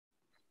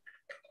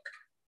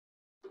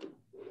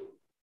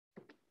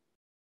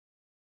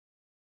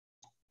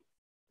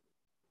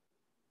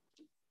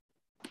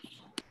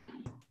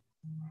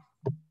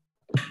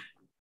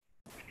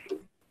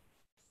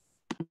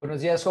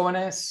Buenos días,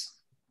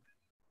 jóvenes.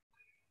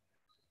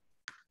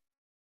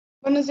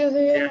 Buenos días,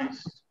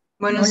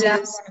 Buenos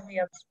días.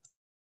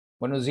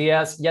 Buenos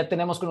días. Ya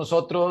tenemos con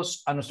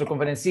nosotros a nuestro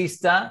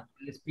conferencista.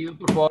 Les pido,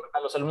 por favor, a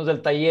los alumnos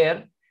del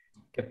taller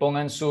que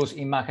pongan sus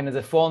imágenes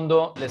de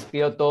fondo. Les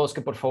pido a todos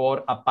que, por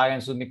favor,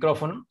 apaguen sus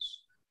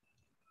micrófonos.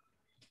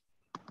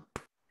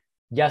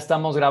 Ya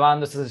estamos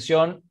grabando esta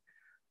sesión,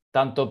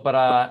 tanto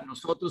para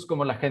nosotros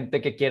como la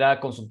gente que quiera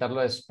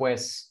consultarlo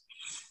después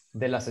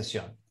de la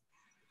sesión.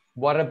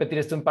 Voy a repetir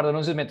esto un par de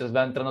anuncios mientras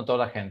va entrando toda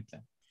la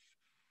gente.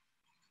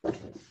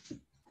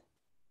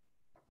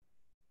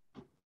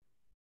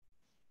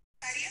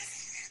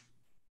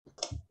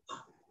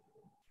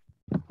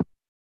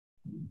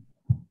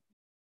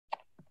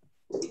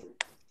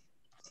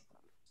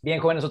 Bien,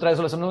 jóvenes, otra vez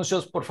los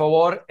anuncios. Por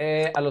favor,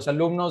 a los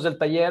alumnos del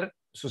taller,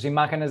 sus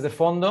imágenes de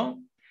fondo,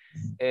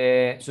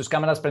 sus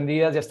cámaras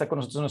prendidas. Ya está con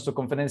nosotros nuestro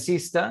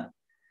conferencista.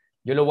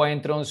 Yo lo voy a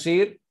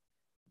introducir.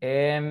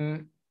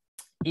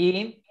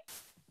 Y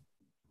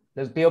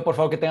les pido, por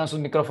favor, que tengan sus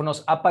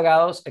micrófonos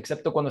apagados,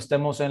 excepto cuando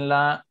estemos en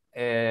la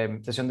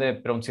sesión de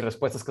preguntas y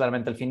respuestas,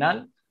 claramente al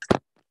final.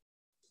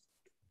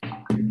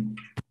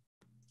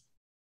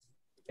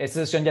 Esta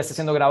sesión ya está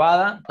siendo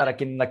grabada para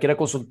quien la quiera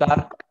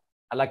consultar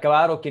al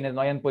acabar o quienes no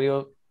hayan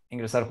podido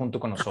ingresar junto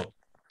con nosotros.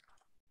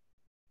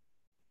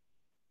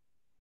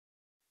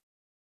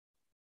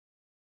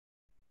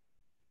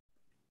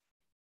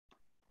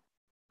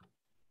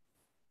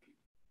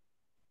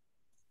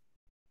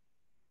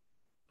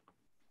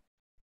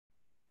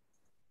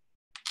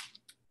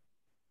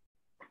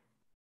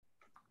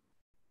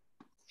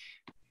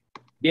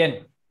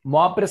 Bien,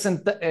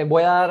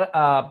 voy a dar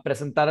a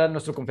presentar a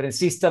nuestro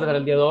conferencista para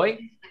el día de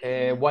hoy.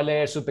 Voy a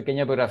leer su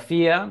pequeña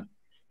biografía.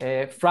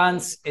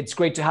 Frans, it's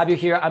great to have you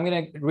here. I'm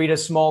going to read a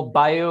small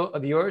bio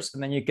of yours,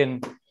 and then you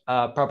can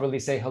properly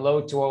say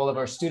hello to all of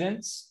our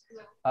students.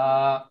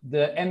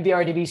 The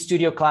MVRDV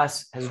studio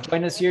class has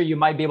joined us here. You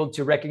might be able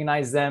to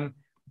recognize them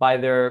by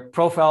their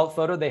profile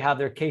photo. They have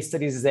their case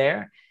studies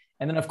there.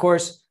 And then, of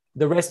course,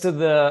 the rest of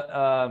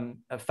the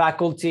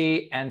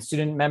faculty and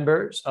student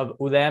members of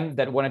UDEM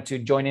that wanted to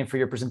join in for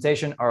your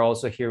presentation are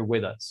also here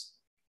with us.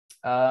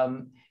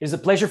 It is a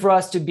pleasure for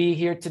us to be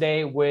here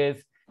today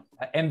with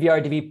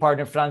MVRDV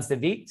partner Frans de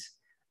Witte.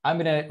 I'm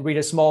going to read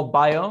a small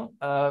bio.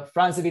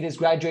 Frans de Witte is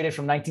graduated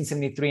from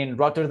 1973 in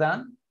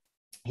Rotterdam.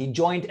 He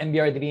joined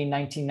MVRDV in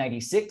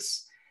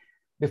 1996.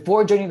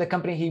 Before joining the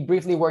company, he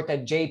briefly worked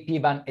at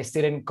JP van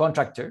Eesteren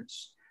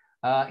Contractors.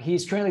 He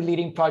is currently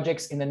leading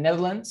projects in the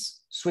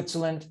Netherlands,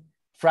 Switzerland,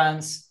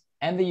 France,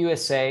 and the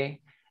USA,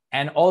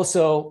 and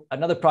also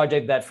another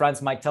project that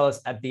Frans might tell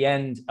us at the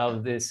end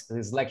of this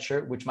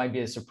lecture, which might be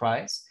a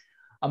surprise,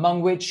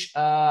 among which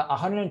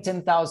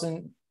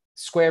 110,000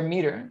 square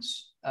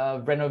meters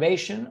of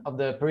renovation of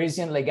the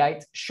Parisian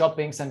Gaite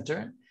shopping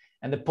center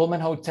and the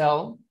Pullman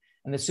hotel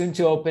and the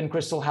soon-to-open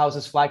Crystal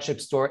Houses flagship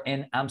store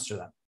in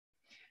Amsterdam.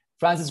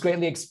 Frans is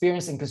greatly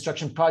experienced in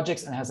construction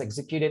projects and has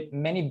executed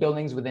many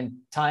buildings within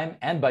time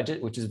and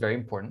budget, which is very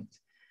important.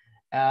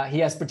 He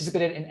has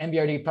participated in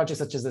MVRDV projects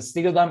such as the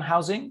Amsterdam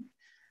housing,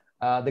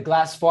 the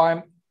Glass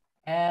Farm,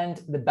 and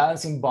the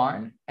Balancing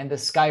Barn, and the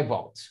Sky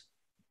Vault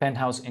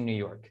penthouse in New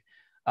York.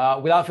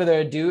 Without further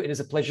ado, it is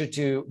a pleasure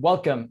to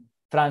welcome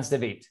Frans de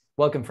Witte.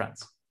 Welcome,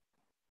 Frans.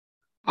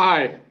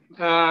 Hi,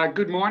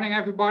 good morning,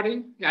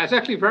 everybody. Yeah, it's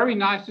actually very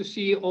nice to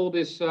see all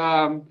these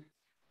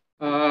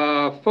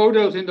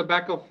photos in the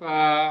back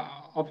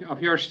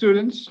of your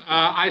students.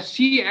 I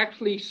see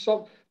actually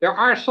there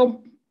are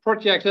some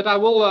projects that I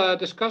will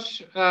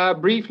discuss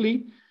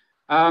briefly.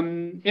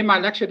 In my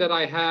lecture that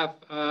I have,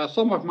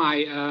 some of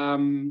my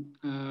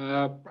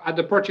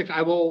the projects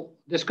I will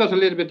discuss a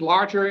little bit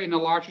larger in a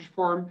larger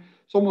form.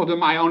 Some of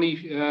them I only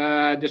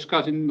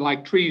discuss in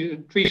like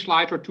three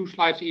slides or 2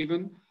 slides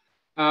even.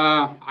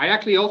 I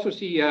actually also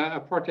see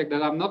a project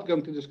that I'm not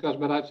going to discuss,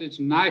 but it's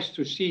nice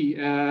to see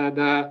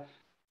the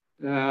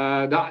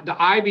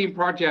I-beam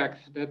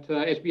project that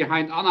is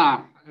behind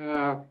Anna.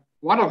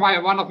 One of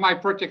my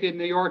projects in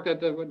New York,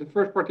 that the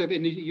first project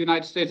in the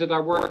United States that I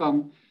worked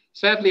on.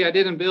 Sadly, I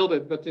didn't build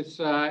it, but it's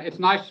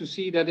nice to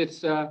see that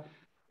it's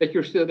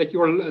that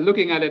you're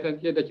looking at it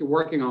and that you're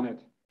working on it.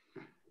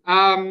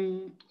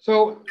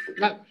 So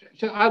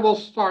I will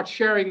start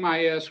sharing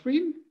my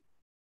screen.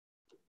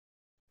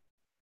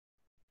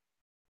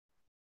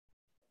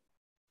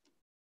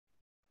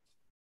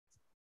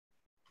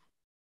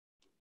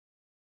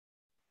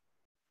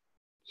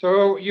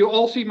 So you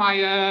all see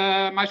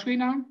my screen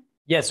now?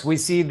 Yes, we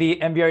see the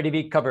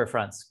MVRDV cover,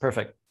 Frans.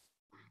 Perfect.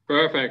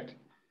 Perfect.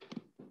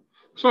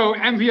 So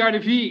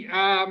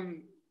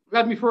MVRDV,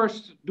 let me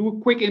first do a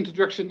quick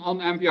introduction on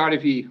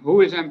MVRDV.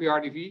 Who is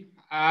MVRDV?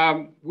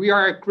 We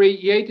are a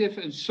creative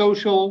and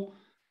social,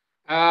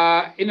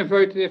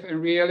 innovative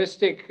and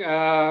realistic,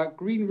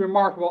 green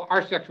remarkable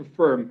architecture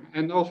firm,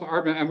 and also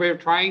urban, and we're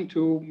trying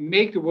to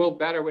make the world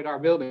better with our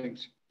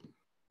buildings.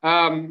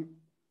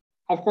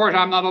 of course,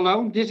 I'm not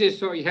alone. This is,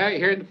 so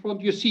here in the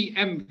front, you see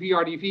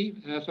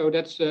MVRDV. So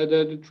that's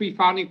the three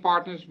founding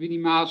partners, Winnie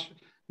Maas,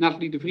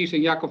 Nathalie de Vries,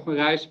 and Jacob van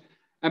Rijs.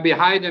 And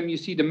behind them, you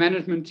see the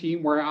management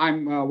team, where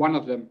I'm one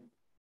of them.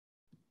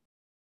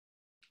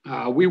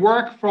 We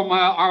work from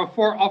our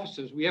 4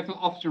 offices. We have an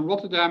office in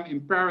Rotterdam,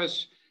 in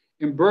Paris,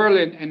 in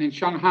Berlin, and in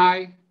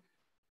Shanghai.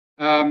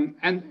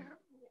 And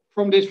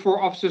from these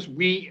 4 offices,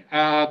 we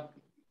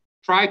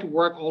try to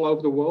work all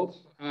over the world.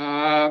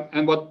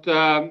 And what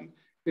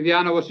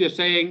Viviana was just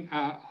saying,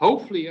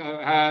 hopefully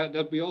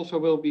that we also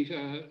will be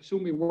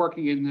soon be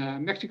working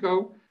in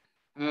Mexico.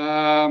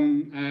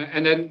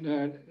 And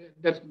then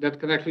that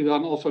can actually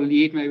then also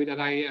lead maybe that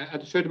I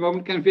at a certain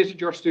moment can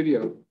visit your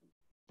studio.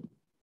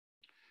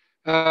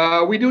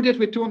 We do this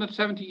with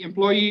 270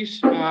 employees,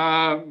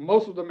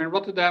 most of them in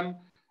Rotterdam,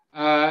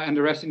 and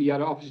the rest in the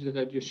other offices that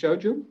I just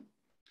showed you.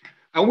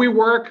 And we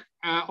work,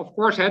 of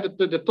course,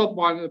 the top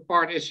one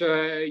part is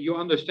you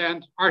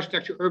understand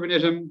architecture,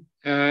 urbanism,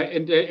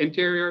 in the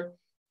interior.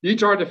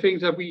 These are the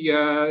things that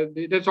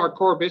that's our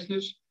core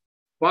business.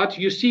 But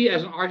you see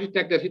as an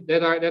architect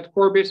that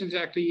core business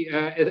actually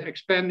is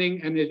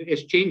expanding and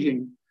is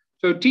changing.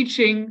 So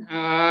teaching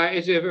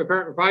is a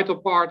very vital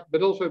part,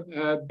 but also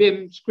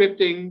BIM,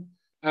 scripting,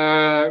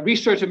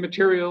 research and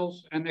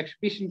materials, and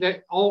exhibition.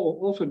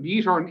 Also,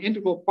 these are an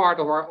integral part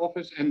of our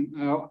office and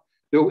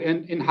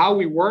in how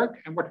we work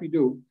and what we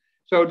do.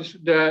 So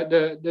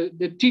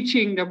the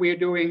teaching that we are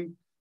doing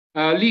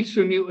leads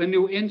to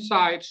new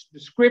insights. The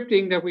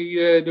scripting that we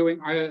are doing,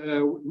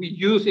 we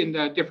use in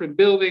the different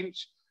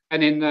buildings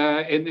and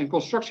in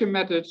construction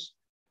methods.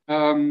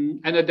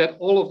 And that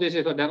all of this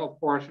is that, of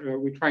course,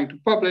 we're trying to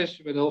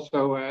publish, but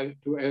also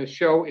to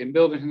show in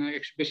buildings and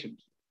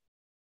exhibitions.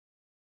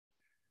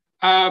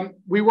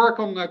 We work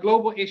on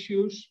global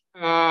issues.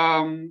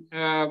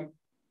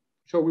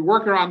 So we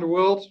work around the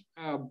world,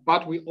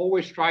 but we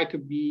always try to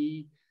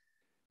be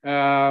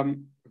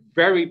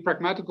very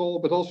pragmatical,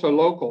 but also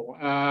local.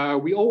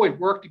 We always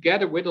work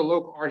together with a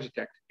local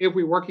architect. If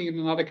we're working in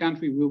another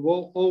country, we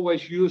will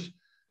always use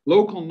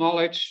local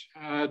knowledge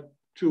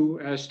to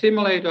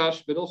stimulate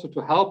us, but also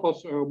to help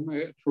us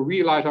to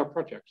realize our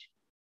projects.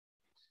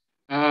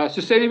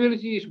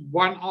 Sustainability is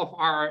one of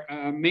our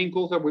main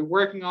goals that we're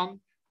working on.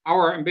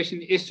 Our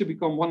ambition is to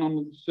become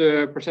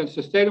 100%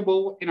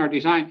 sustainable in our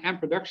design and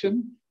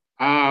production.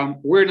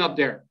 We're not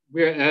there.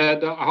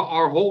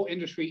 Our whole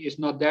industry is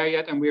not there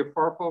yet, and we're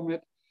far from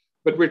it.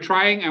 But we're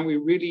trying, and we're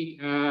really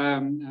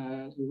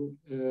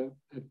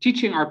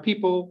teaching our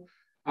people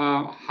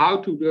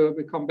how to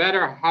become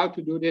better, how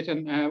to do this.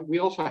 And we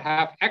also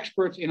have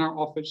experts in our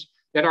office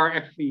that are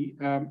actually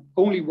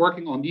only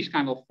working on these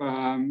kind of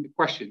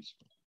questions.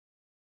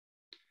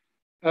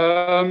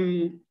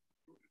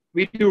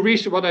 We do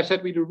research, what I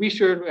said, we do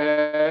research,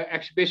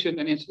 exhibition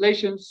and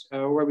installations,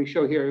 where we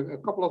show here a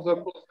couple of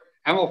them.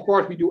 And of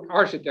course, we do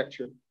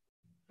architecture.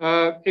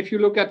 If you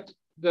look at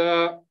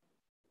the,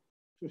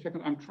 2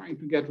 seconds, I'm trying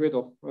to get rid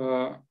of,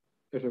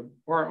 there's a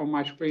bar on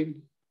my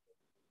screen.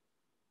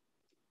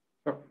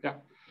 Oh, yeah.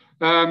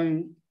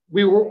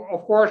 We will,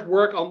 of course,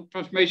 work on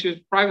transformations,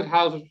 private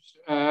houses,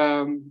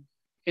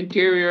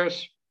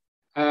 interiors,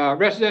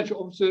 residential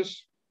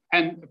offices,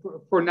 and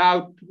for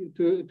now,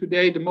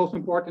 today, the most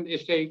important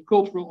is the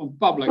cultural and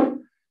public.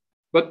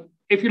 But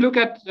if you look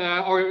at,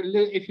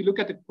 if you look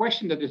at the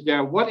question that is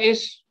there, what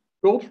is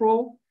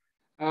cultural?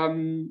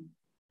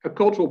 A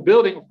cultural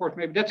building, of course,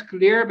 maybe that's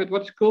clear, but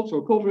what's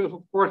cultural? Cultural is,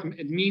 of course,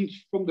 it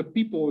means from the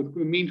people. It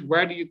means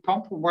where do you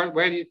come from?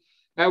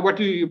 What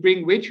do you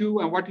bring with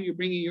you, and what do you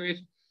bring in your?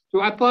 So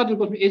I thought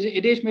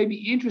it is maybe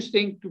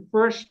interesting to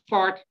first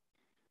start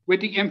with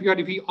the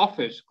MVRDV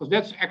office, because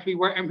that's actually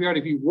where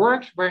MVRDV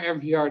works, where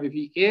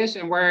MVRDV is,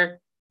 and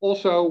where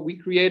also we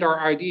create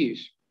our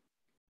ideas.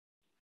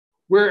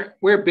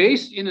 We're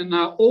based in an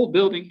old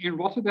building in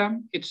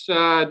Rotterdam. It's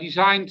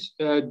designed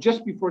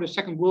just before the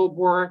Second World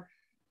War,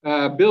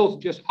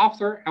 built just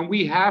after, and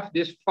we have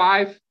this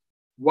 5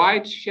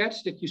 wide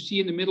sheds that you see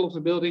in the middle of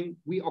the building.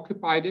 We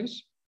occupy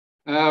this.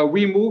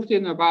 We moved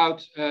in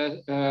about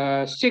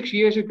 6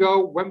 years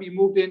ago. When we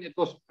moved in, it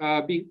was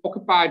being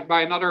occupied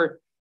by another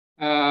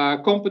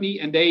company,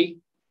 and they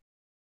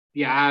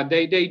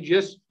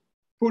just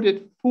put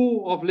it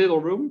full of little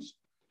rooms.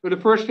 So the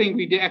first thing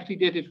we actually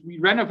did is we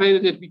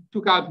renovated it. We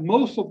took out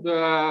most of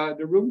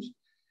the rooms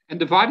and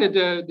divided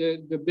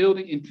the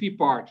building in 3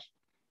 parts.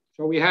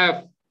 So we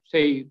have,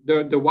 say,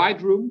 the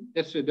wide room.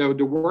 That's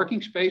the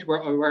working space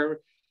where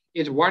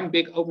it's one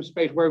big open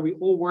space where we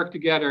all work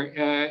together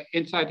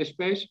inside the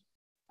space.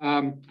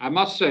 I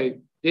must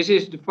say, this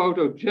is the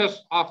photo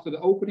just after the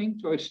opening,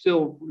 so it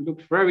still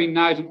looks very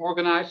nice and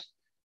organized.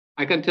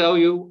 I can tell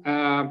you,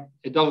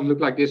 it doesn't look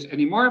like this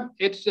anymore.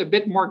 It's a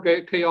bit more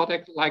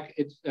chaotic, like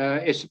it's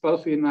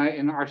supposed to be in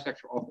an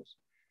architecture office.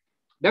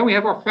 Then we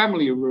have our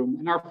family room,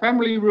 and our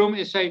family room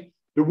is, say,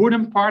 the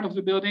wooden part of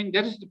the building.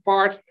 That is the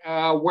part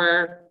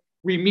where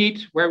we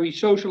meet, where we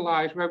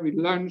socialize, where we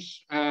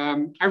lunch.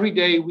 Every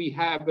day we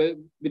have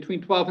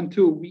between 12 and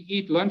 2, we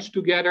eat lunch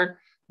together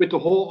with the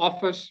whole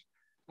office.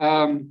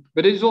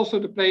 But it is also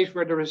the place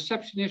where the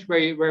reception is,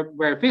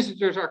 where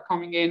visitors are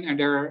coming in and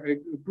they're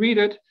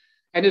greeted.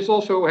 And it's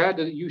also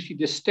you see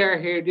the stair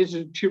here. This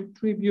is a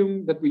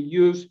tribune that we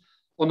use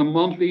on a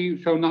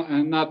monthly, so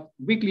not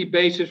weekly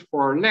basis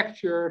for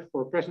lectures,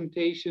 for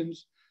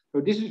presentations. So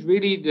this is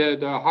really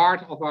the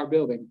heart of our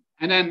building.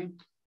 And then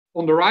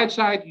on the right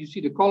side, you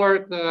see the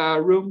colored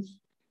rooms.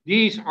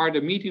 These are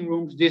the meeting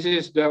rooms. This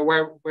is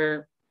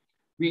where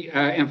we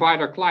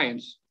invite our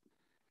clients.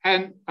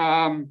 And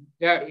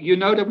yeah, you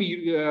know that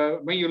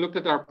when you looked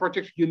at our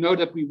projects, you know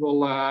that we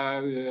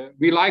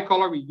like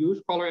color. We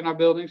use color in our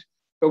buildings,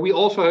 but we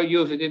also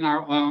use it in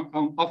our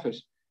own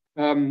office.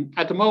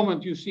 At the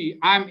moment, you see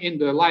I'm in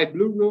the light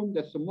blue room.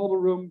 That's the model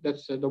room.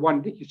 That's the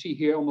one that you see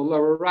here on the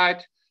lower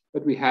right.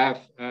 But we have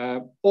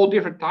all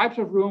different types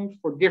of rooms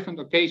for different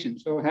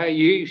occasions. So here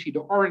you see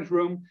the orange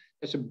room.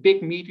 That's a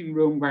big meeting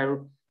room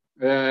where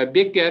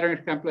big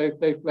gatherings can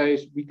take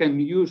place. We can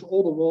use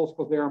all the walls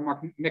because they are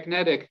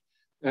magnetic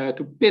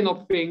to pin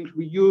up things.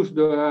 We use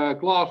the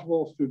glass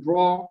walls to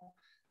draw,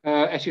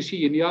 as you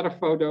see in the other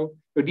photo.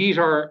 So these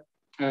are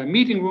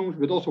meeting rooms,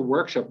 but also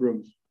workshop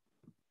rooms.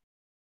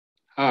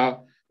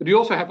 But we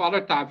also have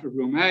other types of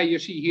room. You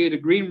see here the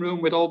green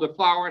room with all the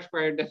flowers,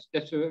 where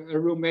that's a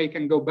room where you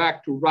can go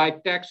back to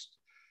write text,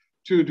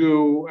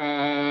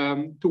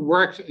 to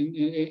work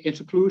in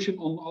seclusion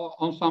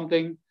on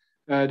something.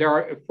 There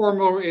are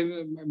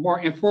more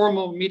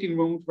informal meeting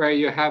rooms where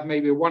you have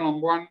maybe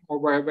one-on-one or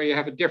where you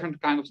have a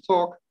different kind of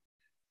talk.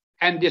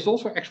 And this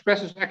also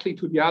expresses actually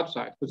to the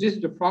outside, because this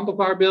is the front of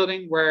our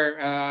building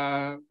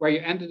where you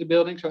enter the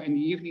building. So in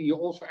the evening, you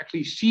also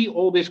actually see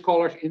all these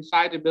colors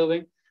inside the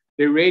building.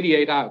 They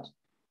radiate out.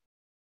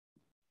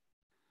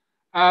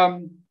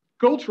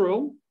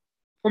 Cultural,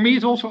 for me,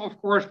 is also, of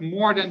course,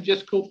 more than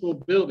just cultural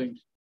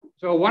buildings.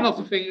 So one of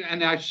the things,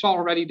 and I saw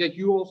already that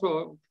you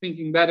also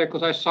thinking better,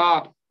 because I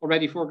saw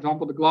already, for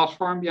example, the glass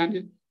farm behind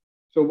it.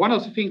 So one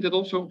of the things that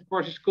also, of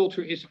course, is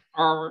culture is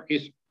art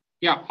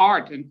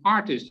and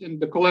artists and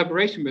the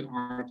collaboration with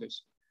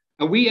artists.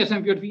 And we as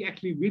MVRDV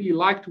actually really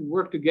like to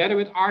work together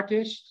with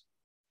artists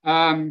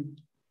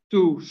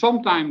to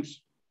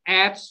sometimes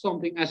add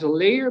something as a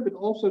layer, but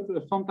also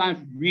to sometimes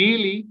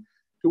really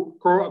to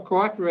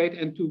cooperate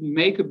and to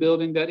make a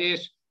building that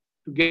is,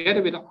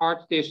 together with the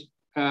artist,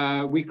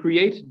 we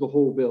create the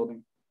whole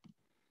building.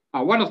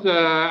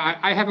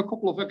 I have a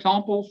couple of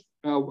examples.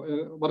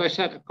 What I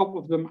said, a couple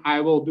of them I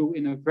will do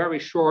in a very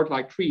short,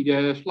 like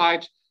 3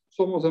 slides.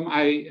 Some of them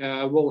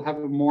I will have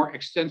a more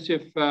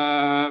extensive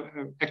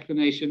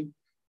explanation.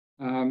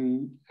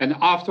 And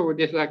after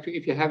this lecture,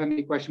 if you have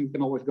any questions, we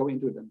can always go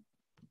into them.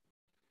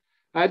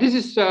 This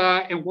is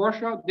in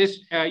Warsaw. This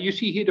you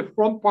see here the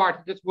front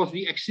part. That was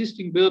the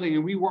existing building,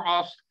 and we were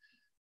asked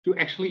to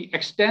actually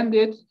extend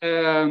it,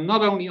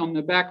 not only on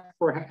the back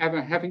for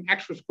having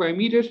extra square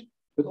meters,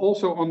 but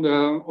also on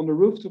the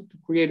rooftop to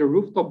create a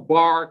rooftop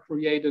bar,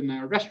 create a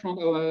restaurant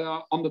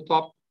on the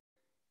top.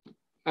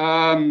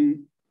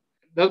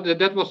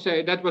 That was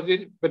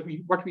it. But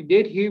what we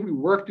did here, we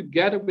worked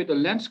together with a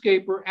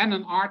landscaper and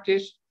an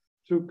artist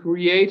to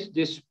create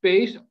this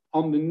space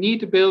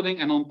underneath the building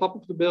and on top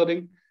of the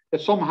building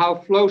that somehow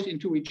flows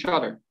into each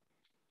other.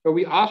 So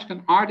we asked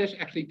an artist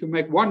actually to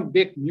make one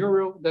big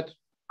mural that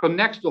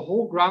connects the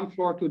whole ground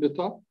floor to the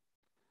top.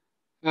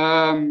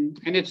 And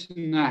it's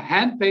a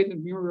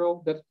hand-painted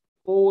mural that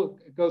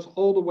goes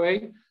all the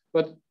way.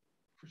 But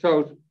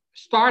so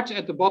starts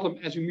at the bottom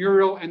as a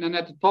mural, and then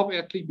at the top it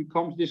actually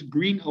becomes this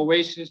green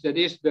oasis that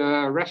is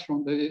the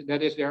restaurant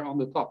that is there on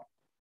the top.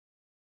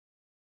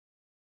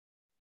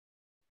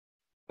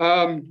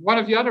 One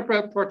of the other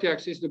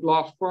projects is the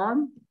glass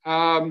farm.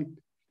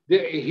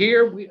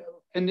 Here,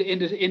 in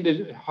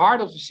the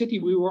heart of the city,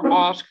 we were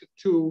asked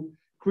to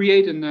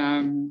create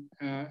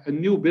a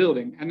new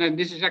building. And then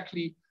this is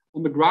actually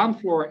on the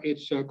ground floor,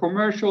 it's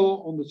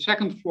commercial. On the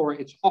second floor,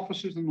 it's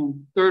offices. And on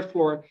the third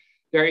floor,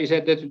 there is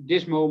at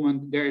this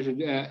moment, there is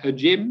a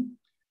gym.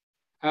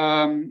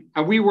 And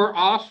we were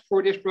asked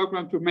for this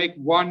program to make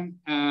one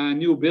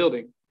new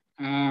building.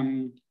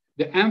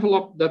 The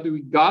envelope that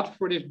we got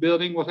for this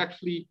building was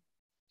actually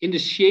in the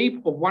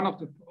shape of one of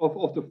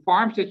the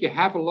farms that you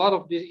have a lot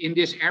of this in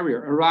this area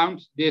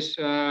around this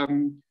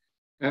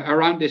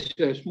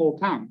small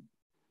town.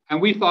 And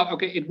we thought,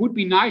 okay, it would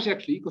be nice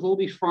actually, because all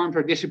these farms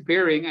are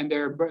disappearing and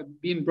they're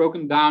being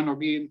broken down or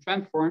being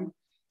transformed,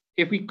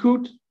 if we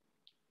could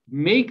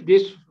make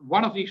this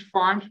one of these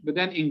farms, but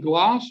then in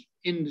glass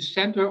in the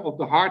center of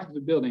the heart of the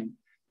building.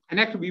 And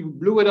actually we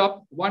blew it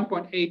up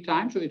 1.8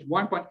 times. So it's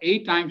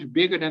 1.8 times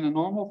bigger than a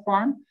normal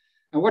farm.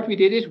 And what we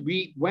did is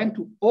we went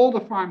to all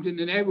the farms in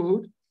the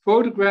neighborhood,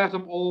 photographed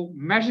them all,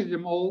 measured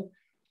them all,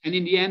 and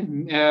in the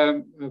end,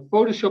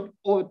 photoshopped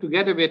all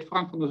together with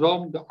Frans van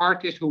Eesteren, the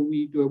artist who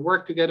we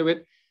work together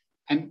with,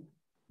 and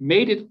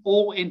made it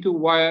all into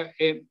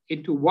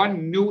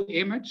one new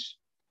image.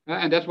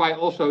 And that's why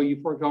also,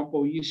 for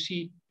example, you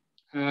see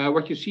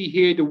what you see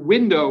here, the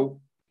window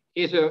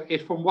is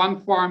from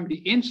one farm.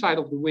 The inside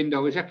of the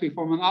window is actually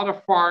from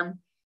another farm.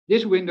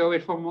 This window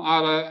is from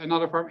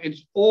another firm.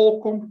 It's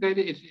all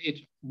complicated.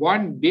 It's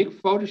one big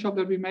Photoshop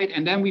that we made,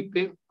 and then we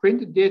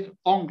printed this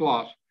on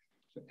glass.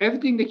 So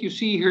everything that you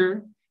see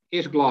here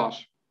is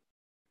glass.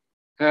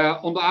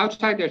 On the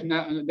outside,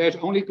 there's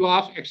only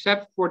glass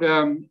except for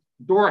the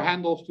door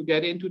handles to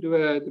get into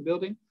the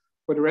building.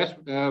 For the rest,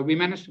 we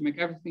managed to make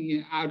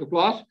everything out of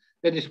glass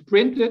that is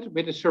printed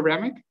with a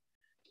ceramic,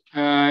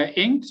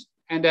 inked,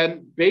 and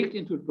then baked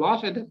into the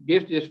glass. And that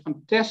gives this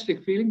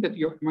fantastic feeling that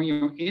when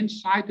you're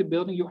inside the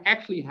building, you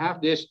actually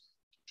have this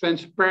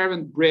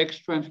transparent bricks,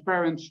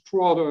 transparent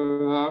straw,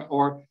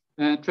 or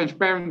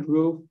transparent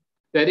roof.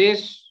 That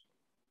is,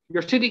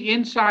 you're sitting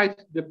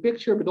inside the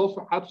picture, but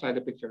also outside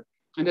the picture.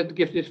 And that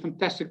gives this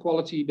fantastic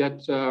quality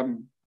that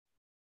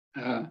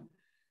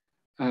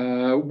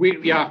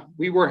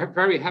we were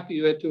very happy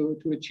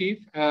to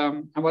achieve.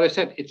 And what I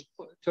said, it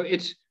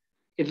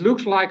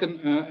looks like a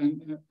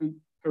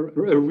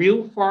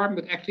real farm,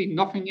 but actually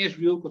nothing is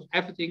real because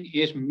everything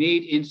is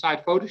made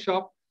inside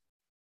Photoshop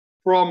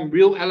from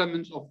real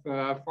elements of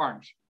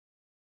farms.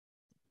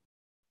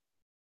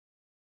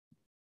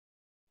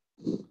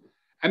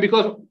 And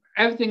because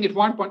everything is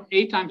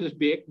 1.8 times as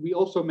big, we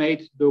also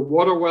made the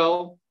water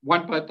well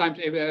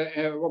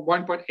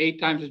 1.8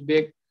 times as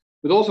big.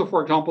 But also,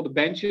 for example, the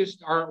benches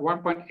are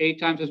 1.8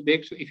 times as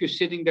big. So if you're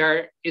sitting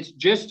there, it's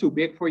just too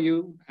big for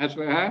you, as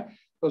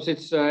because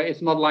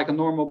it's not like a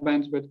normal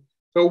bench. But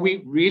so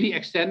we really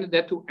extended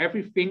that to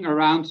everything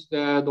around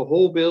the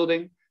whole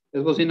building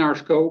that was in our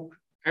scope.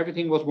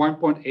 Everything was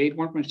 1.8,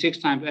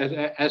 1.6 times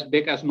as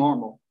big as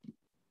normal.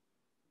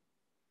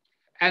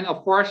 And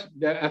of course,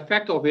 the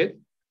effect of it,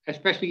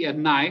 especially at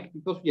night,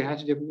 because you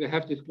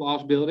have this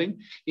glass building,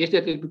 is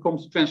that it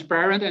becomes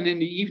transparent, and in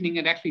the evening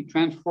it actually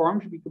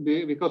transforms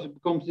because it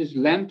becomes this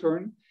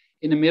lantern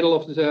in the middle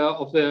of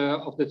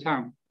the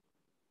town.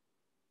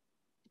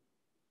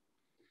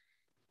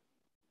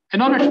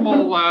 Another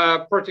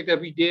small project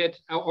that we did,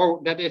 or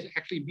that is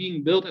actually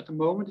being built at the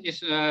moment,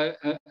 is a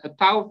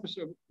tower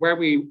where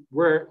we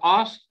were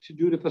asked to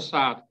do the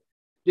facade.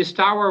 This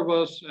tower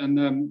was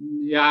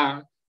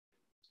another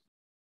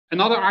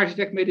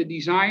architect made a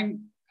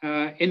design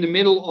in the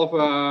middle of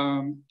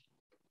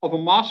a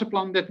master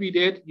plan that we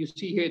did. You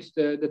see here, it's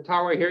the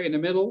tower here in the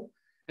middle.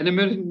 And the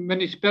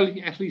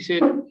municipality actually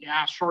said,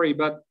 yeah, sorry,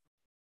 but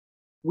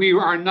we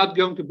are not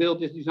going to build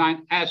this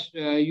design as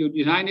you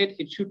design it.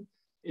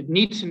 It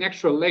needs an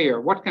extra layer.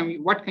 What can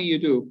you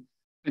do?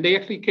 And they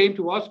actually came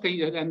to us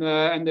and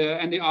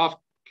they asked,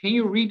 can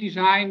you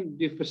redesign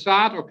the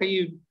facade, or can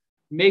you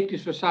make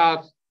this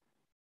facade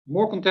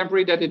more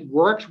contemporary, that it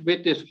works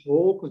with this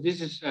whole, because this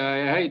is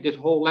this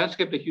whole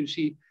landscape that you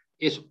see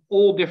is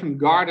all different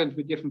gardens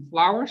with different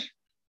flowers,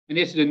 and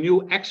it's the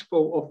new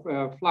expo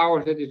of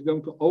flowers that is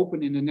going to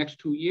open in the next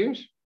 2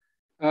 years.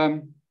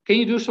 Can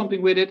you do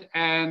something with it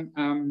and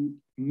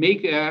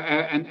make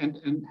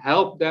and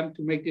help them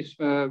to make this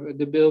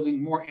the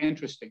building more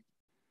interesting?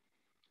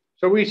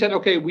 So we said,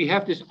 okay, we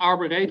have this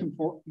arboretum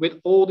with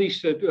all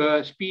these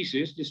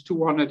species, this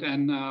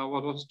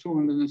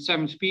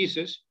 207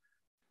 species.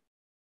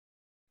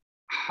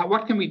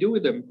 What can we do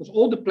with them? Because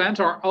all the plants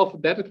are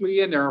alphabetically,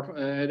 and there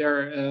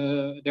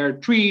are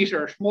trees,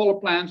 there are smaller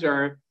plants,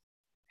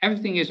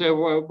 everything is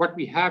what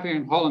we have here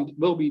in Holland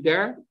will be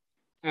there.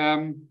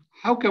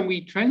 How can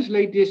we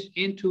translate this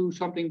into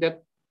something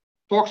that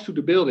talks to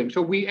the building?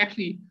 So we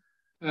actually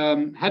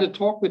had a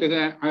talk with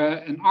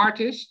an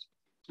artist,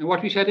 and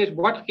what we said is,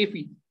 what if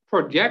we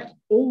project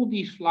all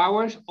these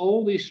flowers,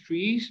 all these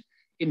trees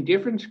in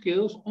different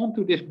scales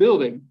onto this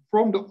building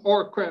from the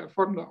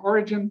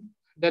origin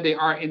that they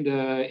are in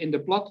the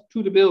plot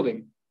to the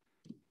building.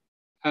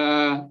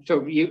 So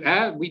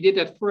we did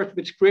that first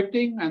with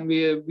scripting, and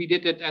we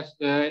did it as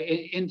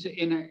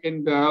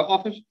in the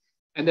office,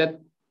 and that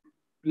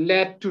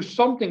led to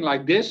something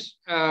like this,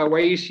 where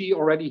you see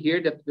already here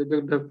that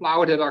the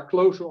flowers that are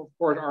closer, of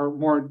course, are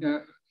more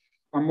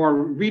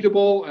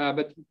readable,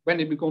 but when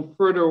it becomes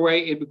further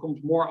away, it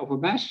becomes more of a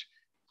mess.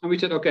 And we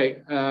said,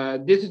 okay,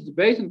 this is the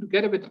base, and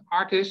together with the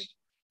artist,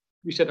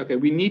 we said, okay,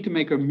 we need to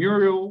make a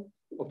mural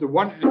of the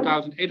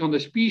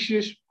 1,800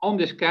 species on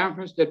this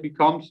canvas that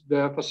becomes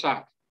the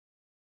facade.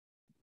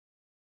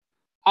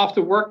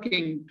 After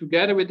working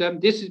together with them,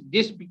 this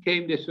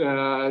became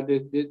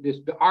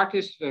the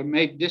artist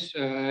made this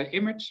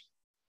image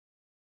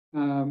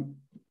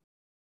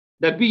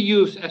that we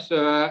use as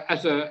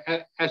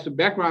the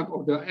background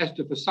of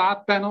the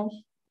facade panels,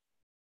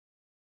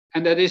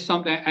 and that is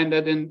something, and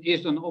that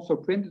is then also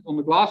printed on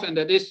the glass, and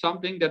that is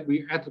something that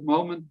we at the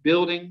moment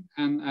building,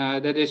 and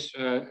that is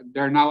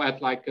they're now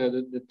at like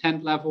the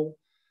 10th level,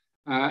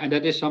 and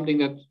that is something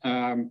that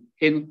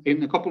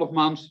in a couple of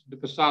months the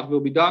facade will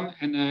be done,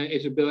 and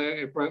is a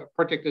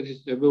project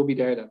that will be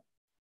there then.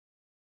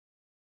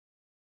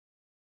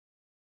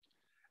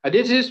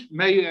 This is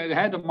maybe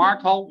the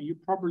Markthal. You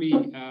probably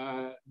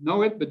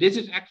know it, but this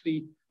is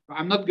actually,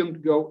 I'm not going to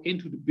go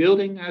into the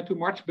building too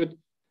much, but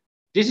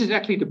this is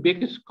actually the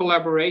biggest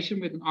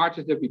collaboration with an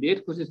artist that we did,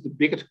 because it's the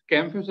biggest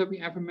canvas that we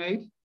ever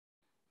made.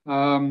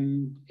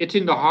 It's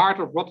in the heart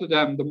of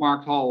Rotterdam, the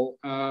Markt Hall,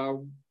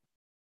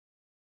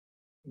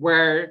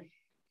 where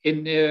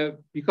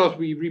because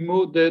we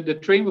removed the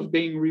train was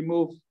being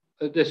removed,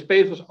 the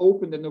space was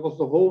opened and there was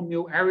the whole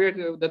new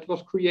area that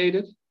was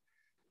created.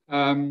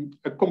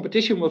 A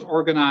competition was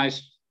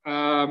organized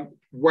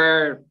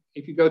where,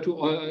 if you go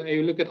to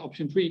you look at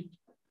option 3,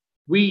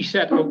 we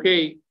said,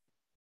 okay,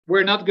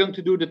 we're not going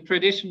to do the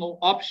traditional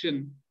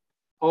option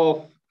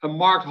of a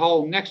Markt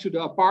Hall next to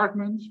the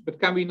apartments, but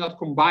can we not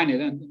combine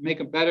it and make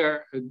a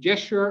better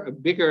gesture, a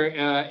bigger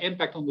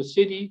impact on the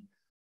city?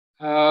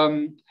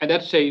 And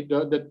that's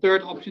the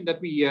third option that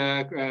we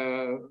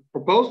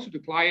proposed to the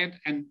client.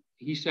 And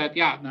he said,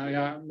 yeah,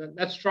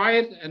 let's try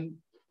it. And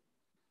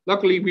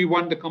luckily, we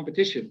won the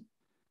competition.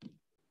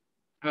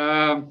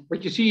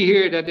 What you see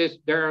here,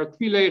 there are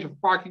 3 layers of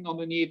parking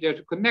underneath. There's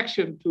a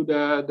connection to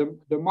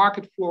the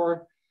market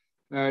floor.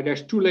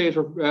 There's 2 layers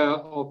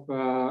of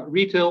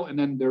retail, and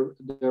then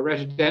the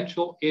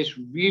residential is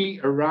really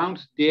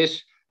around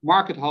this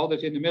market hall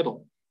that's in the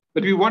middle.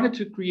 But we wanted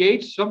to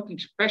create something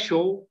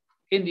special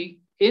in the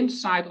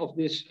inside of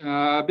this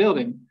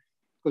building,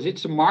 because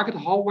it's a market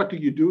hall. What do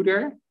you do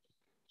there?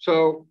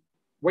 So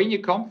when you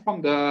come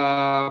from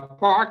the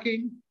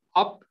parking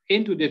up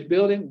into this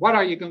building, what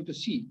are you going to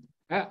see?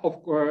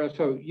 Of course,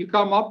 so you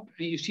come up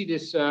and you see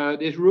this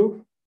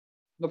roof.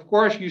 Of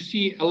course, you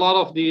see a lot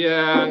of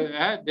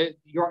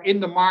you're in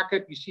the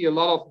market. You see a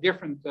lot of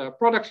different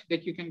products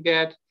that you can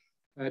get.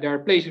 There are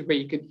places where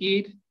you can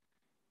eat.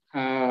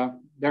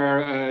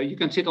 You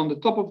can sit on the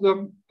top of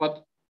them.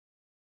 But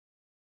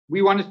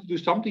we wanted to do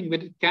something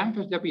with the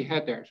canvas that we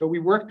had there. So we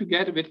worked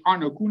together with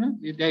Arno Koenen.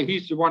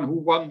 He's the one who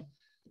won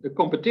the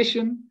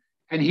competition.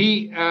 And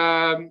he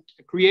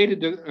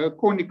created the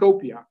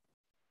cornucopia.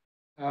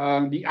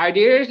 The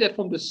idea is that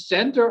from the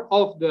center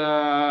of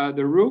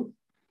the roof,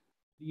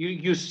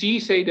 you see,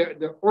 say,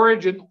 the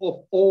origin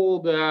of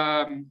all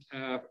the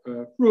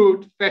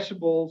fruit,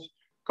 vegetables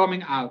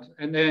coming out.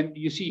 And then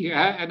you see here,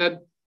 and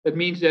that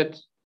means that,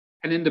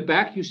 and in the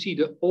back, you see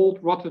the old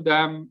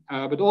Rotterdam,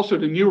 but also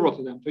the new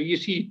Rotterdam. So you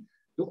see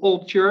the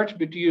old church,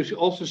 but you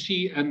also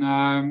see,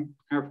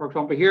 for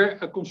example, here,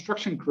 a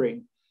construction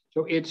crane.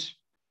 So it's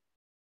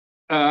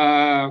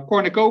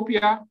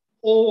cornucopia,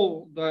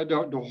 all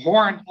the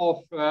horn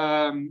of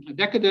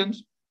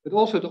decadence, but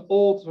also the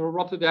old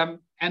Rotterdam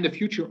and the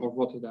future of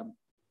Rotterdam.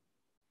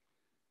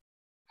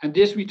 And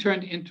this we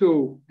turned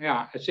into,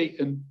 I'd say,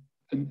 a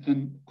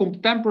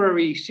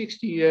contemporary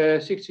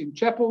 16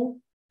 chapel.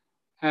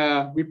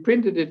 We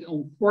printed it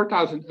on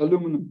 4,000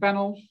 aluminum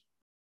panels,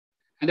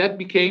 and that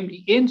became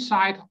the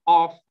inside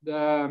of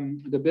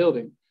the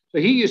building. So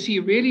here you see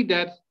really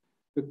that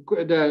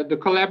the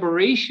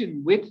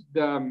collaboration with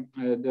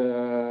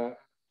the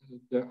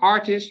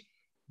artist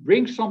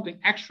brings something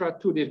extra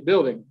to this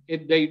building.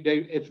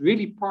 It's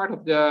really part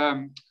of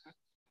the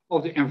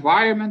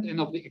environment and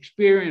of the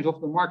experience of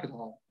the market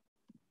hall.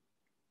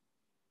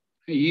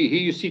 Here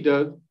you see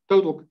the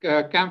total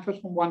canvas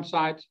from one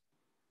side.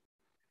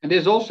 And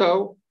there's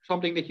also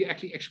something that you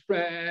actually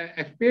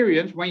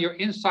experience when you're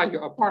inside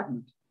your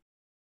apartment.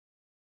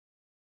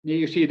 Here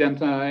you see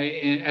then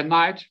at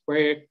night,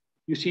 where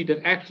you see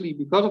that actually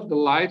because of the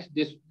light,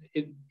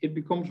 it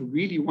becomes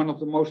really one of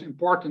the most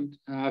important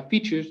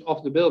features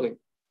of the building.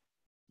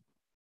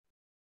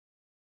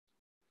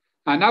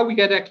 Now we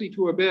get actually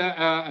to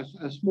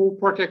a small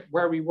project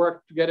where we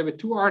work together with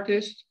 2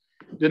 artists,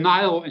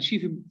 Denial and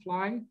Shiva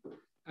Fly.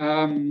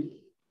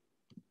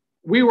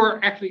 We were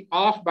actually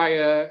asked by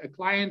a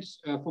client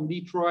from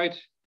Detroit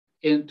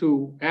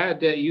into,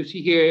 you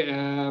see here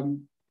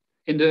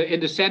in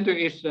the center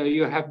is,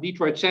 you have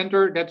Detroit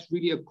Center. That's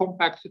really a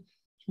compact,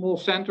 small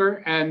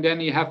center. And then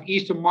you have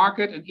Eastern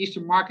Market, and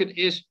Eastern Market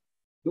is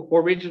the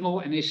original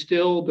and is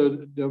still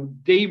the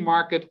day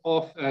market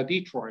of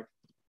Detroit.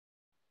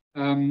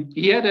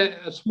 He had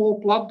a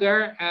small plot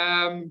there,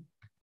 and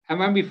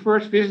when we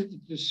first visited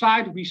the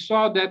site, we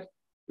saw that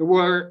there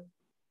were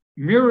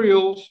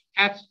murals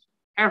at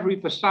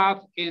every facade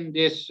in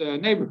this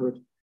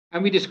neighborhood.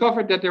 And we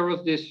discovered that there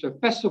was this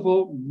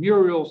festival,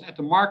 Murals at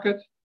the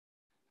Market,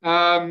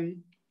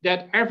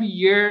 that every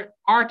year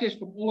artists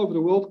from all over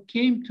the world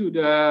came to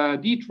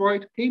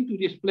Detroit, came to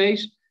this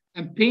place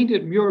and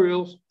painted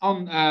murals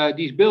on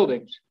these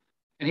buildings.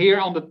 And here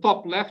on the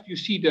top left, you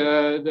see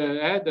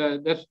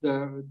that's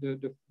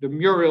the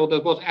mural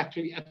that was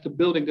actually at the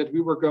building that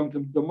we were going to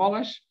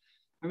demolish.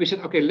 And we said,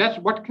 okay,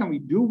 what can we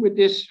do with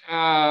this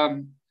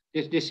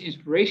this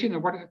inspiration,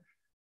 and what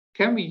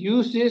can we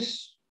use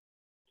this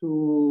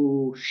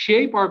to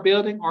shape our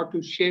building or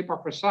to shape our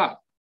facade?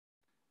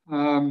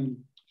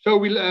 So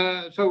we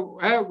looked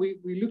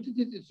at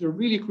it. It's a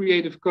really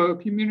creative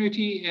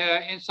community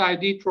inside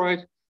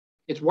Detroit.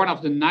 It's one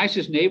of the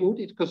nicest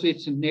neighborhoods because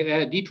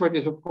Detroit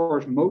is, of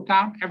course,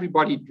 Motown.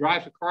 Everybody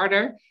drives a car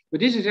there,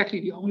 but this is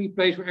actually the only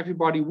place where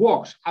everybody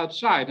walks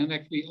outside and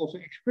actually also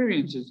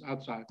experiences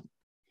outside.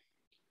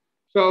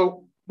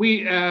 So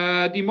we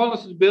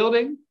demolished the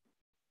building.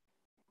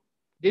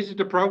 This is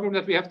the program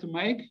that we have to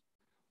make.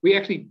 We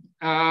actually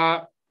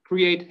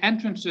create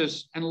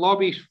entrances and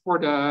lobbies for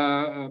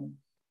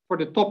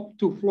the top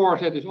 2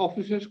 floors, that is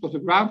offices, because the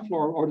ground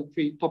floor or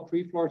the top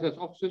three floors, that's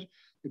offices.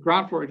 The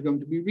ground floor is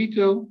going to be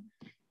retail.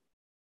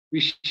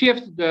 We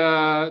shift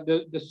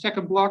the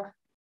second block,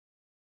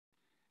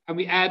 and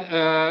we add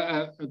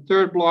a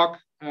third block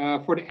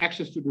for the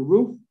access to the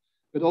roof,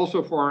 but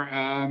also for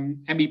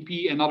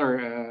MEP and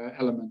other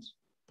elements.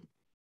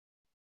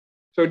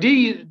 So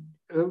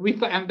we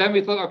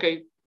thought,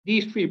 okay,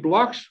 these 3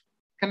 blocks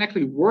can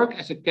actually work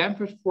as a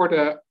canvas for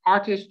the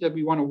artists that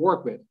we want to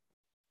work with.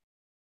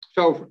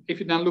 So if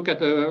you then look at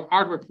the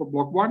artwork for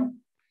block 1,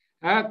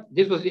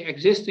 this was the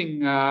existing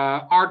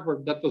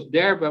artwork that was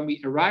there when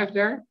we arrived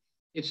there.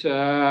 It's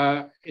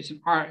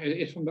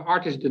from the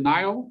artist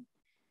Denial.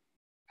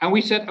 And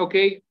we said,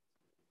 okay,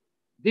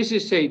 this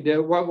is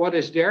what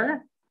is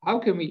there. How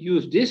can we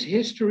use this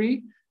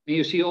history? And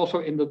you see also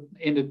in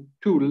the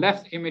 2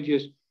 left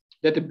images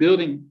that the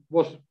building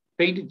was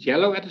painted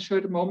yellow at a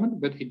certain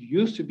moment, but it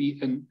used to be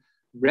a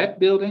red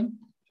building.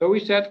 So we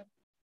said,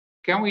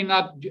 can we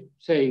not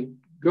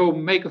go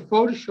make a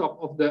Photoshop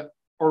of the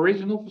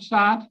original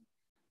facade,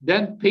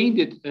 then paint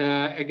it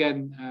again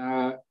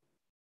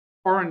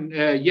orange,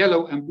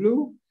 yellow and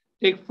blue,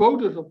 take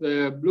photos of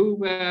the blue,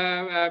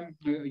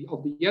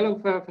 of the yellow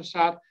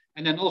facade,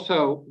 and then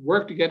also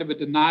work together with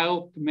the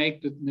Nile to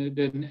make the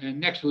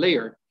next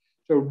layer.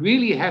 So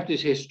really have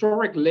this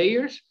historic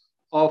layers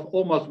of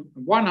almost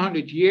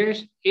 100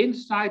 years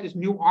inside this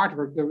new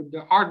artwork,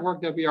 the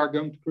artwork that we are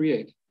going to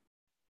create.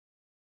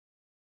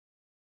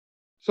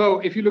 So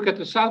if you look at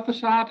the south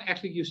facade,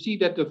 actually you see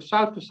that the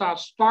south facade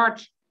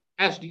starts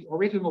as the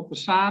original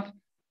facade,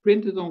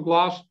 printed on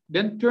glass,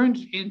 then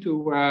turns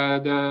into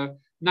the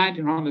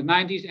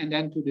 1990s and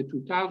then to the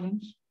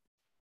 2000s.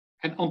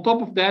 And on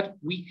top of that,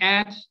 we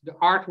add the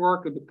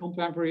artwork, the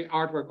contemporary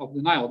artwork of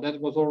the Nile that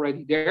was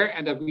already there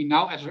and that we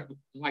now, as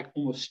like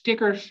almost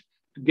stickers,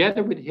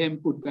 together with him,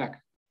 put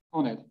back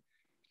on it.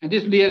 And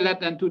this led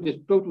then to this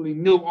totally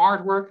new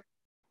artwork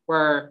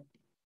where,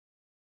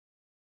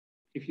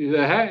 if you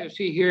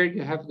see here,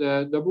 you have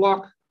the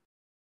block.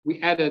 We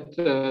added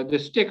the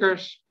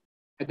stickers,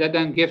 and that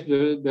then gives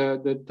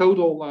the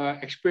total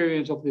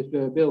experience of this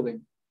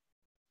building.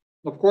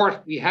 Of course,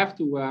 we have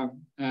to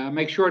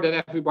make sure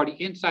that everybody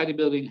inside the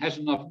building has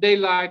enough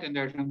daylight and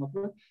there's enough.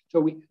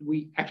 So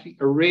we actually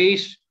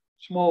erase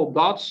small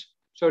dots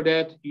so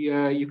that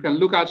you can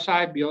look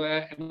outside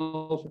and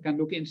also can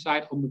look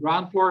inside on the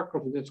ground floor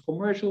because that's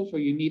commercial. So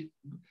you need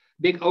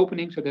big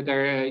openings so that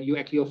you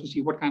actually also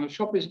see what kind of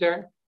shop is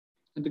there.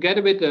 And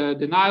together with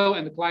the Nile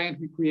and the client,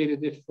 we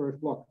created this first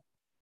block.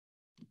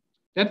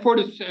 Then for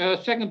the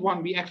second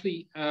one, we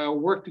actually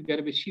worked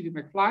together with C.D.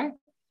 McFly,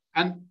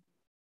 and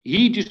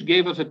he just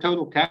gave us a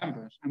total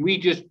canvas, and we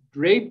just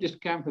draped this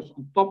canvas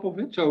on top of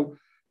it, so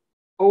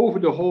over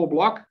the whole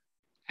block,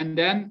 and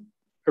then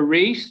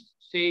erased,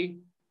 say,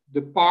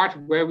 the part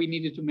where we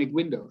needed to make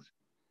windows.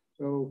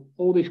 So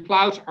all these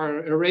clouds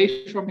are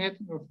erased from it,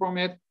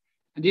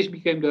 and this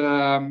became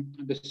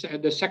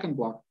the second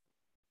block.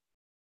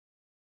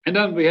 And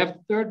then we have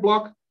the third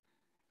block.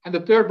 And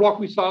the third block,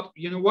 we thought,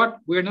 you know what?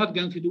 We're not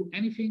going to do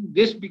anything.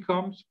 This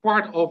becomes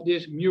part of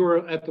this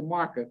mural at the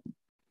market.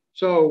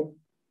 So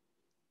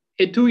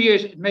in 2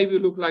 years, it maybe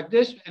look like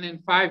this. And in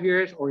 5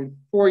 years or in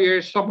 4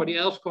 years, somebody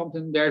else comes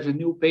and there's a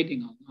new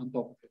painting on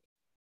top of it.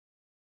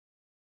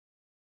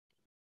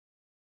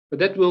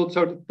 But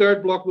so the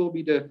third block will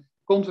be the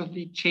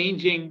constantly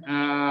changing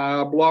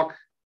block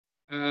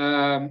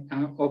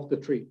of the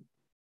tree.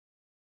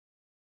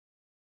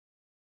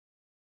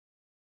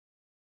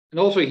 And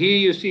also here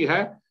you see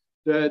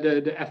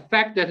the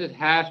effect that it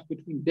has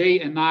between day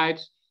and night,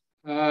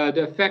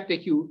 the effect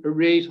that you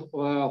erase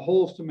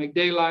holes to make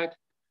daylight,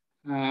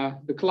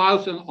 the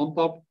clouds on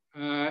top.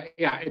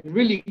 Yeah, it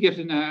really gives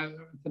a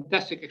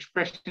fantastic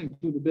expression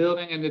to the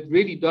building, and it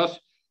really does.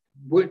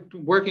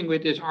 Working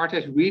with this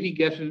artist really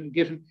gives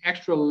an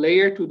extra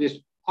layer to this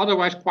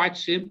otherwise quite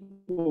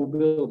simple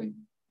building.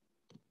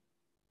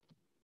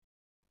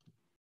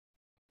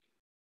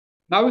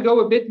 Now we go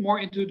a bit more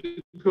into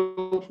the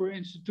cultural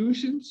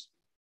institutions.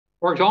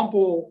 For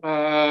example,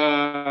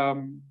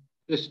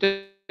 the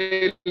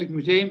Stedelijk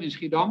Museum in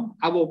Schiedam.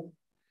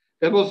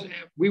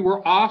 We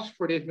were asked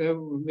for this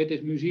with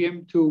this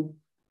museum to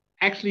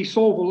actually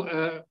solve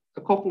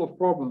a couple of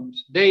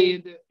problems.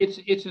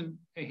 It's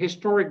a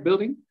historic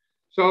building,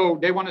 so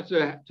they wanted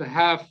to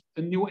have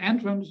a new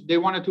entrance. They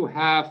wanted to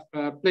have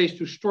a place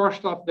to store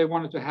stuff. They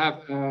wanted to have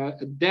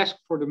a desk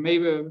for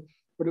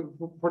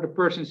the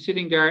person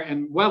sitting there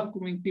and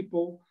welcoming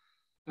people.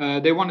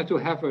 They wanted to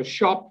have a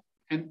shop,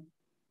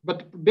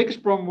 but the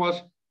biggest problem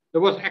was there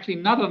was actually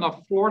not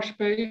enough floor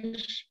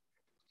space,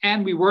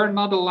 and we were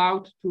not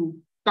allowed to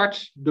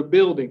touch the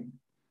building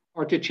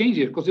or to change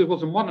it because it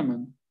was a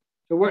monument.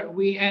 So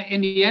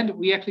in the end,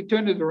 we actually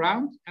turned it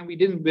around, and we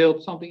didn't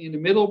build something in the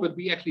middle, but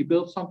we actually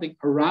built something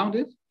around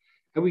it.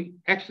 And we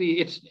actually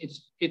it's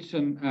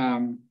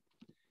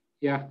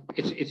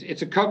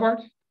a cupboard.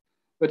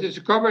 But it's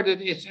a cupboard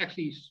that is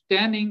actually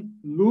standing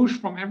loose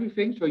from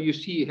everything. So you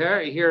see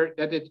here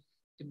that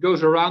it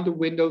goes around the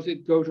windows,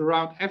 it goes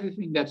around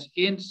everything that's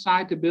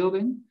inside the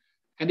building.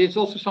 And it's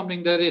also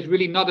something that is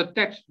really not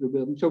attached to the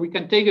building. So we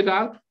can take it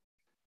out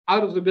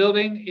of the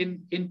building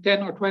in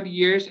 10 or 20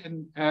 years,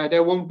 and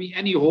there won't be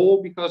any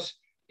hole because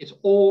it's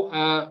all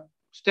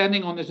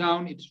standing on its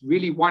own. It's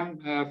really one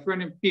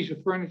piece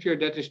of furniture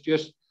that is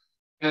just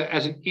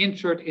as an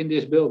insert in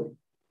this building.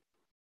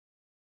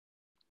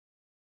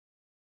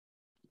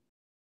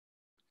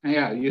 And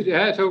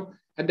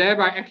and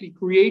thereby actually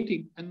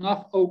creating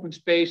enough open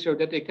space so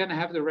that they can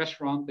have the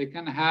restaurant, they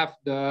can have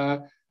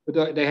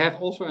they have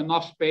also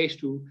enough space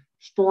to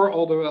store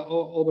all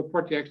the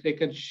projects. They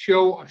can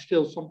show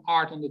still some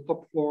art on the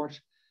top floors.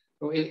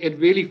 So it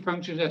really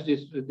functions as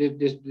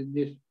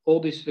all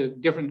these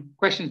different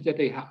questions that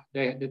they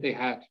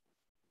had.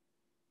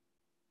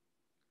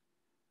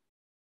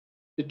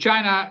 The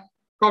China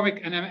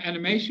Comic and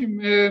Animation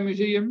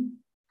Museum.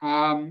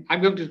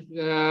 I'm going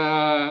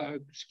to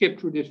skip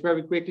through this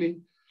very quickly.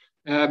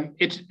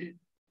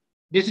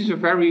 This is a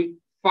very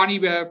funny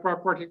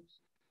project.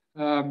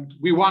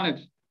 We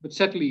wanted, but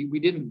sadly we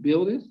didn't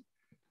build it.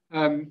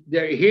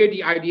 Here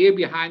the idea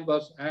behind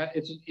was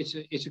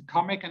it's a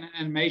comic and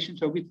animation.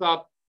 So we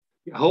thought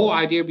the whole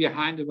idea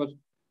behind it was,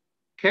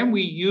 can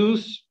we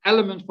use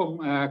elements from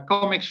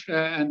comics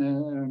and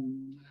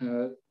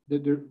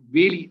the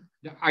really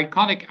the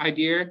iconic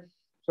idea.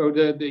 So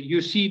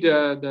you see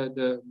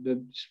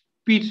the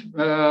speed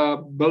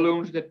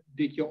balloons that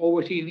you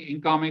always see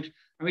in comics.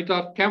 And we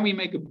thought, can we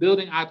make a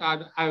building out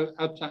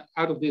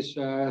of these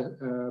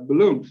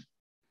balloons?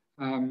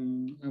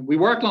 We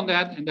worked on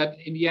that, and that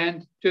in the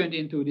end turned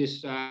into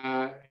this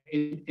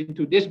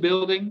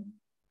building,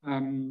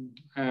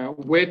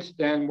 with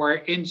then where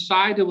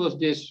inside there was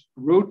this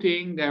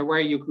routing there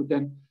where you could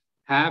then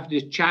have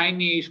this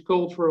Chinese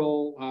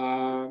cultural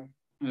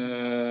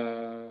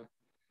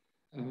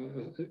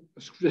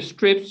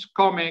strips,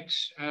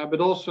 comics, but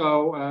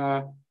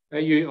also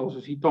you also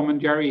see Tom and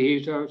Jerry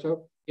here.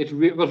 So it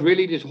was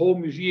really this whole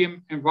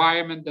museum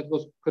environment that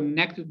was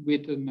connected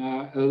with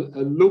a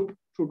loop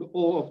through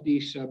all of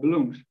these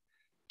balloons.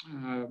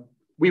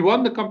 We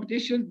won the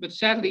competition, but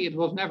sadly it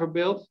was never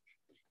built.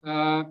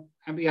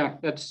 And yeah,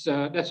 that's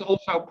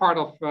also part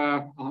of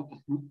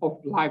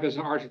life as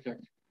an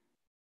architect.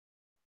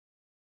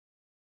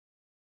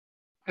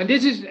 And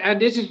this is,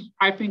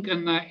 I think,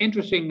 an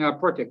interesting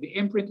project, the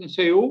imprint in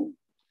Seoul.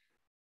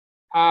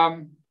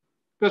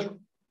 Because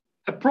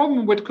a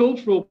problem with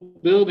cultural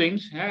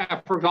buildings,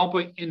 for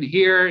example, in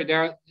here,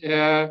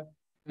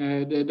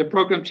 the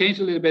program changed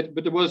a little bit,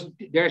 but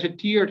there's a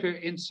theater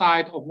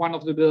inside of one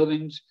of the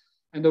buildings,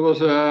 and there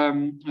was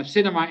a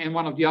cinema in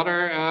one of the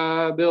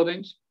other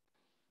buildings.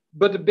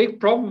 But the big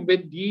problem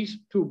with these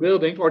two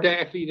buildings, or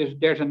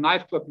there's a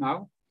nightclub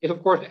now, is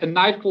of course a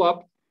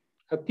nightclub,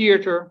 a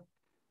theater.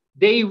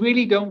 They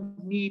really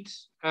don't need,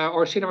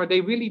 or cinema, they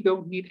really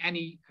don't need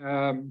any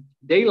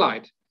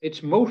daylight.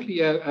 It's mostly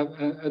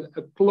a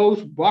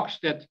closed box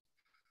that,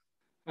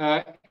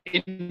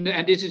 and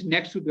this is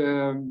next to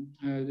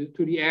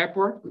the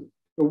airport.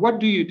 So what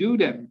do you do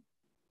then?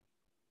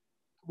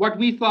 What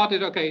we thought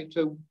is, okay,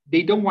 so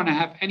they don't want to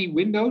have any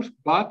windows,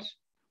 but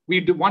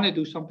we want to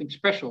do something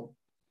special.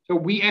 So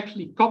we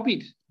actually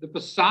copied the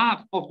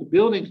facade of the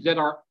buildings that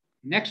are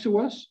next to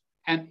us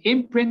and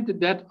imprinted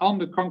that on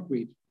the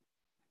concrete.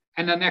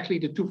 And then actually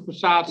the two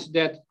facades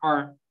that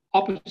are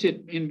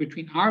opposite in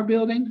between our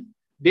building,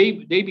 they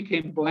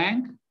became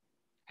blank.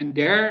 And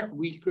there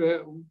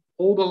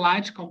all the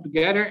lines come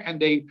together and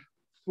they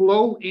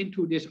flow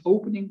into this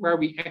opening where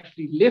we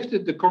actually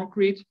lifted the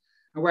concrete,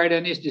 and where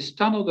then is this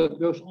tunnel that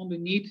goes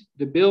underneath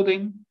the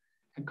building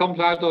and comes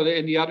out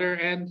in the other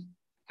end.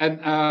 And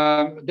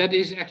that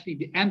is actually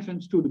the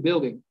entrance to the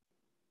building.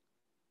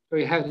 So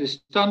you have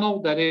this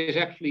tunnel that is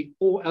actually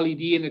all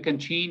LED, and it can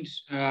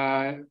change.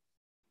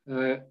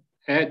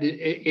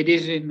 It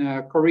is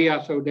in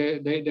Korea, so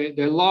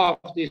they love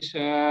these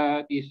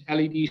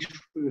LED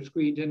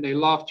screens, and they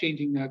love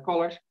changing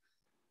colors.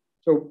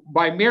 So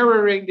by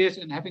mirroring this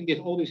and having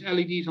all these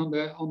LEDs on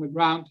the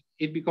ground,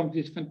 it becomes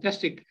this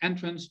fantastic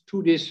entrance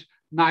to this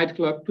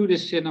nightclub, to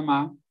this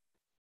cinema.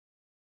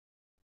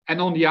 And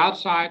on the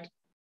outside,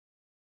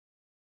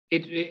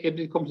 it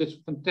becomes this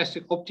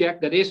fantastic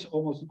object that is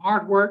almost an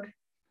artwork,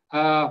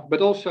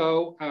 but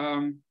also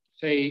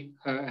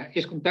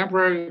is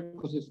contemporary,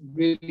 because it's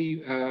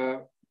really,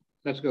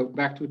 let's go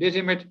back to this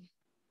image,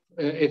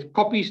 it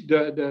copies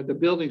the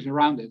buildings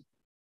around it.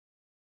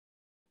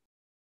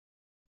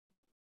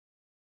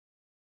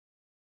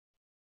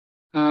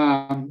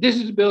 This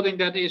is a building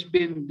that has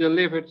been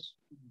delivered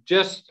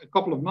just a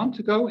couple of months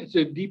ago. It's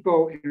a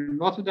depot in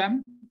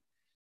Rotterdam.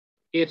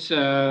 It's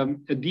a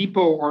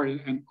depot or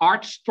an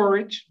art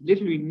storage,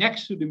 literally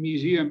next to the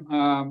museum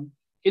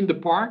in the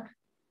park.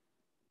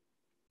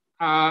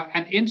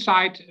 And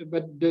inside,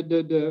 but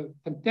the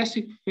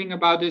fantastic thing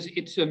about this,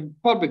 it's a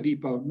public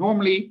depot.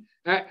 Normally,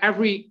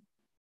 every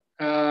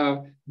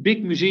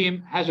big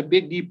museum has a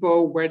big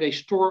depot where they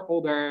store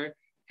all their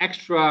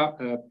extra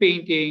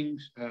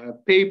paintings,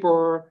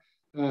 paper,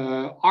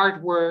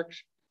 artworks.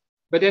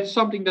 but that's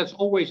something that's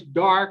always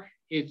dark,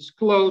 it's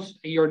closed,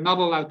 and you're not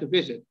allowed to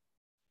visit.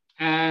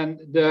 And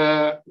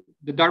the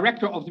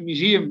director of the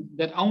museum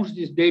that owns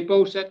this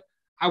depot said,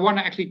 I want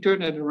to actually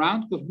turn it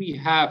around because we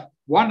have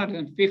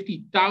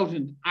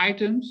 150,000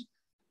 items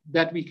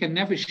that we can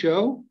never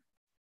show.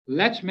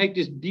 Let's make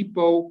this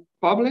depot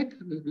public.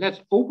 Let's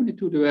open it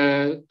to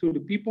the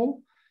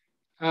people.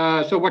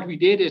 So what we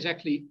did is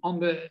actually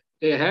on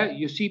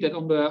you see that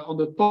on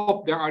the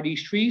top there are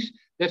these trees.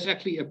 That's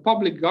actually a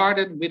public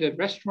garden with a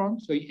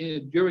restaurant. So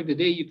during the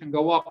day you can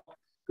go up,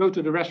 go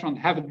to the restaurant,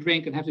 have a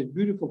drink, and have this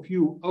beautiful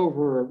view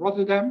over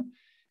Rotterdam.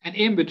 And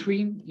in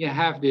between you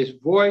have this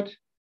void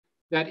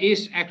that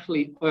is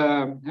actually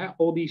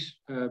all these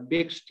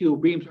big steel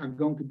beams are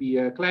going to be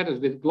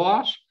cladded with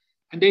glass,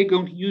 and they're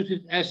going to use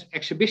it as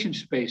exhibition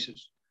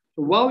spaces.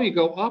 So while you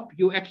go up,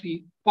 you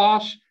actually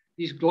pass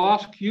these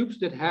glass cubes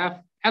that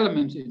have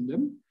elements in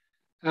them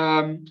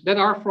that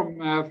are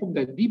from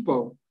that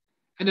depot.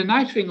 And the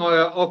nice thing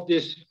of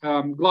this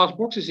glass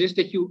boxes is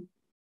that you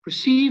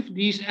perceive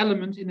these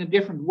elements in a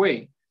different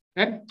way.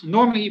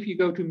 Normally, if you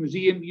go to a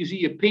museum, you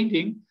see a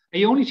painting and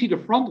you only see the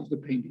front of the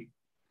painting.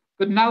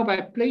 But now by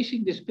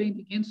placing this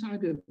painting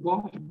inside the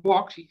glass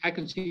box, I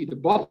can see the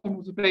bottom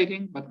of the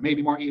painting, but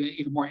maybe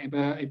even more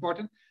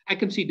important, I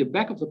can see the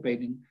back of the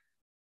painting.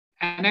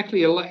 And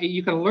actually,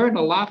 you can learn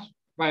a lot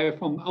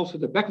from also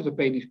the back of the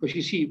paintings, because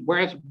you see where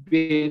it's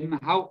been,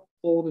 how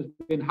old it's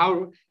been,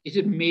 how is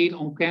it made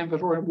on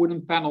canvas or a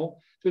wooden panel.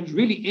 So it's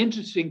really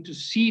interesting to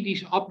see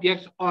these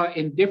objects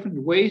in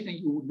different ways than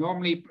you would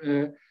normally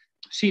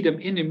see them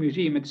in the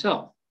museum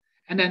itself.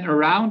 And then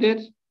around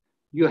it,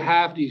 you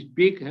have these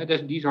big,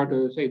 these are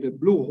the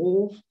blue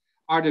holes,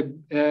 are the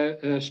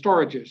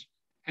storages.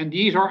 And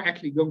these are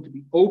actually going to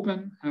be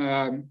open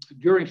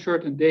during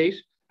certain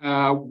days,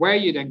 where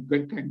you then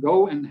can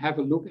go and have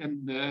a look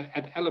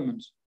at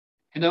elements.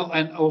 And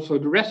also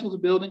the rest of the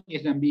building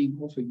is then being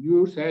also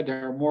used.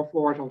 There are more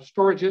floors of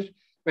storages,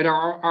 but there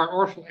are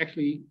also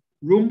actually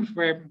rooms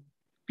where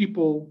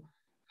people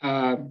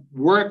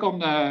work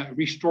on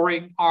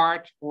restoring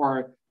art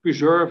or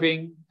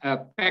preserving,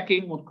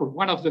 packing. Because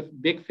one of the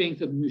big things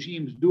that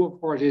museums do, of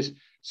course, is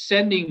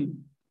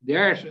sending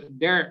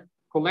their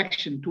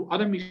collection to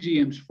other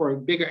museums for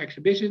bigger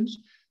exhibitions.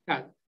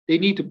 They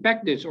need to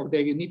pack this, or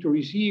they need to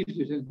receive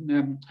this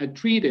and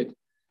treat it.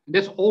 And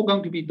that's all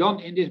going to be done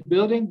in this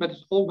building, but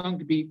it's all going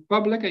to be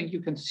public, and you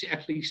can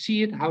actually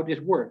see it, how this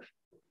works.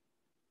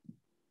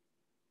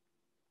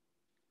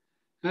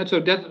 And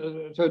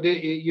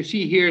you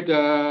see here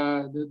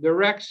the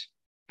racks,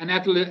 and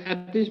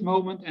at this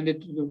moment, and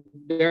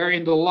they're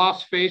in the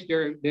last phase.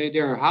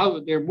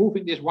 They're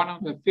moving this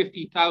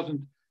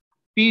 150,000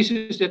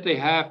 pieces that they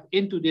have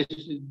into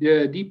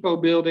the depot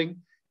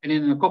building, and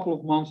in a couple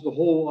of months, the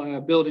whole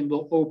building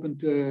will open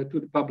to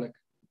the public.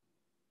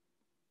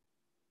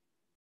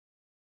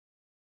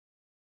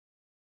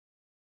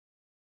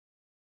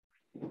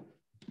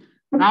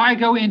 Now I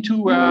go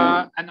into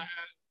a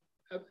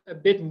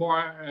bit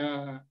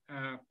more,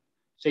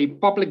 say,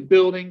 public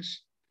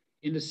buildings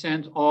in the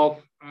sense of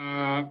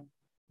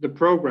the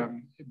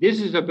program.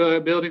 This is a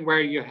building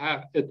where you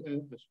have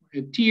a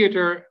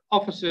theater,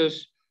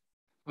 offices,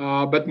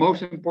 but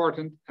most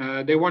important,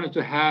 they wanted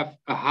to have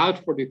a house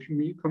for the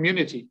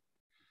community.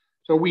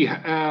 So we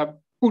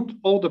put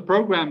all the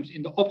programs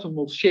in the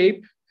optimal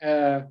shape,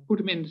 put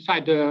them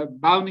inside the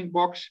bounding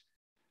box,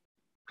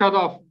 cut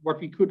off what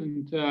we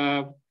couldn't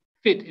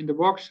fit in the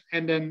box,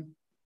 and then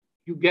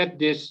you get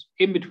this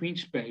in-between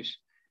space.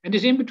 And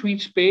this in-between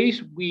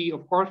space, we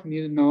of course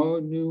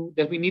knew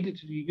that we needed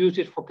to use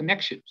it for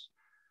connections.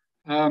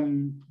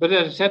 But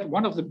as I said,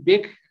 one of the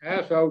big,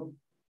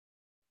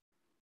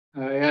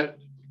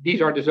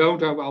 these are the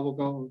zones, I will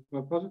go.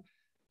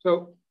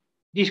 So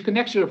these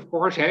connections, of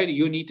course,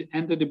 you need to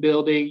enter the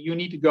building, you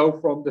need to go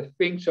from the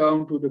think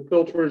zone to the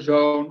culture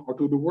zone or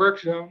to the work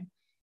zone.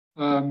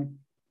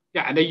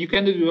 And then you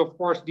can do, of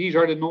course, these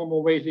are the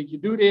normal ways that you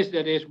do this,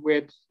 that is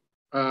with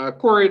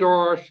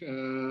corridors,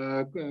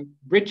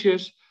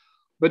 bridges,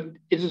 but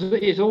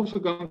it's also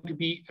going to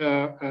be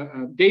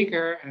a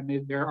daycare,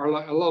 and there are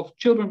a lot of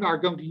children that are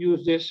going to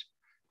use this,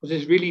 because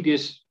it's really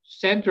this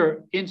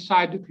center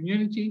inside the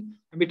community.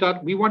 And we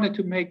thought we wanted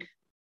to make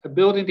a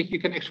building that you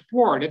can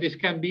explore, that this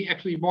can be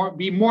actually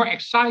more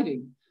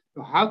exciting.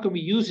 So how can we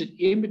use it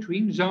in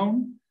between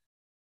zone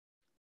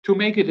to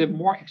make it a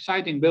more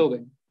exciting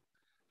building?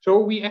 So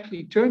we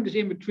actually turned this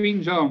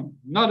in-between zone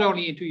not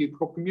only into your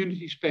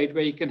community space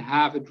where you can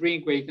have a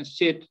drink, where you can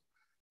sit,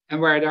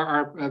 and where there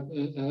are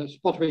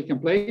spots where you can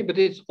play, but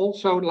it's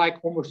also like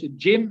almost a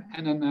gym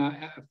and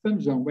a fun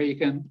zone where you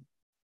can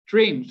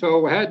train.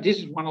 So this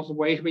is one of the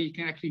ways where you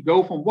can actually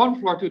go from one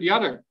floor to the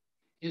other.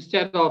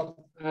 Instead of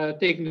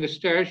taking the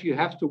stairs, you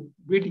have to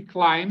really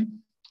climb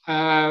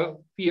via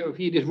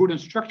this wooden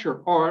structure.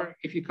 Or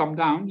if you come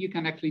down, you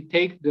can actually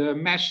take the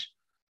mesh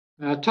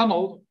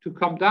tunnel to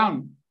come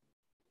down.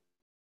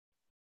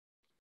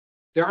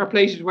 There are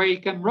places where you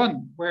can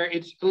run, where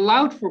it's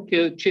allowed for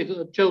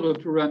children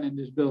to run in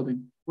this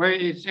building, where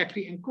it's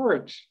actually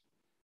encouraged.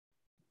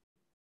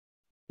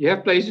 You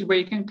have places where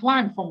you can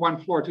climb from one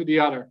floor to the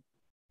other.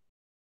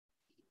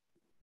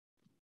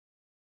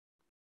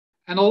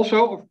 And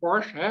also, of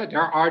course, there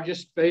are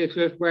just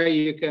spaces where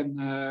you can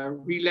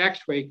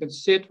relax, where you can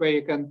sit, where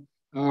you can,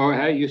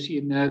 you see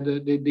in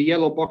the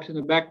yellow box in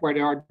the back where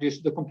there are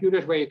just the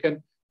computers where you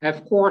can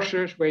have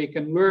courses, where you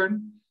can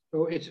learn.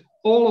 So it's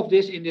all of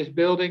this in this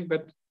building,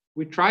 but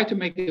we try to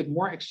make it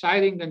more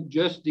exciting than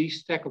just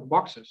these stack of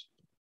boxes.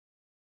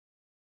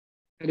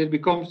 And it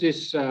becomes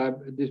this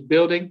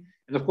building.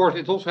 And of course,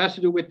 it also has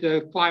to do with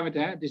the climate.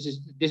 This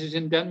is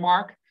in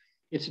Denmark.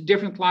 It's a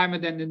different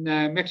climate than in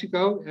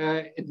Mexico.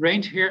 It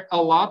rains here a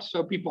lot,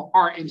 so people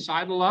are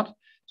inside a lot.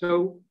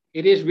 So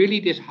it is really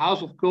this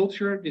house of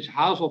culture, this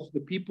house of the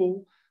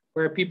people,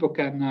 where people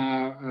can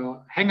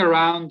hang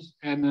around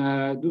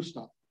and do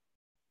stuff.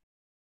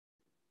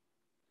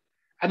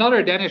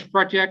 Another Danish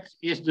project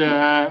is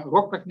the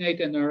Rockmagnet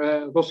and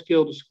the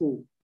Roskilde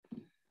School.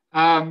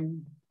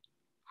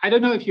 I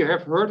don't know if you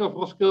have heard of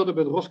Roskilde,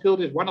 but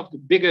Roskilde is one of the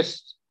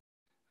biggest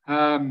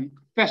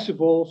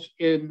festivals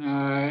in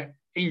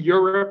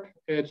Europe.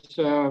 It's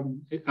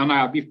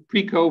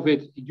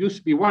pre-COVID, it used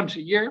to be once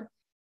a year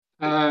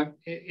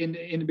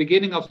in the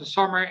beginning of the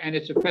summer, and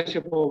it's a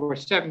festival where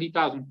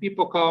 70,000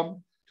 people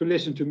come to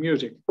listen to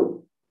music.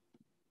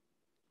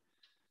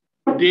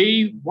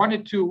 They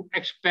wanted to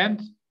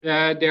expand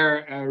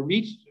their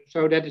reach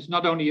so that it's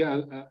not only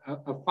a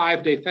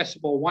 5-day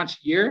festival once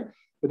a year,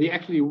 but they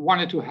actually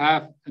wanted to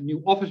have a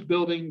new office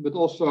building, but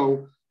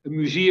also a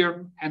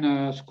museum and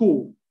a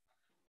school.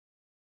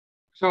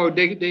 So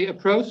they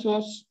approached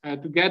us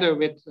together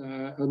with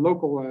a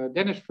local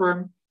Danish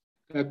firm,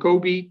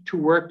 Kobe, to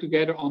work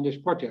together on this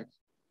project.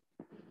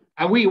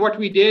 And what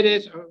we did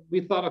is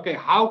we thought, okay,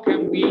 how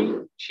can we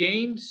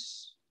change,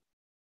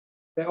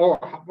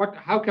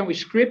 how can we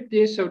script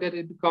this so that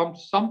it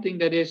becomes something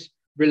that is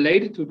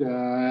related to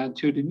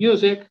the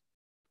music,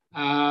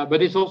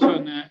 but it's also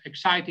an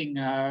exciting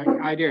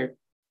idea.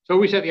 So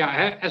we said,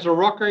 yeah, as a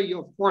rocker, you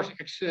of course,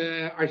 as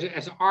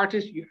an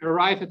artist, you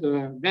arrive at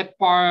the red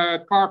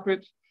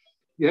carpet.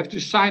 You have to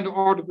sign the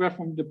autograph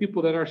from the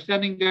people that are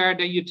standing there.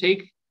 Then you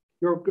take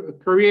your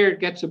career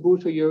gets a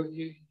boost, so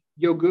you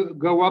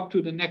go up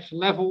to the next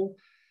level.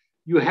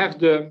 You have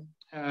the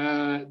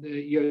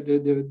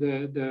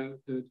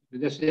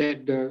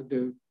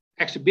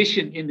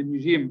exhibition in the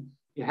museum.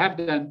 You have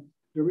then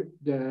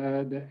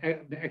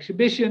the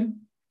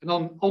exhibition.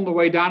 And on the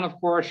way down, of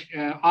course,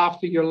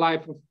 after your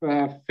life of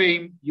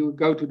fame, you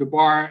go to the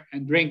bar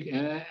and drink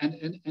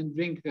and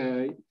drink,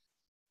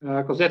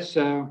 because that's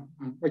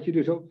what you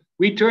do. So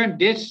we turned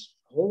this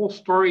whole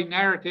story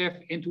narrative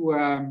into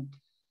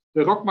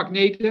the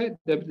Rockmagnet,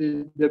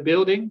 the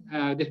building.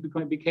 This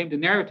became the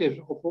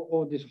narrative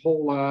of this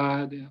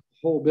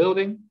whole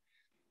building.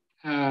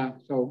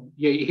 So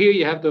here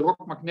you have the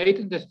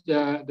Rockmagnet, that's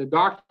the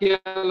dark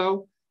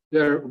yellow.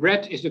 The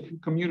red is the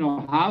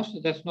communal house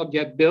that's not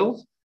yet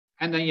built.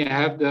 And then you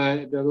have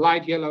the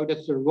light yellow,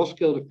 that's the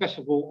Roskilde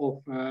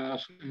Festival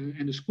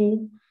and the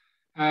school.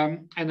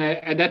 And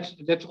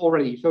that's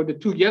already, so the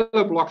 2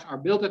 yellow blocks are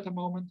built at the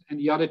moment, and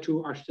the other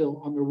 2 are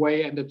still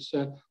underway. And that's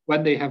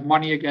when they have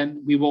money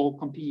again, we will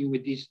continue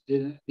with these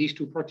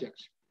 2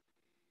 projects.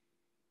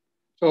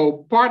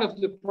 So part of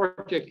the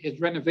project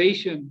is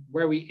renovation,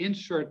 where we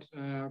insert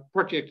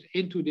projects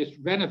into this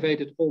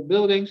renovated old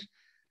buildings.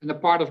 And the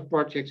part of the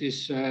project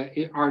is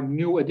our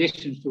new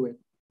additions to it.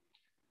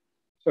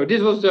 So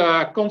this was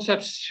the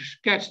concept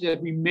sketch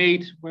that we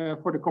made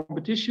for the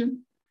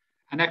competition.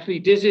 And actually,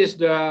 this is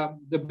the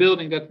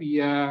building that we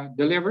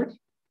delivered.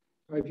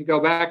 So if you go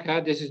back,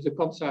 this is the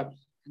concept.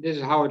 This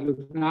is how it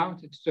looks now.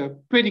 It's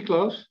pretty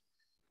close.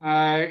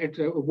 It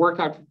worked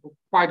out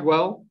quite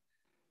well.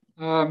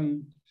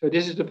 So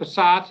this is the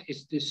facade.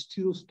 It's this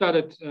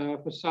steel-studded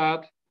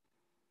facade.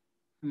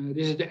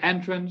 This is the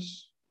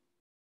entrance.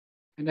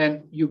 And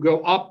then you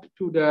go up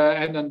to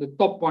and then the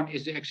top one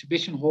is the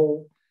exhibition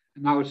hall.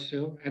 And now it's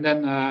still, and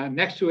then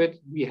next to it,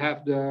 we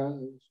have the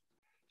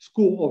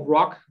School of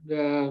Rock,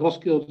 the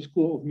Roskilde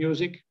School of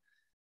Music,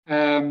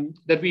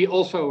 that we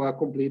also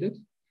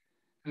completed.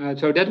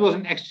 So that was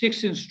an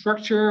existing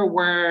structure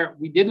where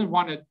we didn't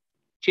want to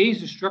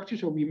change the structure,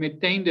 so we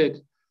maintained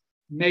it,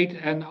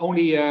 and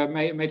only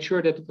made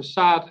sure that the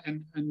facade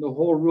and the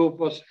whole roof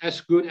was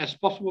as good as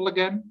possible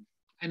again.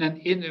 And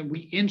then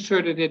we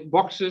inserted it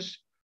boxes.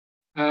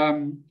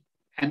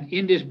 And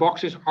in these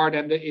boxes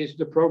is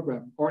the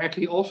program, or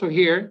actually also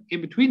here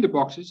in between the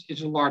boxes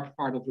is a large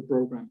part of the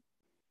program.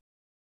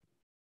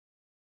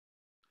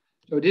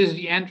 So this is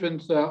the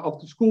entrance of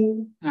the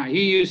school. Now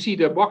here you see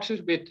the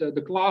boxes with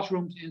the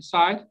classrooms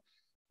inside,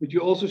 but you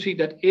also see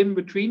that in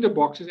between the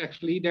boxes,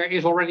 actually, there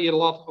is already a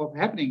lot of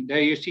happening.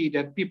 There you see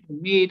that people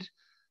meet,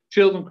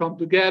 children come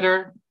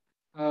together.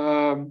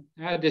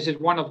 This is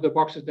one of the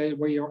boxes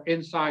where you're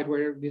inside,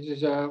 where this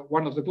is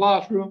one of the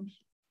classrooms.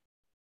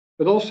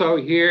 But also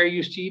here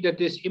you see that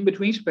this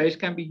in-between space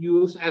can be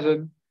used as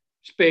a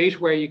space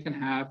where you can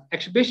have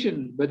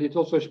exhibitions, but it's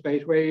also a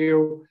space where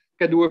you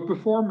can do a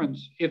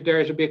performance if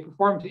there is a big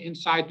performance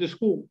inside the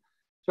school.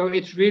 So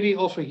it's really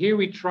also here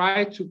we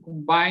try to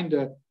combine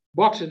the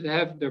boxes that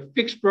have the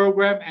fixed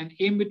program and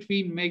in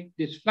between make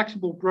this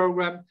flexible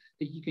program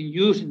that you can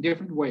use in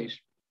different ways.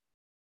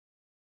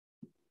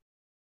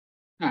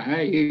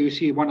 Here you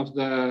see one of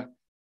the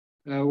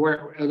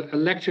where a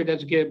lecture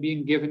that's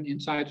being given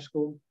inside the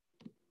school.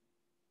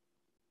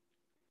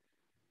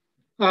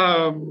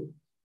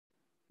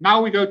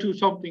 Now we go to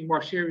something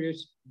more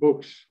serious,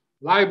 books,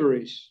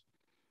 libraries.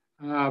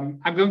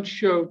 I'm going to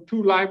show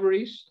two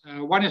libraries.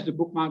 One is the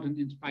Book Mountain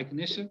in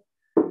Spijkenisse.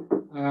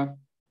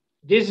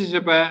 This is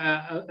a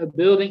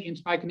building in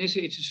Spijkenisse.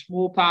 It's a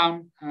small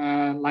town,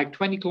 like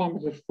 20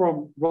 kilometers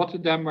from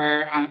Rotterdam,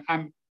 where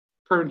I'm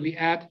currently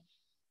at.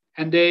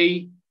 And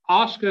they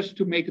asked us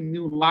to make a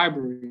new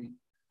library.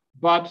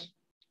 But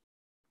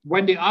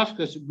when they asked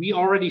us, we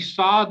already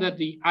saw that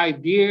the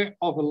idea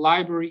of a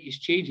library is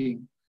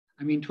changing.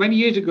 I mean, 20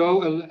 years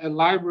ago, a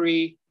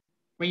library,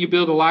 when you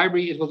build a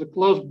library, it was a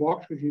closed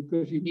box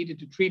because you needed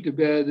to treat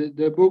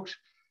the books.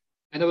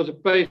 And there was a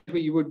place where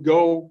you would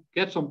go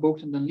get some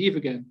books and then leave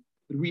again.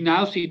 But we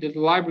now see that the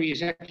library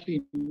is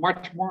actually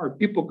much more.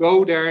 People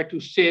go there to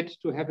sit,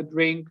 to have a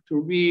drink, to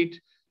read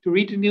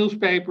the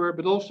newspaper,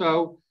 but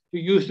also to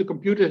use the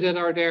computers that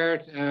are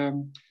there.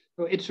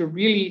 So it's a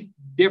really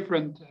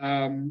different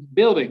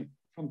building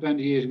from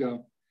 20 years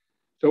ago.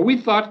 So we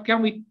thought,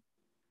 can we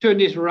turn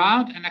this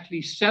around and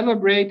actually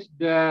celebrate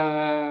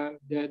the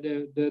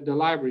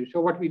library?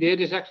 So what we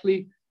did is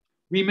actually,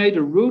 we made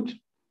a route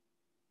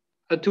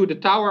to the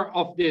tower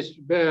of this,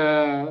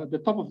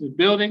 the top of the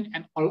building,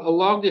 and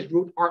along this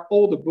route are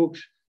all the books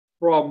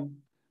from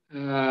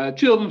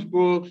children's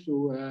books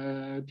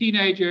to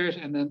teenagers,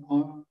 and then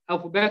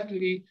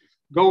alphabetically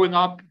going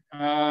up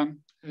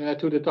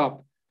to the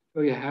top. So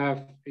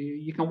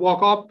you can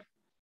walk up,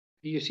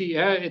 you see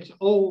it's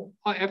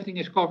everything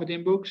is covered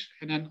in books,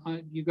 and then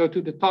you go to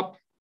the top,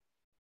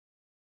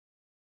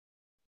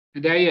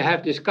 and there you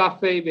have this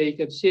cafe where you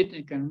can sit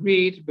and can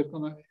read, but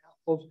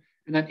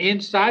and then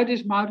inside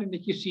this mountain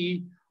that you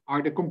see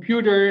are the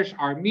computers,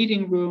 are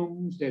meeting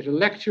rooms, there's a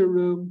lecture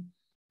room.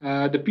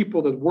 The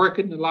people that work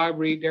in the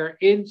library, they're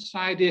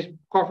inside this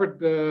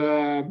covered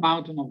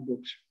mountain of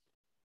books.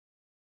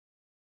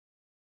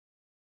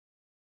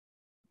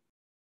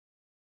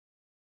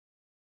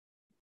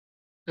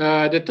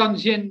 The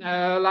Tanjin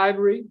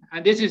library,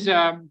 and this is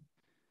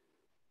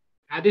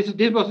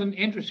this was an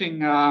interesting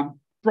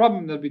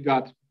problem that we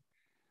got.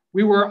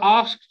 We were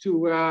asked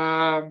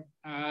to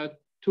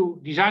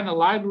design a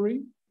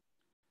library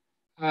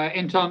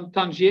in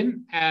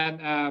Tanjin,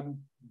 and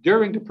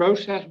during the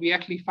process, we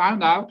actually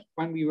found out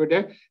when we were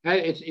there,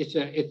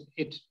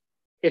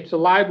 it's a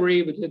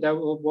library, but there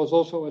was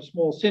also a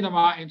small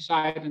cinema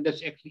inside, and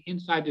that's actually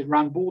inside this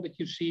round ball that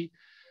you see.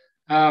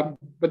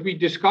 But we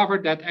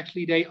discovered that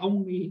actually they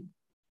only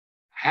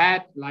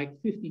had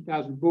like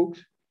 50,000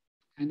 books,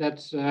 and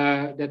that's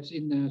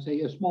in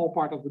say a small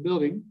part of the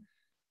building.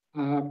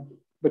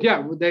 But yeah,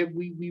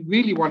 we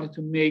really wanted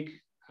to make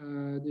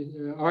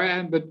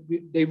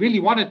they really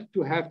wanted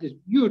to have this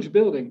huge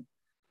building.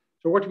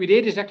 So what we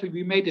did is actually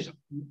we made this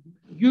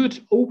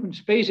huge open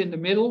space in the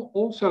middle,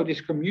 also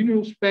this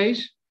communal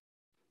space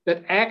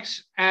that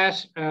acts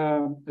as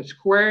a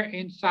square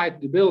inside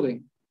the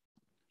building.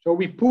 So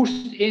we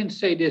pushed in,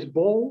 say, this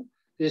ball,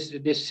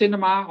 this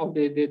cinema or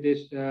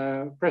this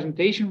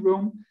presentation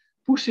room,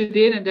 push it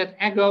in, and that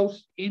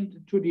echoes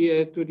into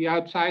the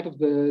outside of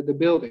the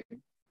building.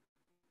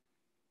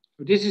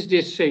 So this is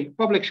this, say,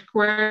 public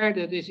square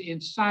that is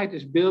inside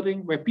this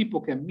building where people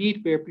can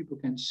meet, where people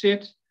can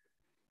sit,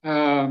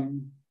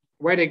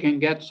 where they can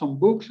get some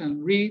books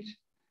and read.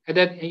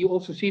 And you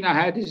also see now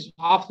how this is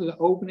after the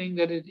opening,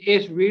 that it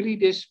is really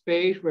this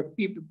space where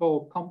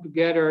people come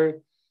together,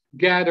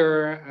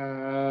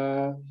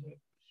 gather,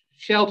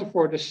 shelter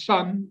for the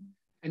sun,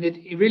 and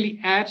it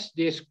really adds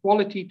this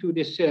quality to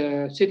this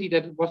city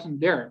that wasn't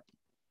there.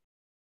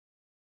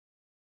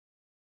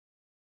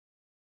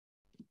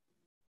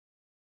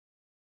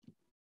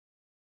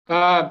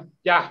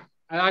 Yeah,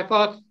 and I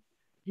thought,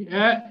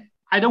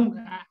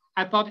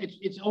 I thought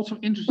it's also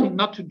interesting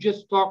not to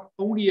just talk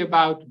only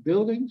about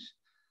buildings,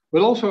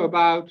 but also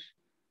about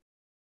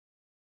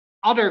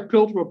other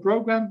cultural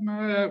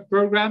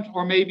programs,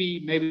 or maybe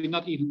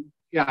not even,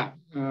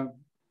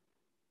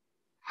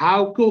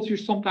 how culture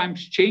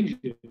sometimes changes.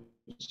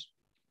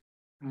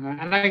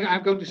 And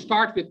I'm going to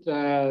start with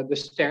the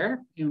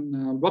Stair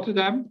in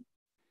Rotterdam.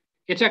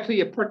 It's actually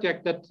a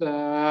project that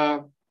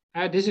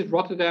this is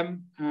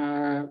Rotterdam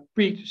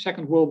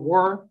pre-Second World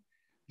War.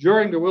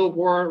 During the World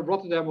War,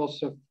 Rotterdam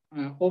was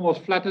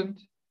almost flattened,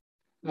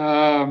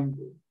 and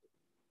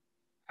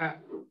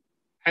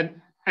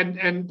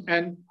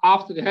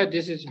after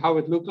this is how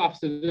it looked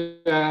after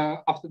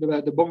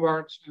the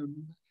bombardments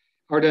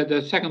or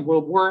the Second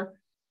World War.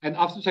 And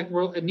after the Second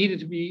World, it needed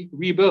to be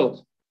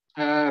rebuilt,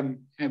 and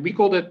we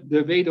called it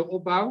the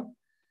Wederopbouw.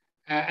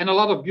 And a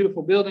lot of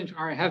beautiful buildings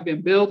have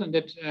been built,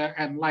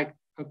 and like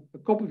a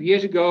couple of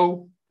years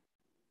ago,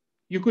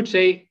 you could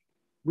say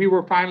we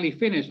were finally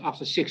finished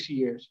after 6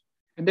 years.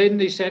 And then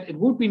they said it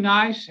would be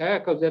nice,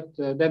 because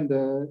then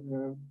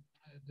the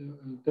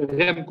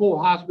Rem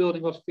Koolhaas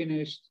building was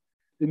finished,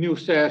 the new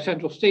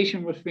central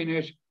station was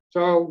finished.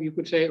 So you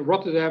could say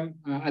Rotterdam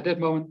at that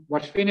moment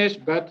was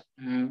finished, but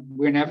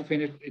we're never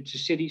finished. It's a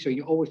city, so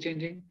you're always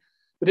changing.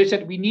 But they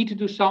said we need to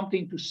do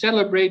something to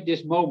celebrate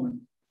this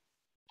moment.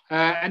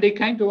 And they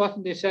came to us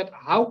and they said,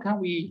 how can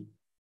we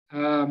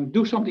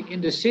do something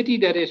in the city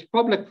that is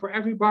public for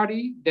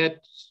everybody,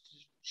 that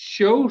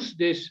shows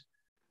this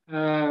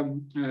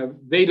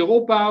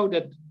wederopbouw,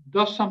 that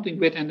does something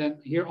with, and then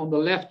here on the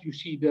left you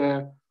see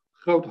the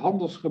Groot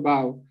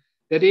Handelsgebouw.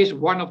 That is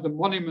one of the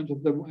monuments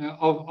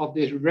of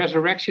this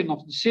resurrection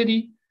of the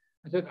city.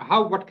 I said,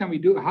 what can we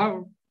do?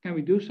 How can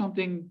we do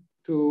something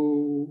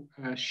to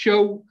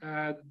show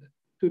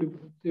to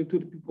the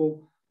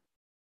people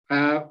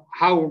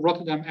how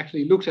Rotterdam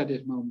actually looks at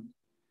this moment?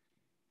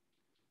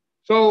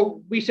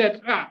 So we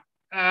said,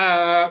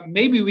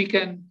 maybe we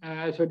can.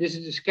 So this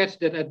is a sketch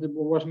that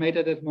was made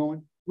at that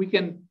moment. We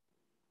can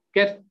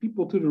get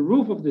people to the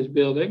roof of this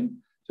building,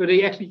 so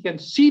they actually can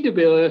see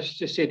the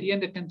city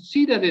and they can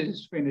see that it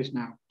is finished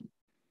now.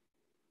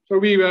 So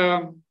we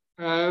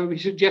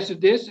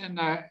suggested this, and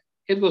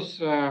it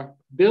was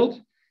built.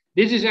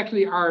 This is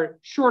actually our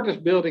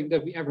shortest building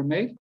that we ever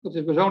made, because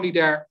it was only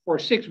there for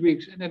 6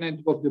 weeks and then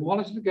it was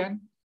demolished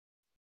again.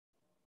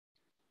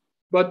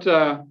 But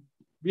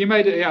we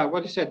made it,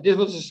 what I said, this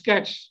was a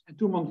sketch, and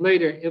 2 months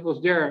later it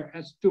was there,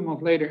 and 2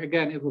 months later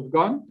again it was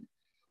gone.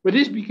 But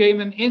this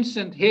became an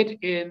instant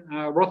hit in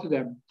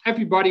Rotterdam.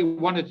 Everybody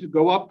wanted to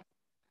go up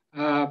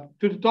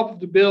to the top of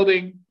the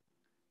building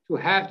to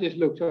have this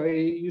look. So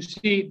you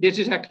see, this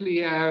is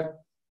actually,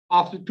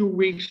 after 2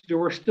 weeks, there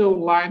were still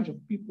lines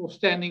of people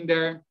standing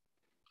there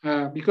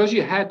because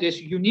you had this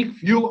unique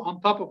view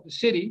on top of the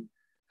city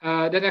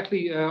that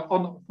actually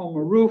from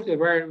a roof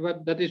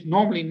that is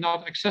normally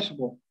not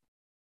accessible.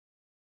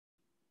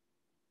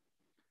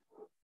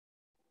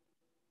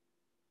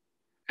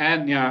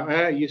 And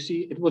you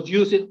see, it was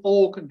used in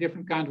all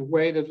different kinds of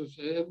ways. It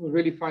was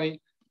really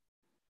funny.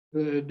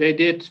 They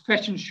did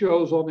fashion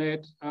shows on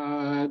it.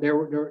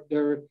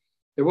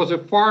 There was a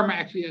farmer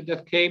actually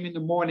that came in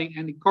the morning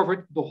and he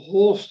covered the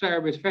whole stair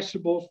with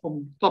vegetables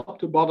from top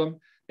to bottom.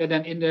 And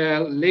then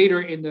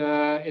later in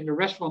the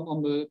restaurant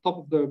on the top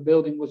of the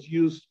building was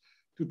used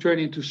to turn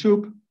into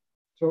soup.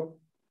 So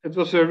it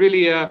was a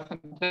really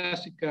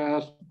fantastic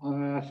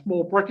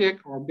small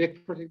project or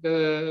big project,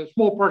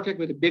 small project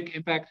with a big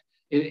impact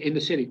in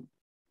the city.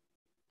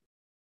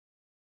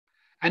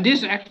 And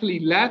this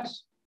actually led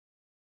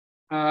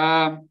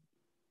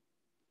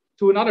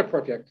to another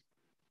project,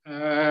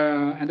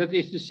 and that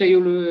is the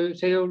Seoul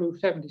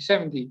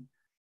 7070.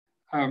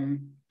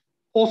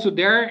 Also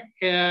there,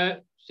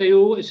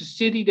 Seoul is a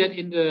city that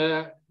in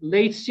the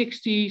late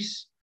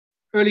 60s,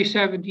 early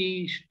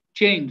 70s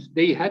changed.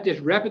 They had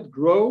this rapid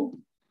growth.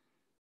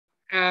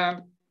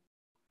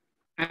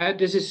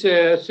 This is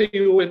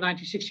Seoul in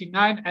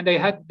 1969, and they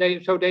had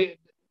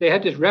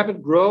this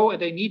rapid growth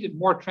and they needed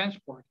more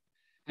transport.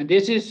 And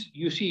this is,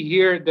 you see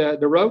here,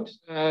 the road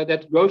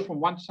that goes from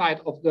one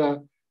side of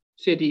the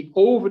city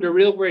over the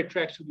railway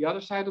tracks to the other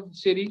side of the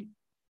city.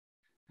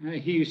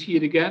 Here you see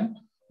it again.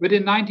 But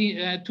in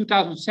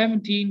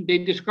 2017, they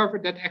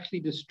discovered that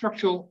actually the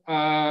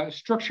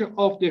structure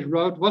of this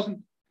road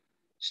wasn't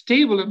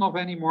stable enough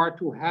anymore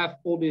to have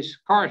all these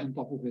cars on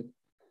top of it.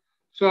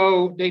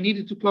 So they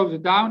needed to close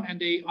it down, and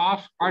they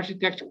asked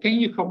architects, can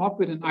you come up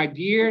with an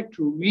idea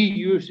to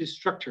reuse this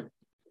structure?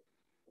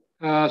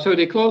 So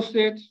they closed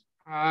it.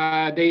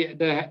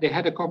 They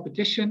had a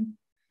competition.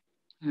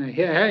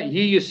 Here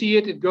you see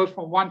it. It goes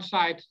from one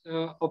side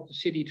of the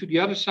city to the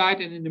other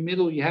side, and in the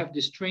middle you have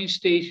these train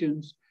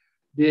stations,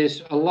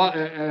 this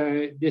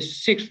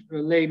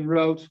 6-lane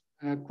road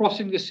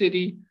crossing the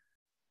city.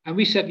 And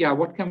we said,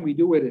 what can we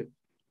do with it?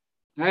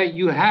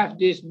 You have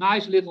this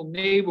nice little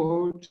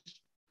neighborhood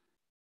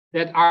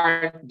that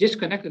are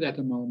disconnected at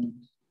the moment.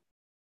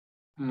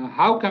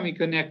 How can we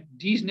connect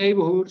these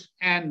neighborhoods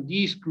and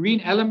these green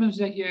elements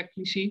that you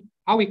actually see?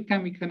 How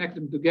can we connect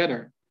them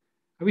together?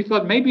 And we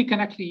thought maybe we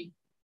can actually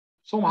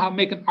somehow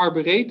make an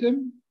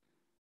arboretum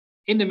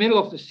in the middle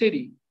of the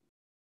city.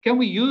 Can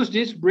we use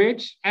this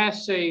bridge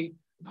as an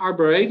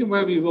arboretum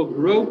where we will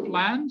grow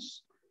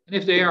plants? And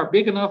if they are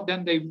big enough,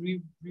 then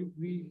we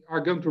are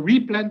going to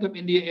replant them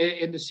in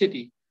the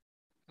city.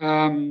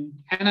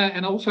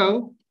 And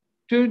also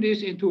turn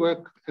this into a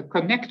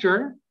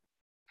connector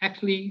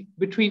actually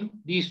between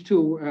these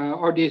two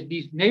or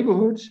these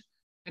neighborhoods,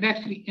 and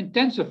actually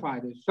intensify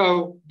this.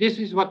 So this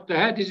is what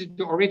this is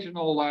the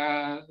original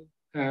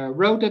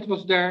road that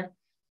was there.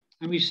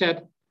 And we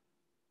said,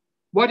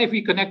 what if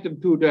we connect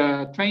them to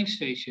the train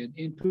station,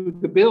 into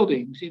the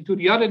buildings, into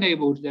the other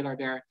neighborhoods that are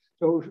there?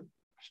 So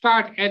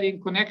start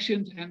adding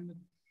connections, and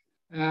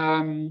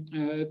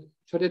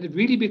so that it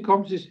really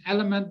becomes this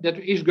element that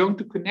is going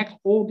to connect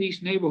all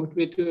these neighborhoods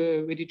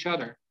with each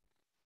other.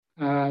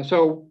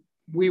 So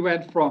we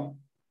went from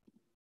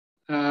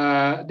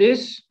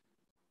this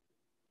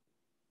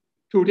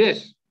to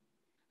this.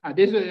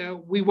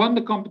 We won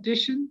the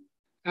competition,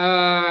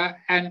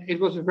 And it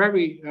was a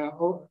very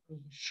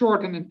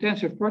short and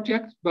intensive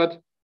project,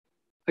 but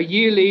a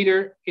year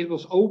later it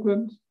was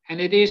opened, and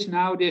it is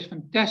now this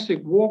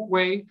fantastic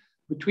walkway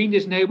between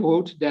this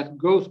neighborhood that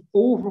goes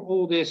over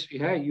all this.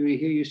 Yeah, here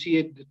you see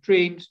it, the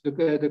trains,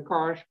 the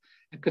cars,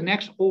 and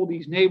connects all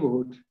these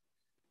neighborhoods.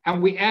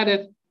 And we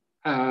added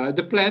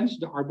the plants,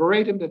 the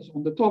arboretum that's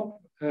on the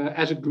top,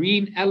 as a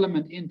green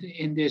element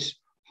in this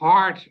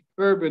hard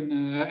urban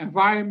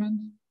environment.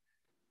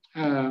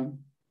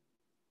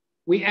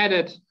 We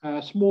added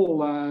small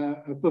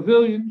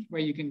pavilions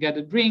where you can get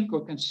a drink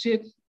or can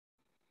sit.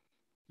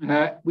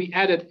 We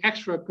added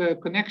extra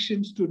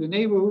connections to the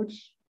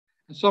neighborhoods.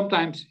 And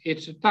sometimes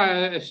it's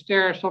a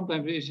stair,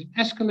 sometimes it's an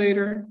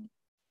escalator.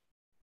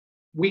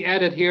 We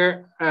added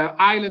here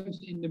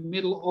islands in the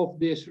middle of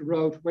this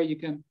road where you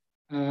can,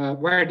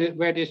 where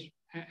this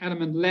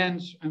element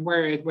lands and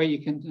where you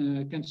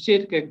can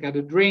sit, can get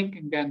a drink,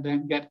 and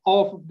then get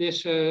off of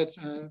this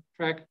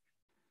track.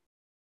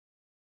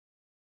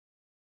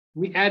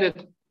 We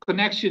added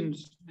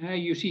connections.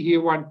 You see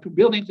here two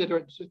buildings that are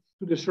to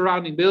the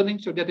surrounding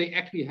buildings, so that they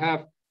actually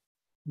have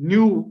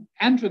new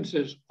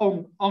entrances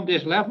on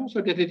this level,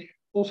 so that it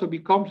also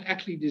becomes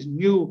actually this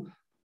new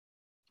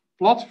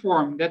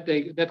platform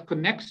that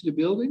connects the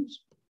buildings.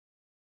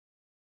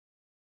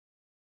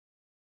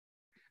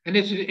 And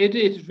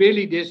it's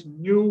really this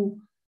new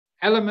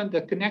element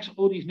that connects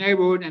all these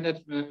neighborhoods, and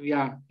that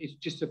it's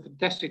just a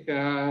fantastic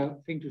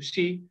thing to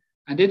see.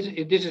 And this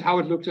is how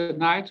it looks at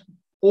night.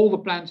 All the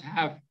plants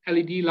have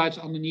LED lights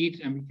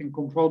underneath, and we can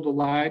control the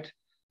light.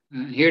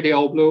 Here they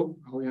all blow.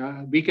 Oh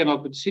yeah, we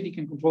cannot, but the city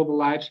can control the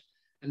lights.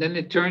 And then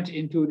it turns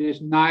into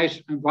this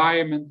nice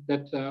environment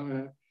that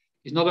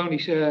is not only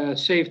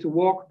safe to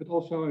walk, but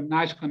also a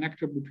nice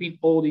connector between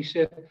all these,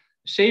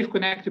 safe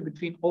connector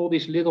between all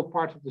these little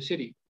parts of the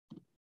city.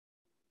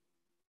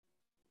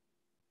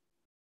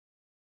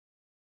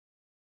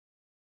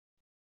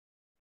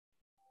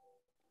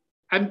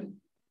 And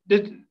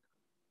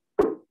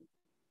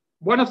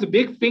one of the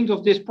big things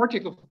of this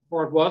project, of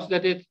course, was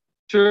that it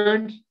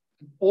turned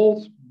an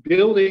old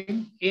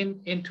building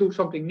into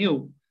something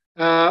new,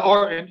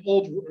 or an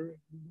old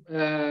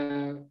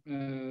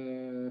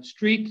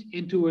street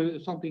into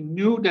something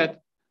new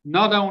that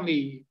not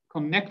only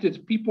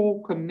connected people,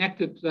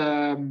 connected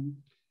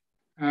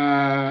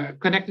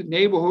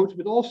neighborhoods,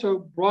 but also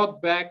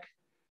brought back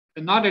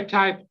another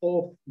type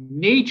of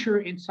nature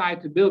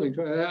inside the building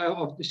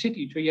of the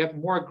city. So you have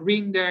more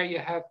green there. You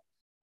have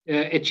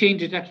it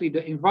changes actually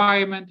the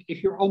environment.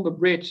 If you're on the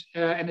bridge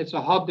and it's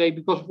a hot day,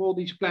 because of all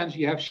these plants,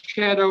 you have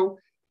shadow.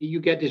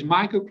 You get this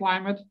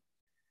microclimate.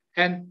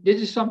 And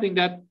this is something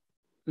that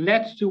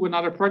led to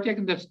another project,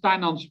 and that's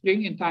Tainan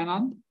Spring in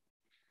Tainan,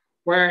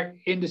 where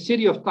in the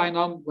city of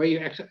Tainan, where you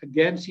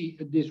again see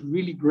this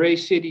really gray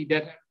city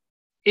that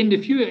in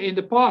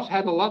the past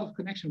had a lot of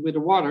connection with the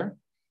water.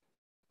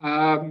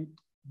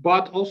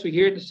 But also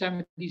here in the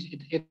 70s,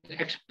 it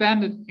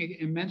expanded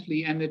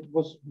immensely, and it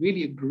was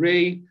really a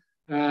gray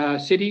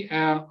city.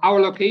 Our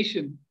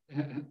location,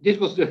 this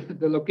was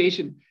the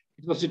location.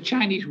 It was the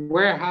Chinese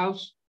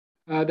warehouse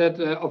of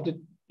the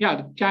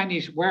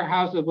Chinese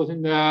warehouse that was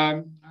in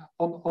the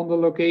on the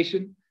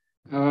location.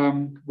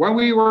 When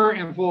we were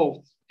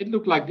involved, it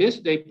looked like this.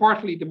 They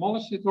partly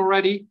demolished it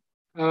already,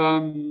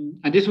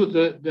 and this was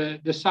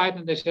the site.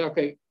 And they said,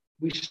 okay,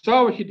 we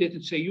saw what you did,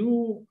 and say,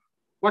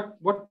 what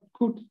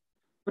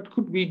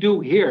could we do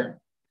here?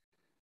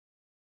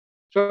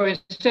 So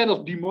instead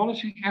of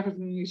demolishing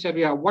everything, we said,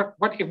 yeah, what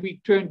if we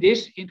turn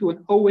this into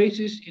an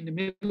oasis in the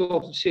middle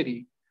of the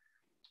city?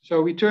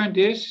 So we turned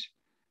this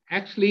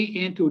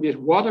actually into this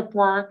water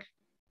park.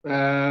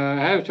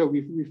 So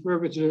we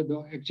refurbished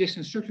the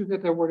existing structures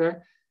that were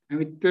there, and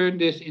we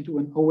turned this into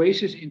an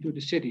oasis into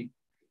the city.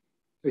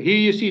 So here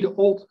you see the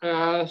old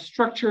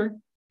structure,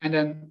 and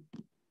then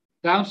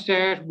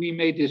downstairs we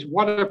made this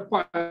water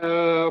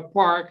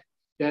park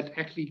that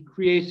actually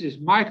creates this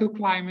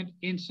microclimate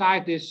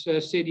inside this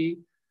city.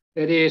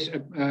 That is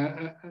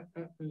an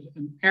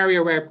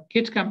area where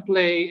kids can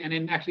play, and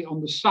then actually on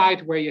the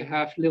side where you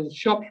have little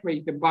shops where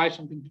you can buy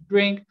something to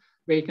drink,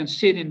 where you can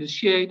sit in the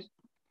shade.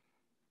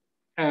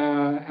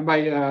 And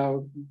by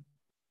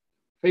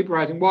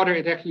vaporizing water,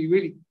 it actually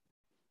really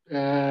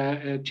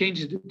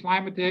changes the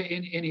climate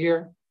in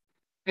here.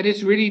 And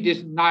it's really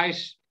this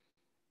nice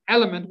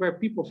element where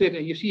people sit.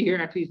 And you see here,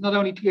 actually, it's not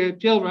only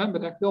children,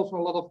 but actually also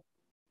a lot of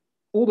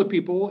older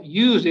people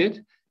use it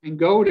and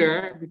go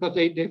there because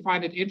they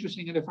find it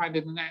interesting, and they find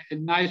it a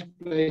nice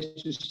place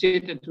to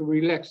sit and to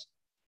relax.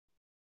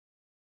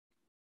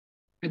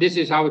 And this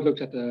is how it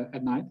looks at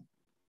night.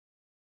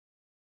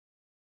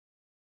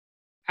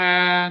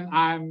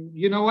 And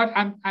you know what?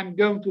 I'm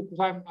going to, because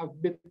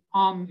I've been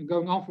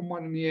going on for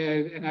more than a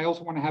year, and I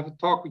also want to have a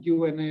talk with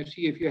you and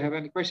see if you have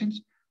any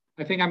questions.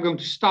 I think I'm going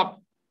to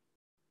stop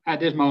at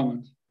this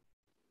moment.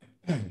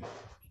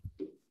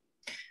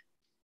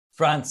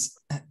 Frans,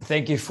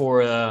 Thank you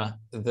for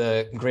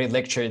the great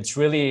lecture. It's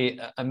really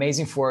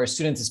amazing for our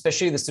students,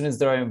 especially the students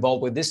that are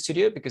involved with this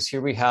studio, because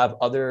here we have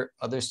other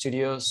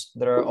studios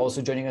that are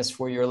also joining us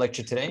for your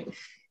lecture today,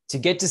 to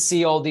get to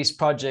see all these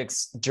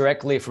projects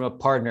directly from a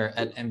partner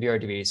at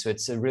MVRDV. So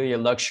it's really a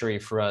luxury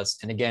for us.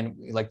 And again,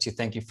 we'd like to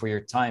thank you for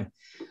your time.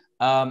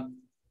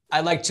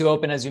 I'd like to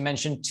open, as you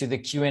mentioned, to the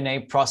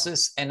Q&A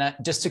process. And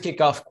just to kick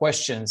off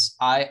questions,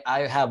 I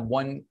have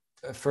one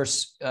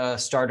first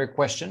starter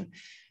question.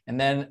 And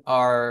then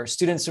our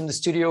students from the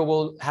studio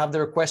will have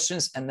their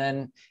questions. And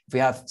then if we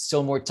have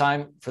still more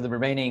time for the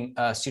remaining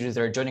students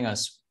that are joining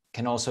us,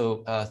 can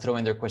also throw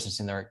in their questions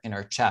in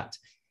our chat.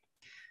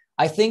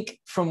 I think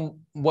from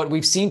what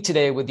we've seen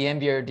today with the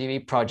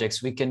MVRDV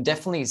projects, we can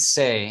definitely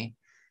say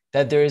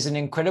that there is an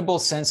incredible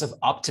sense of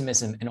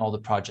optimism in all the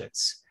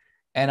projects.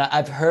 And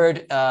I've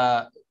heard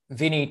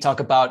Vinny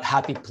talk about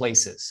happy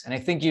places. And I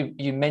think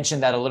you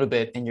mentioned that a little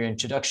bit in your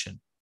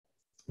introduction.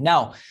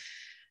 Now,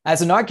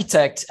 as an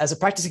architect, as a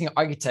practicing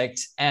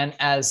architect, and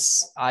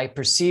as I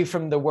perceive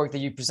from the work that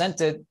you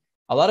presented,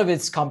 a lot of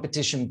it's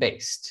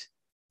competition-based.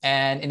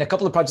 And in a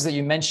couple of projects that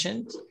you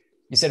mentioned,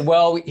 you said,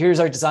 well, here's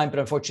our design, but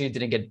unfortunately it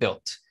didn't get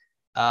built.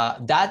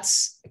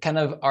 That's kind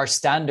of our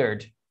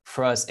standard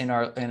for us in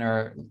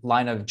our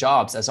line of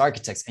jobs as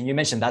architects. And you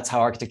mentioned that's how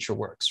architecture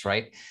works,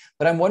 right?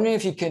 But I'm wondering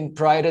if you can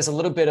provide us a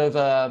little bit of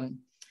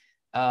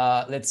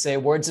let's say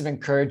words of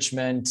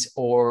encouragement,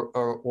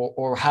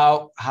 or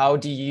how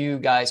do you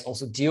guys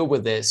also deal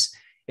with this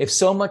if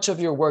so much of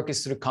your work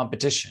is through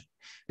competition?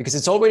 Because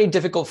it's already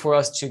difficult for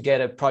us to get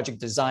a project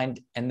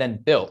designed and then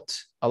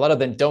built. A lot of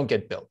them don't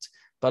get built,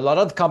 but a lot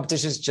of the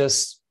competitions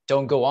just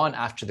don't go on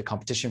after the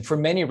competition for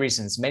many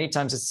reasons.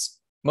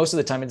 Most of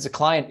the time it's a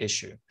client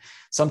issue.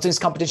 Sometimes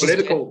competitions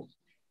political.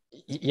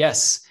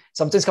 Yes,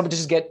 sometimes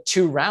competitions get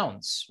 2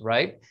 rounds,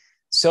 right?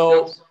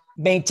 So yes.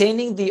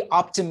 Maintaining the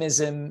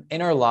optimism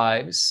in our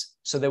lives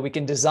so that we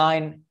can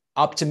design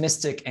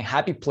optimistic and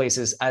happy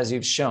places, as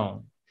you've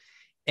shown,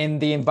 in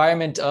the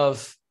environment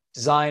of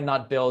design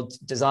not built,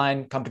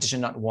 design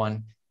competition not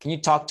won. Can you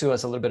talk to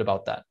us a little bit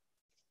about that?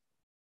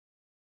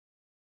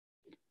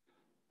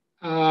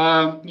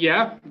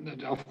 Yeah,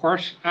 of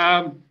course.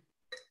 I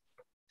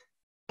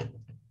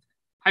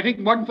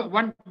think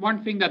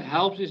one thing that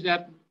helps is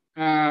that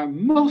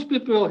most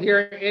people here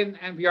in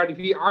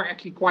MVRDV are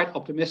actually quite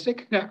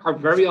optimistic, are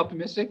very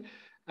optimistic.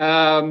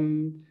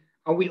 And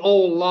we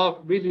all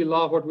really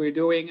love what we're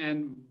doing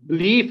and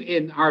believe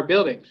in our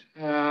buildings.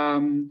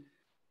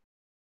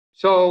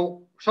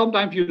 So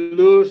sometimes you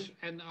lose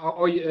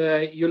or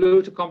you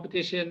lose a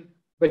competition,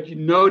 but you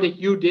know that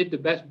you did the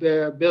best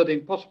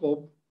building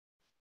possible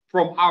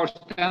from our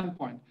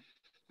standpoint.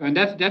 And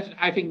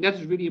I think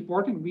that's really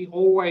important. We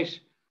always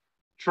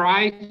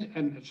try,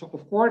 and so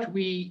of course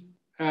we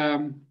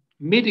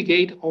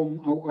mitigate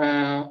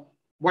on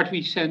what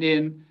we send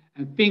in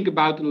and think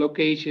about the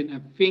location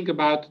and think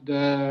about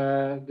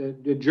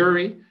the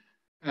jury.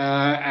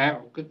 A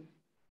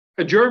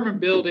German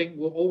building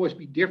will always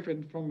be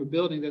different from a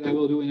building that I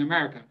will do in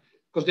America,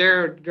 because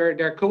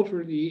their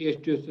culturally is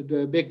just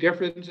a big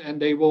difference,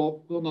 and they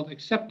will not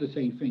accept the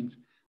same things,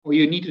 or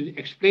you need to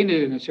explain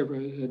it in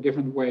a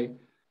different way.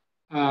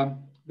 But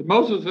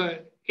most of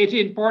it's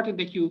important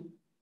that you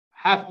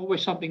have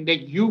always something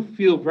that you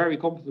feel very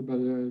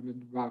comfortable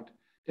about.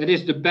 That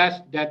is the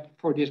best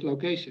for this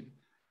location.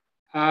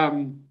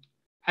 And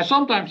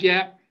sometimes,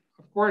 yeah,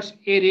 of course,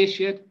 it is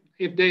shit.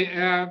 If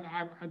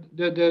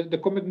the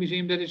comic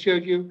museum that I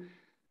showed you,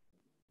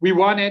 we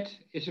won it.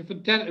 It's a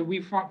fantastic. We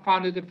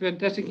found it a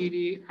fantastic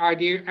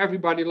idea.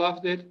 Everybody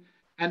loved it.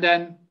 And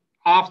then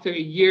after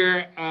a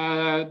year,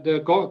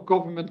 the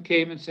government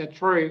came and said,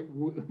 "Sorry,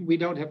 we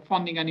don't have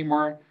funding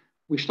anymore.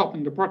 We're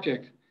stopping the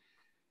project."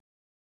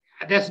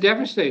 That's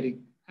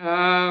devastating.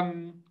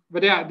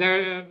 But yeah,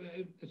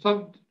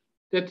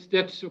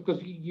 that's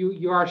because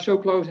you are so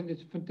close, and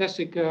it's a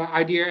fantastic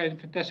idea and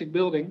fantastic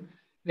building.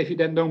 And if you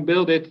then don't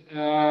build it,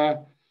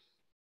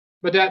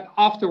 but that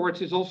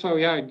afterwards is also,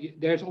 yeah,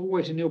 there's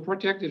always a new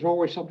project. There's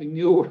always something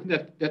new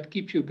that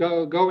keeps you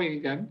going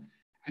again,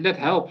 and that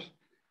helps.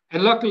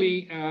 And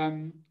luckily,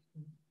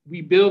 we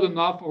build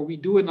enough, or we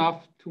do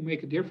enough to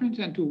make a difference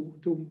and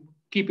to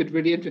keep it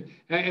really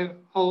interesting.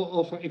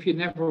 Also, if you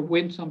never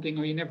win something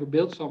or you never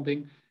build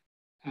something,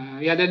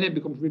 yeah, then it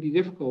becomes really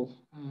difficult.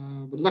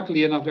 But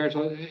luckily enough,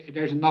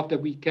 there's enough that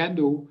we can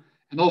do.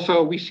 And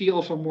also, we see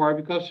also more,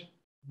 because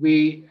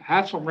we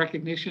have some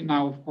recognition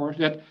now, of course,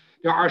 that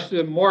there are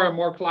still more and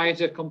more clients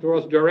that come to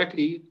us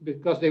directly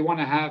because they want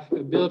to have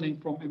a building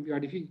from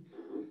MVRDV.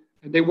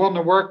 And they want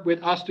to work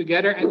with us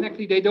together. And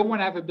actually, they don't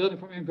want to have a building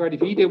from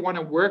MVRDV. They want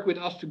to work with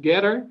us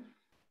together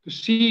to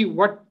see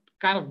what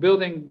kind of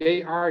building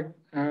they are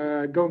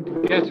going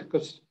to get.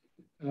 Because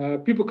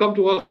people come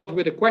to us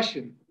with a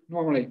question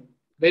normally.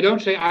 They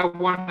don't say, "I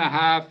want to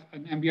have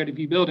an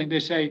MVRDV building." They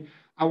say,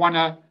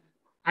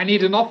 I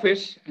need an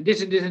office, and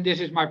this and this and this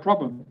is my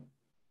problem.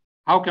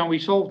 How can we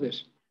solve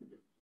this?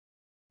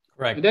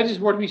 Right. And that is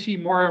what we see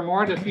more and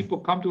more, that people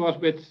come to us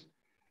with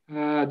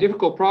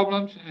difficult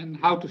problems and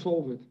how to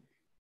solve it.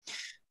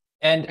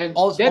 And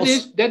also,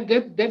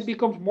 that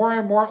becomes more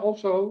and more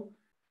also,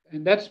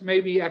 and that's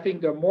maybe I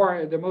think the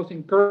most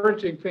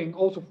encouraging thing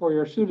also for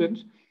your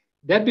students.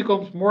 That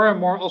becomes more and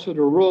more also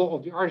the role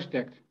of the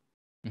architect,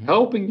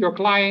 helping your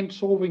client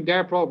solving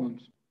their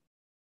problems.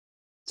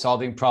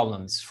 Solving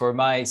problems. For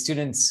my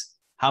students,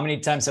 how many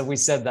times have we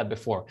said that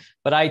before?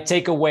 But I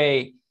take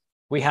away,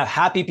 we have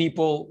happy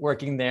people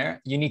working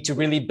there. You need to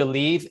really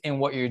believe in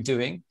what you're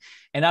doing.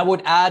 And I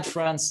would add,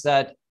 Frans,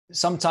 that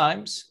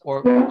sometimes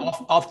or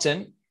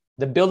often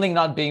the building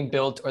not being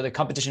built or the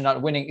competition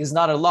not winning is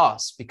not a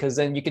loss, because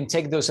then you can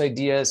take those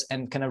ideas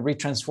and kind of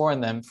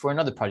retransform them for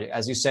another project.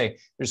 As you say,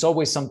 there's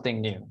always something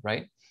new,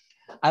 right?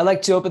 I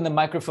like to open the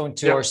microphone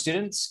to our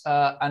students.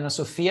 Ana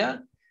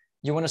Sofia,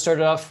 you want to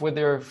start off with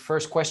your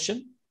first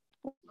question?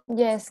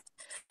 Yes.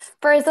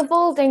 First of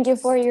all, thank you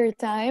for your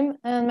time.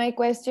 And my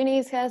question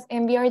is, has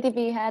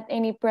MVRDV had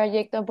any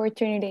project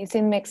opportunities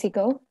in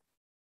Mexico?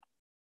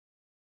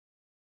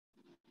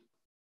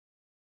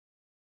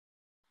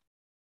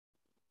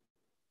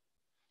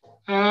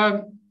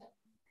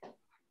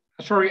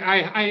 Sorry,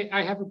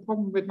 I have a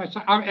problem with my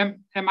sound.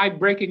 Am I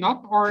breaking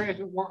up, or is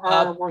it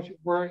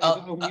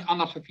only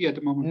Ana Sofia at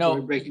the moment?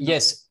 No,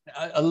 yes,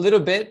 a little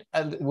bit.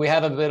 We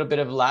have a little bit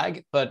of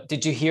lag, but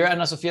did you hear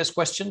Ana Sofia's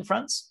question,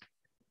 Frans?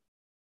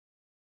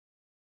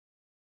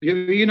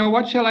 You know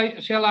what? Shall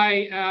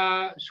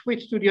I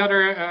switch to the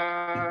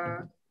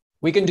other?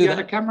 We can do that.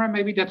 Other camera,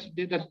 maybe that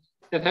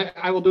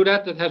I will do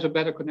that. That has a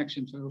better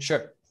connection. So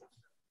sure.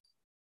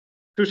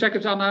 2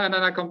 seconds, Anna, and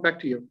then I come back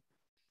to you.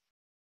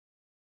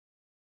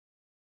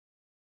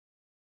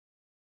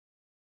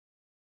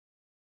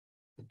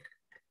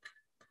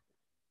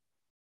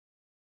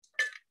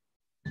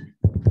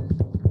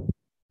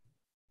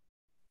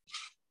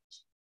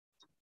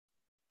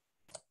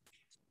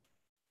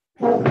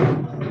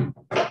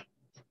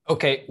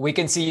 Okay, we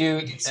can see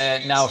you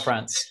now,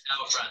 Frans.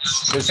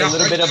 There's a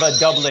little bit of a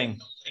doubling.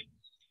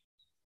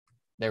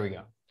 There we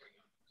go.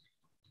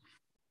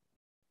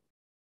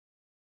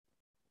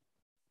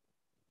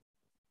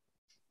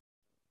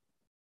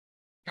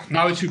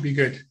 Now it should be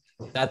good.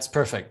 That's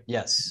perfect,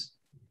 yes.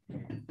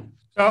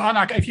 So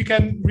Anna, if you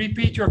can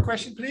repeat your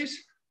question,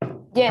 please.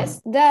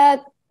 Yes,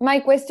 my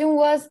question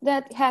was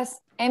that has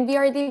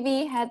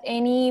MVRDV had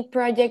any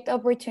project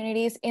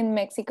opportunities in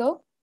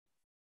Mexico?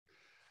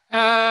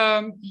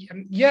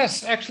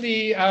 Yes,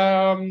 actually,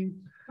 I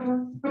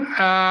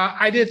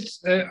did.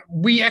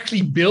 We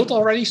actually built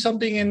already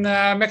something in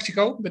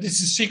Mexico, but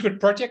it's a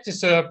secret project.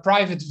 It's a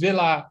private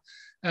villa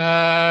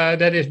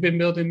that has been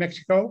built in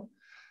Mexico.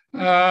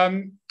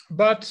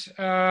 But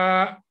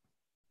a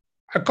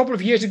couple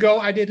of years ago,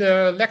 I did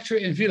a lecture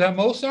in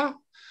Villahermosa,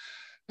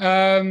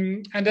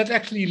 and that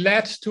actually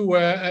led to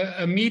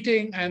a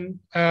meeting, and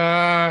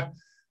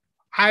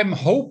I'm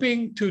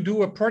hoping to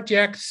do a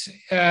project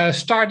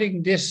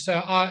starting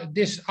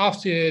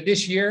after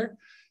this year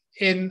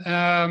in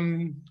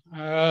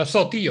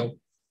Saltillo.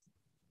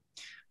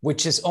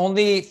 Which is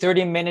only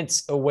 30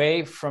 minutes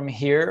away from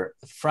here,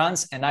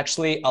 Frans. And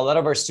actually, a lot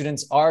of our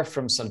students are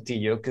from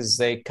Saltillo because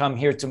they come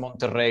here to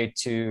Monterrey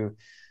to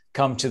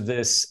come to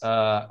this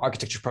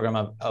architecture program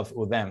of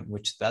UDEM,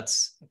 which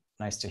that's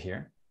nice to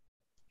hear.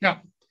 Yeah.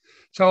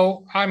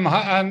 So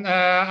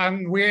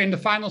we're in the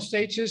final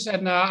stages,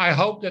 and I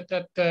hope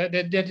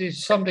that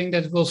is something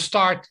that will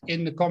start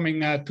in the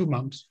coming 2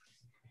 months.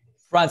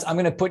 Frans, I'm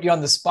going to put you on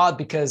the spot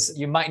because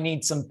you might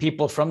need some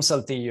people from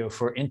Saltillo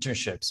for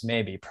internships,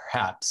 maybe,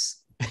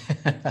 perhaps.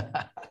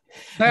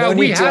 No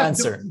need to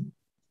answer.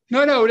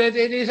 No, it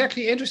is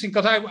actually interesting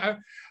because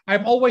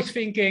I'm always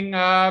thinking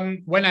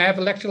when I have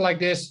a lecture like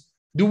this,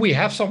 do we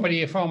have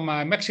somebody from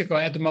Mexico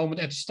at the moment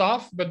at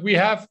staff? But we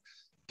have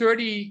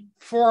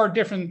 34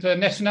 different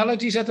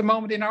nationalities at the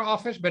moment in our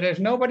office, but there's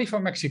nobody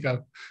from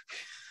Mexico.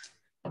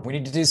 We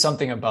need to do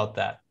something about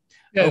that.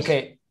 Yes.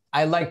 Okay,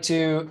 I'd like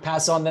to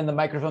pass on then the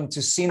microphone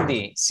to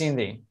Cindy.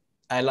 Cindy,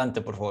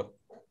 adelante, por favor.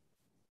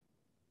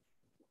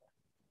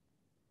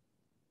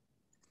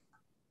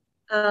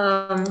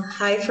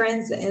 Hi,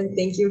 friends, and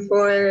thank you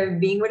for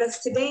being with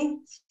us today.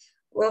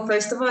 Well,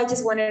 first of all, I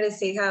just wanted to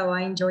say how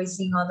I enjoy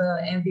seeing all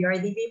the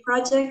MVRDV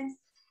projects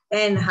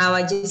and how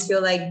I just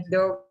feel like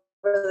they're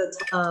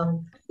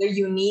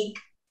unique.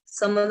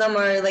 Some of them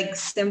are like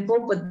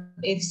simple, but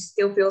it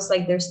still feels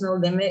like there's no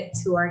limit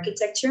to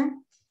architecture.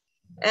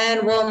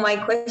 And well, my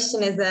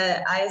question is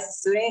that I, as a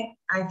student,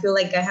 I feel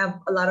like I have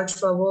a lot of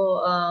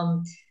trouble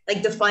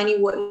like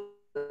defining what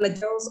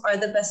materials are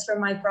the best for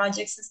my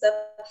projects and stuff.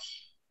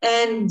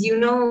 And do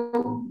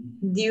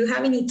you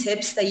have any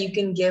tips that you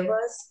can give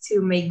us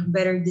to make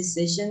better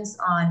decisions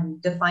on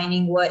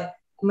defining what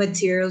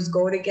materials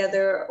go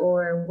together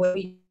or what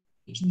we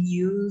can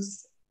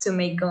use to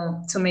make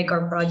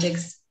our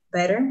projects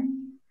better?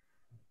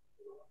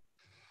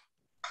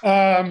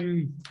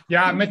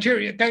 Yeah,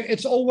 material.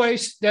 It's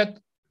always that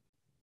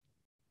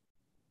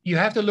you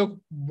have to look,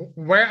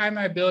 where am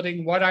I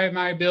building, what am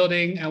I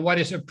building, and what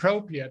is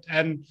appropriate.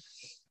 And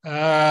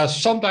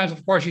sometimes,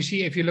 of course, you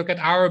see, if you look at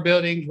our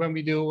buildings, when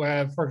we do,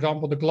 for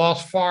example, the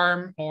glass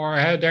farm, or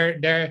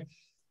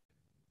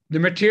the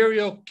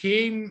material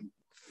came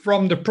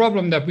from the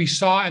problem that we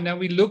saw, and then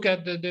we look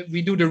at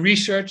we do the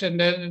research, and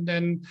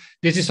then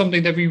this is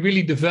something that we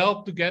really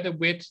developed together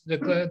with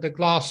the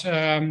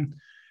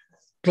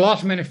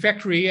glass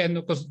manufacturing, and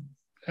because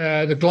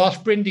the glass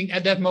printing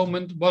at that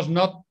moment was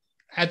not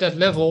at that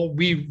level,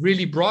 we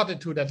really brought it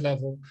to that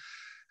level.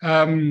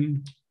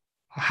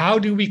 How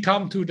do we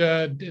come to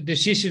the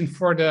decision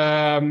for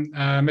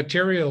the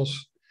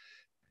materials?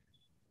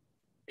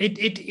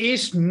 It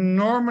is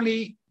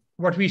normally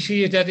what we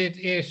see is that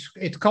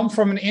it comes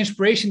from an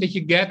inspiration that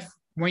you get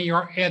when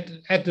you're at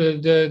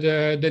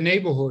the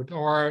neighborhood,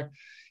 or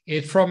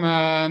it's from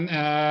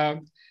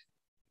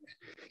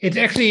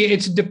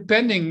it's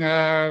depending,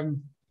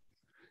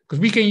 because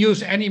we can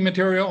use any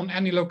material on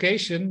any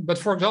location. But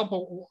for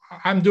example,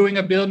 I'm doing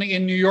a building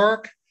in New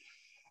York,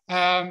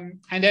 and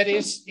that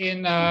is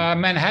in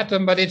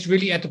Manhattan, but it's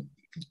really at the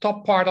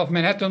top part of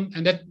Manhattan,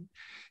 and that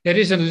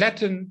is a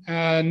Latin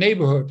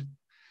neighborhood.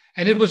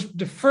 And it was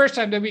the first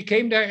time that we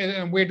came there,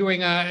 and we're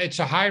doing it's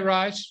a high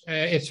rise,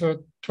 it's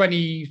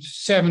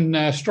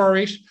 27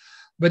 stories,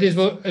 but it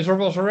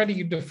was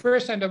already the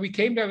first time that we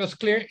came there, it was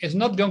clear it's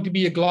not going to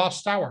be a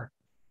glass tower.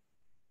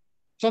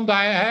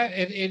 Sometimes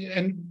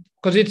and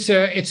because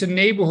it's a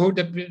neighborhood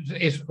that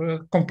is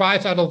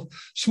comprised out of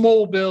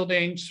small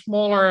buildings,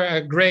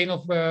 smaller grain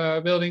of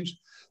buildings.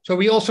 So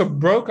we also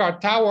broke our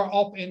tower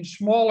up in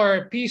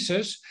smaller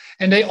pieces,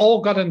 and they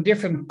all got a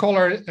different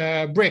color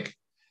brick.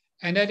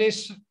 And that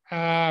is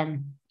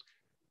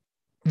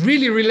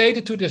really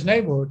related to this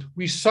neighborhood.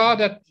 We saw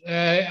that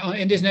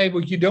in this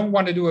neighborhood, you don't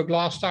want to do a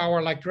glass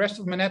tower like the rest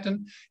of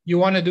Manhattan. You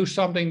want to do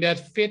something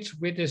that fits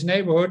with this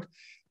neighborhood.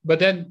 But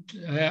then,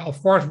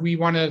 of course, we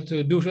wanted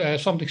to do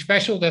something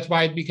special. That's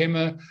why it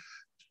became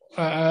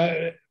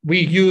we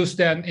use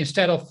then,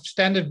 instead of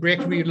standard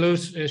bricks, we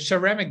use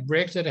ceramic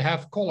bricks that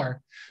have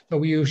color. So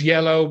we use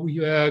yellow,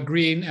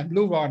 green, and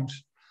blue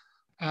ones.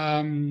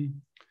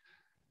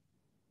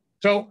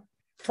 So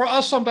for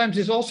us, sometimes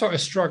it's also a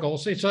struggle.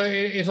 So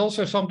it's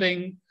also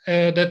something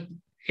that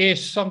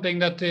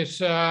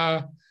is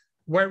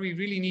where we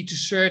really need to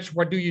search,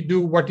 what do you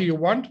do, what do you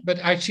want? But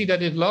I see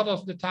that a lot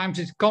of the times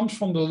it comes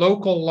from the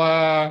local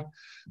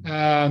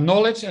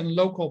knowledge and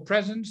local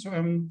presence,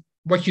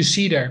 what you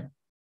see there.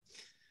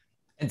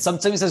 And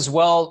sometimes as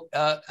well,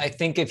 I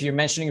think if you're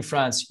mentioning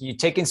France, you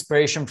take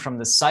inspiration from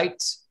the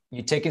site,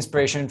 you take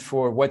inspiration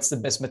for what's the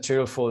best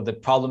material for the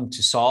problem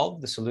to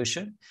solve, the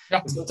solution.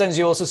 Yeah. Sometimes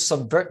you also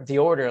subvert the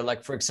order,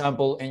 like for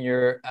example, in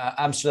your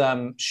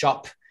Amsterdam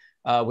shop,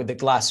 with the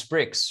glass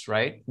bricks,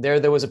 right?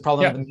 There was a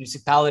problem with the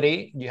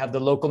municipality. You have the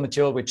local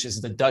material, which is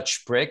the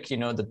Dutch brick,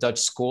 the Dutch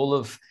school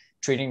of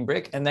treating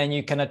brick. And then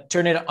you kind of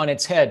turn it on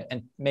its head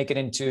and make it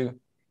into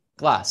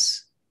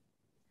glass.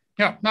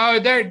 Yeah, now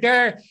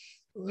there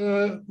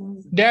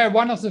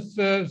one of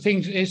the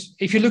things is,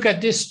 if you look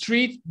at this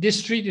street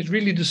is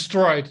really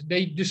destroyed.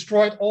 They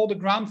destroyed all the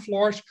ground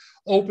floors,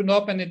 opened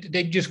up, and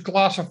they just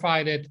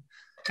glassified it.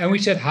 And we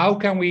said, how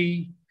can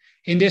we,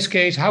 in this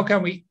case, how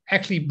can we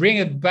actually bring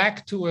it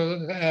back to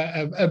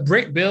a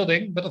brick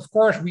building? But of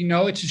course, we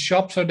know it's a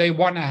shop, so they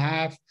want to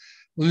have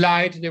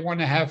light. They want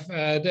to have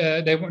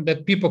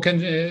that people can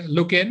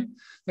look in.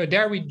 So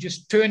there we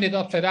just turned it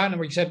upside down,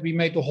 and we said we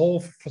made the whole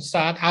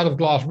facade out of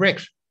glass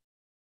bricks.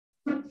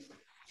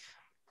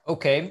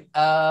 Okay,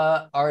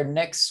 our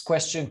next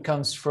question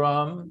comes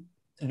from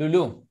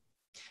Lulu.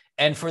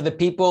 And for the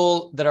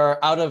people that are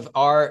out of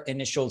our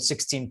initial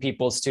 16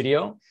 people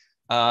studio,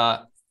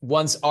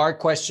 once our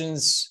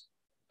questions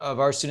of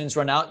our students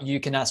run out, you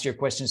can ask your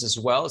questions as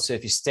well. So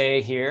if you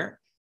stay here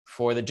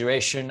for the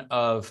duration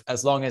of,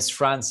 as long as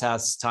Frans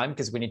has time,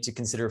 because we need to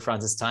consider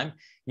Frans's time,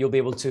 you'll be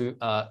able to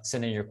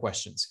send in your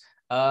questions.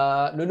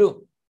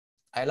 Lulu,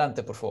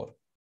 adelante, por favor.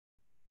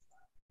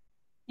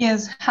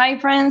 Yes, hi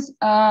friends.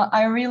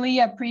 I really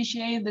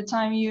appreciate the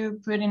time you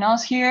put in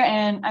us here,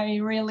 and I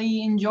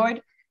really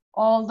enjoyed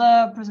all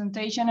the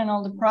presentation and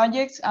all the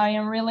projects. I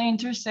am really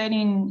interested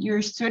in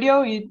your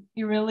studio. It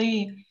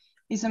really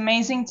is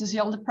amazing to see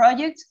all the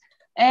projects.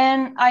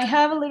 And I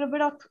have a little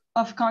bit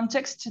of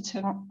context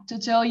to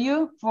tell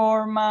you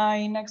for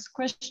my next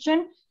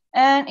question.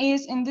 And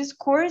is in this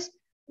course,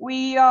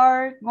 we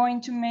are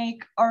going to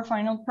make our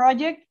final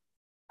project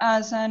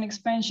as an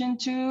expansion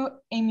to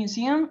a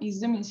museum.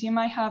 It's the museum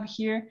I have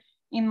here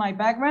in my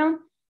background.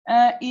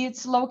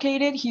 It's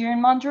located here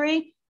in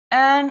Monterrey.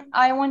 And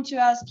I want to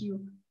ask you,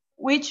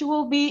 which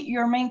will be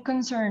your main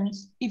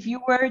concerns if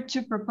you were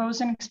to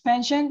propose an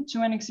expansion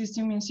to an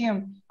existing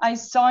museum? I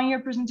saw in your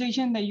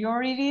presentation that you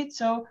already did,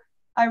 so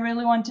I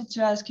really wanted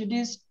to ask you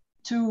this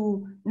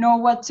to know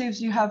what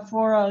tips you have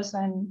for us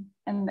and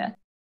that.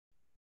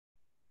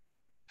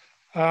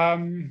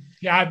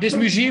 Yeah, this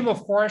museum,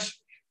 of course,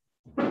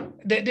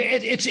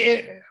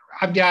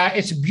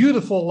 it's a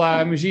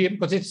beautiful museum,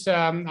 but it's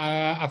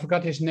I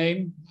forgot his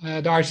name,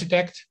 the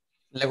architect.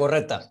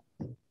 Legorreta.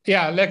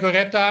 Yeah,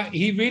 Legorreta.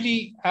 He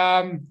really,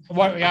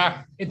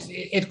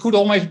 it could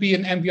almost be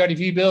an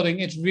MVRDV building.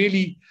 It's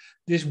really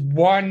this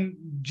one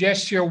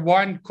gesture,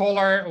 one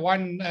color,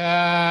 one.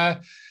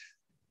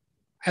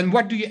 And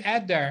what do you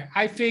add there?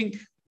 I think,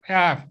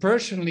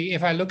 personally,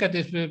 if I look at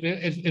this,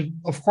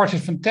 of course,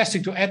 it's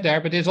fantastic to add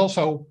there, but it's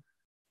also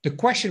the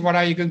question, what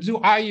are you going to do?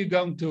 Are you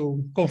going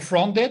to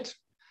confront it?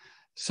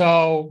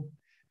 So,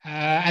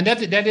 and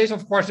that is,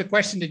 of course, the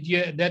question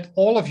that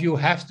all of you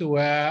have to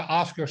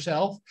ask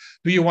yourself.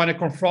 Do you want to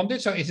confront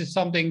it? So is it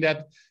something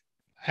that,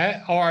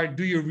 or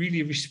do you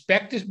really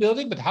respect this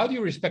building? But how do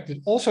you respect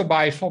it? Also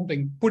by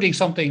putting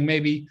something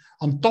maybe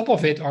on top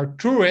of it or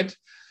through it,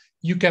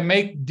 you can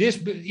make this,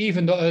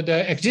 even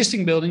the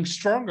existing building,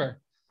 stronger.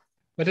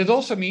 But it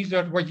also means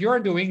that what you're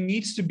doing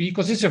needs to be,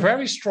 because it's a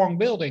very strong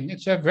building.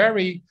 It's a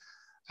very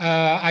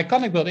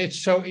iconic building.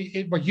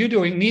 What you're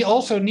doing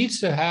also needs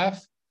to have,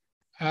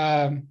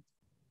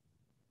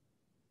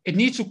 it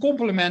needs to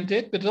complement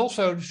it, but it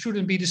also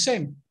shouldn't be the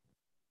same.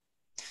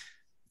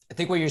 I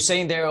think what you're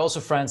saying there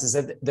also, Frans, is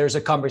that there's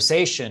a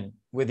conversation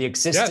with the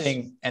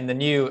existing and the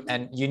new,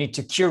 and you need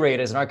to curate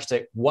as an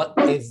architect. What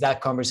is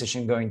that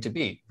conversation going to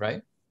be,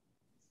 right?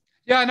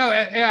 Yeah, no,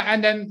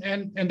 and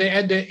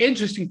the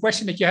interesting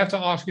question that you have to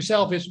ask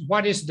yourself is,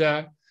 what is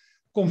the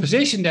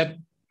conversation that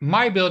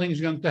my building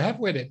is going to have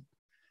with it?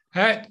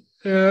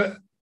 The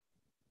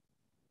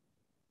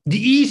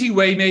easy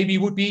way maybe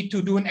would be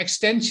to do an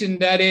extension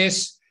that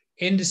is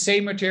in the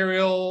same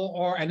material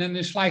and in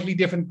a slightly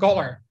different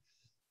color.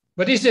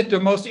 But is it the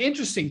most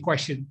interesting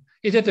question?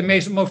 Is it the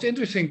most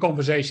interesting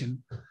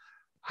conversation?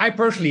 I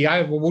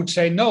would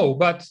say no,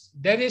 but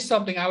that is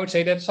something I would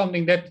say that's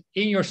something that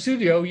in your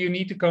studio you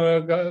need to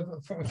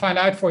go find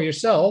out for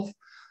yourself.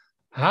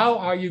 How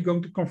are you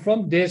going to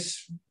confront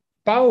this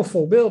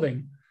powerful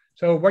building?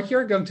 So what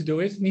you're going to do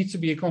is needs to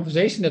be a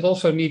conversation that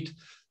also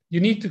you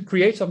need to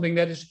create something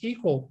that is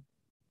equal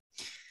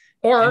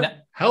or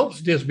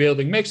helps this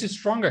building, makes it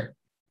stronger.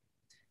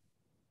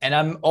 And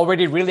I'm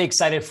already really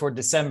excited for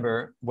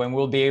December when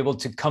we'll be able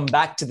to come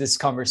back to this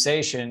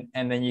conversation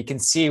and then you can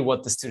see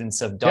what the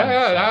students have done.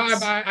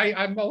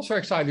 I'm also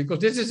excited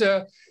because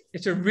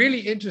it's a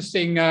really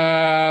interesting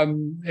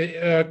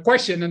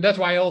question. And that's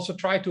why I also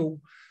try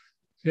to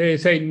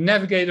say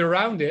navigate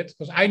around it,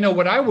 because I know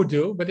what I would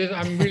do, but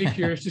I'm really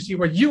curious to see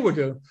what you would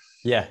do.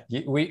 Yeah,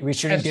 we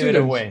shouldn't give it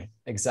away.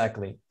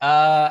 Exactly.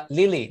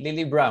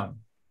 Lily Brown,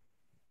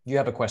 you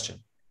have a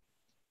question.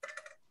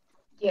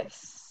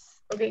 Yes.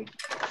 Okay,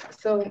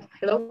 so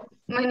hello,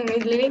 my name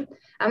is Lily.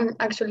 I'm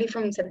actually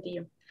from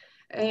Saltillo.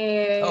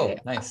 Oh,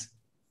 nice.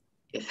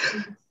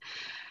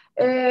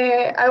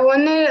 I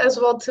wanted as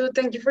well to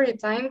thank you for your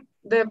time.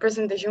 The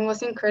presentation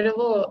was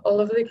incredible. All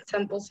of the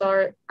examples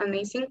are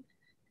amazing.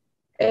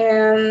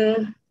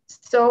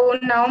 So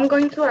now I'm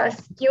going to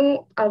ask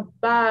you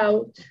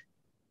about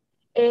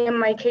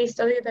my case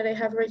study that I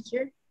have right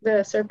here,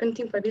 the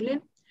Serpentine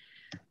Pavilion.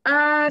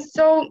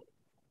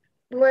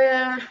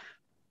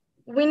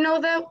 We know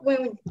that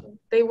when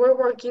they were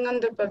working on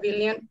the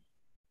pavilion,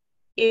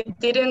 it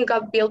didn't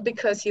got built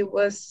because it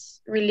was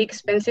really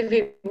expensive.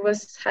 It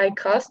was high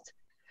cost.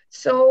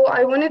 So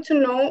I wanted to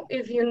know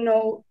if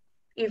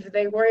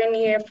there were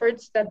any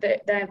efforts that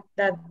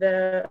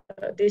the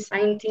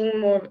design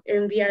team of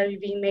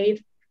MVRDV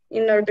made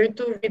in order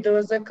to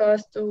reduce the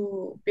cost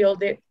to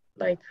build it.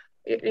 Like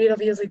it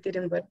obviously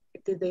didn't, but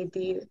did they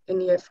do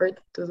any effort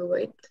to do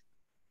it?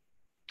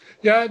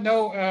 Yeah,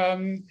 no,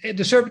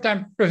 the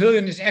Serpentine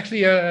Pavilion is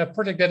actually a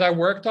project that I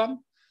worked on.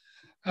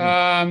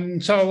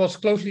 So I was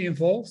closely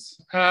involved.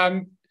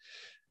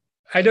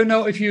 I don't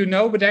know if you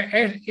know, but there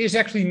is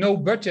actually no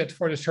budget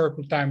for the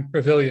Serpentine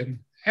Pavilion.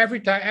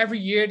 Every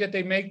year that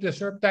they make the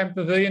Serpentine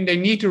Pavilion, they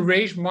need to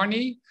raise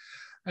money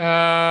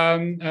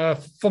from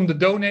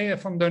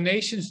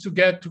donations to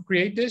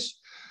create this.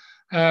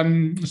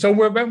 So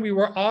when we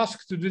were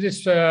asked to do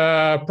this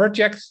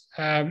project,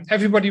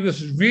 everybody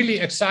was really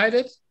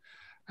excited.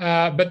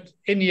 But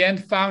in the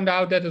end found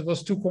out that it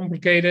was too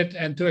complicated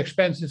and too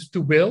expensive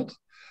to build.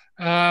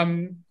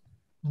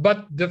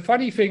 But the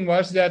funny thing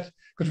was that,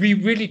 because we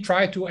really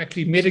tried to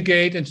actually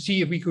mitigate and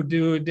see if we could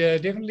do it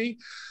differently.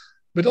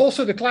 But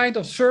also the client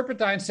of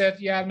Serpentine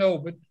said, yeah, no,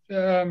 but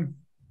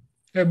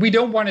we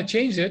don't want to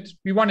change it.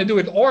 We want to do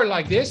it or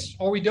like this,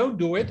 or we don't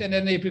do it. And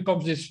then it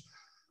becomes this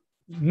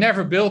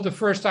never built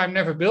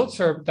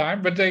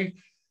Serpentine, but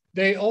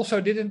they also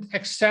didn't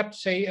accept,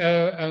 say,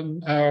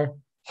 a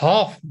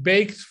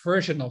half-baked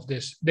version of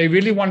this. They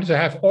really wanted to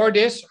have or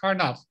this or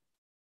not.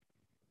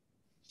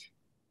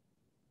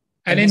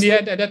 And in the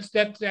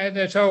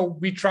end, so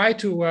we tried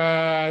to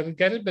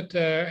get it, but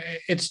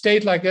it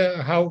stayed like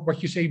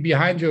what you say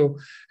behind you,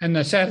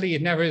 and sadly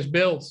it never is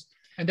built.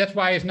 And that's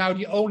why it's now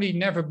the only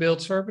never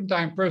built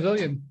Serpentine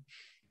Pavilion.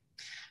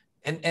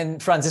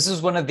 And Frans, this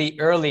is one of the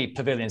early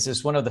pavilions. This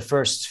is one of the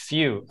first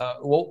few.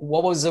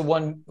 What was the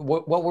one?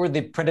 What were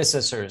the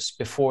predecessors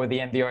before the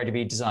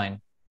MVRDV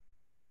design?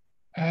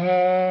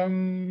 I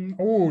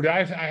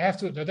have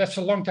to. That's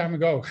a long time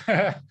ago.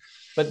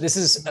 But this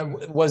is.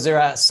 Was there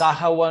a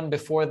Saha one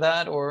before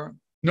that, or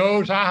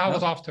no? Saha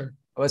was after.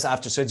 It was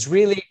after. So it's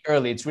really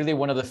early. It's really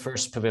one of the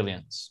first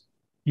pavilions.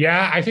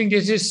 Yeah, I think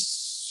this is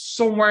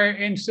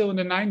somewhere still in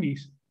the 90s.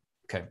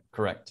 Okay,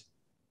 correct.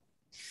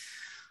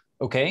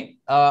 Okay.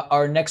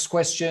 Our next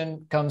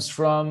question comes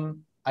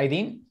from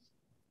Aideen.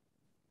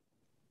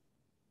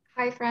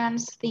 Hi,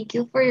 Frans. Thank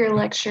you for your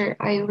lecture.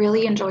 I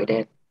really enjoyed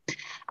it.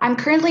 I'm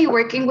currently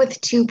working with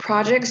 2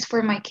 projects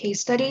for my case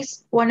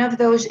studies. One of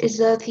those is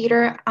the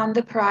Theater on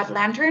the Parade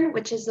Lantern,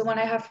 which is the one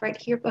I have right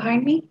here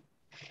behind me.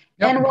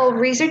 Yep. And while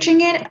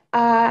researching it,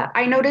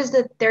 I noticed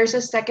that there's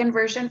a second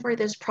version for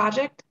this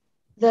project,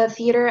 the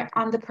Theater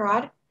on the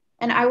Parade.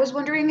 And I was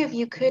wondering if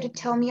you could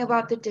tell me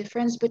about the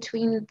difference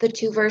between the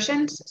 2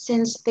 versions,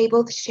 since they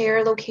both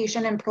share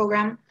location and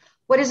program.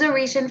 What is the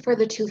reason for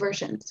the 2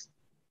 versions?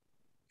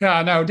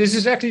 Yeah, no, this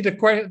is actually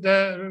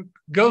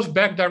goes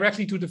back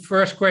directly to the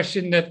first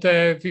question that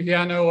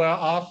Viviano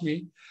asked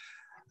me.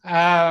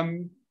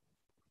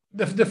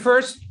 The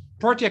first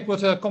project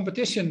was a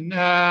competition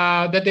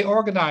that they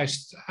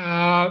organized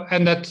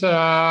and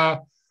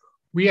that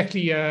we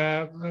actually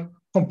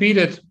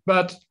competed.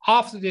 But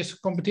after this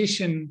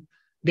competition,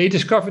 they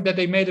discovered that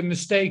they made a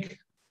mistake,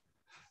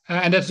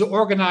 and that's the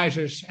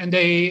organizers. And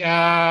they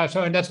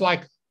and that's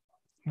like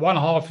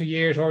 1.5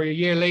 years or a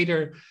year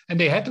later, and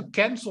they had to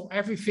cancel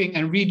everything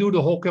and redo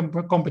the whole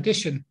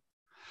competition.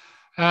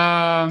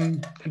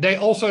 They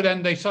also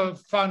then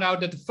found out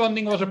that the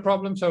funding was a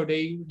problem, so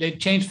they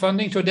changed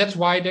funding. So that's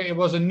why it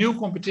was a new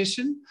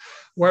competition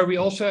where we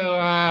also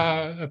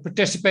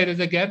participated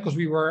again, because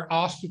we were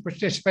asked to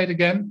participate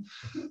again.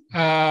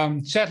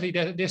 Sadly,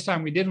 this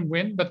time we didn't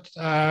win, but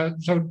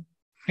so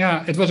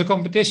yeah, it was a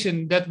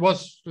competition that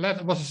was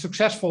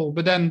successful,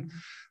 but then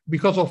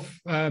because of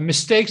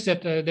mistakes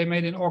that they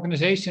made in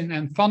organization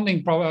and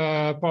funding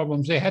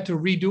problems, they had to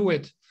redo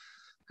it.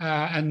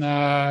 And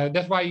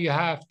that's why you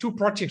have 2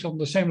 projects on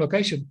the same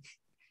location.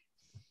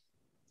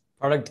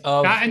 Product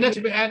of...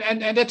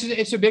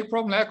 it's a big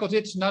problem, because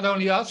it's not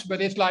only us,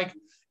 but it's like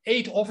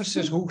 8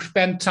 officers who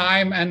spent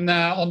time and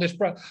on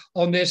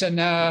this, and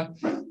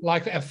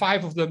like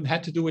 5 of them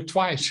had to do it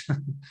twice.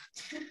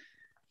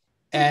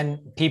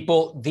 And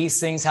people, these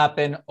things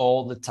happen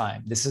all the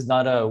time. This is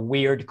not a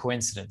weird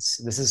coincidence.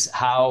 This is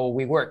how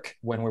we work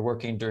when we're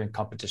working during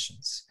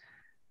competitions.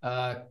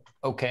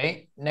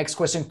 Okay, next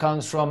question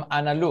comes from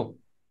Ana Lu.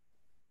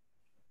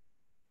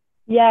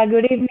 Yeah,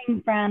 good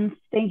evening, Frans.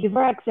 Thank you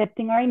for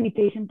accepting our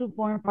invitation to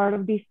form part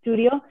of this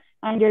studio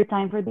and your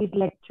time for this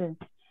lecture.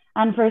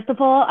 And first of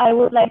all, I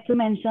would like to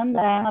mention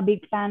that I am a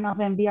big fan of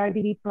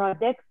MVRDV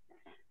projects.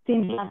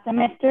 Since last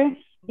semester,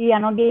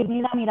 Viviano gave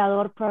me the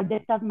Mirador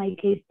project as my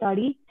case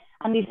study.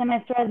 And this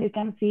semester, as you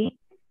can see,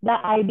 the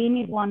I-beam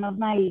is one of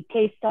my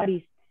case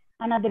studies.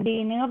 And at the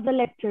beginning of the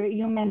lecture,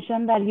 you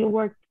mentioned that you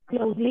worked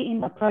closely in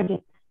the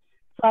project.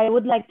 So I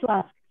would like to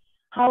ask,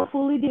 how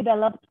fully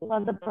developed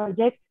was the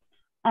project?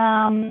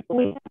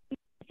 With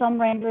some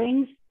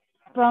renderings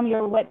from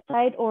your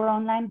website or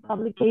online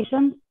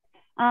publications?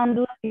 And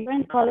do the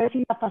different colors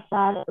in the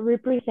facade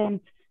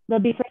represent the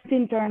different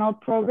internal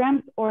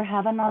programs or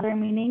have another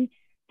meaning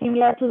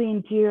similar to the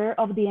interior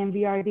of the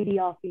MVRDV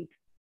office?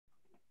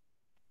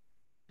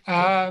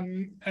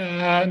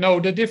 No,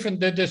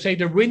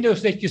 the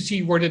windows that you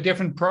see were the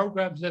different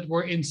programs that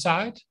were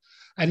inside.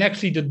 And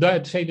actually, the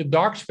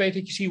dark space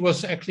that you see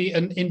was actually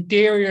an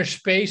interior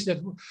space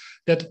that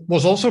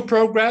was also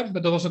programmed,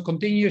 but there was a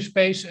continuous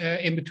space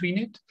in between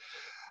it.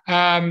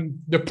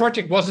 The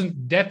project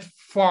wasn't that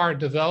far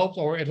developed,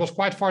 or it was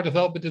quite far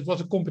developed, but it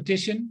was a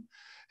competition,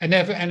 and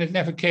it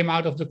never came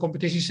out of the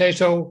competition stage.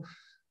 So,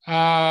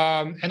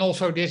 and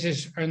also this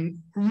is a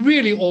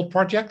really old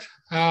project.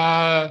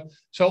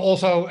 So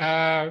also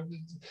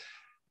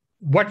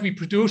what we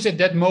produced at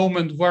that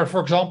moment were,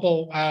 for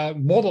example,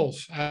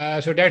 models.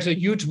 So there's a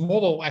huge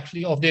model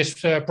actually of this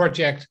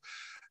project,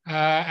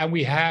 and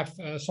we have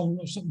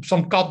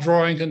some cut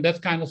drawings and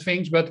that kind of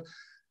things. But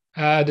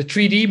the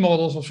 3D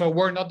models also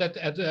were not that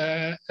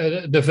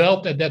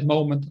developed at that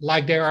moment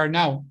like they are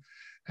now.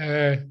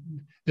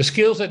 The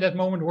skills at that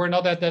moment were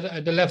not at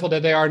the level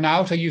that they are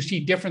now. So you see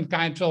different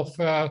kinds of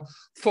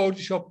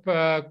Photoshop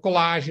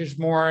collages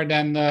more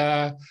than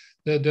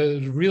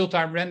the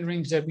real-time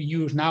renderings that we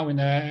use now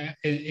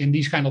in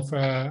these kind of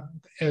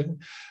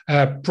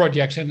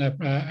projects and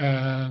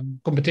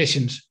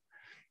competitions.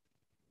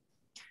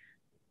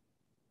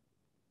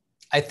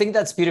 I think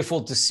that's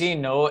beautiful to see,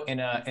 no, in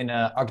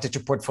a architecture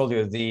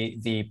portfolio,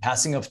 the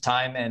passing of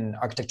time and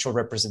architectural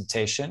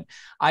representation.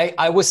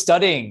 I was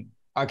studying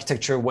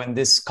architecture when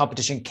this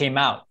competition came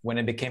out, when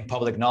it became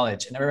public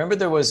knowledge. And I remember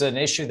there was an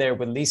issue there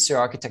with Leaser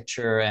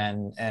Architecture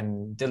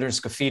and Dillon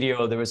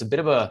Scofidio. There was a bit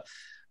of a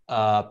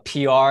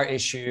PR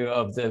issue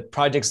of the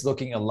projects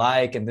looking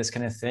alike and this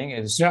kind of thing.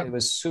 It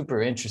was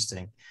super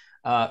interesting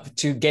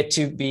to get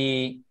to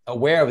be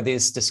aware of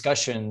these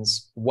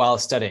discussions while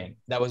studying.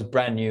 That was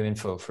brand new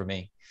info for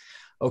me.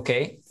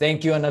 Okay,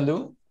 thank you, Ana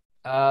Lu.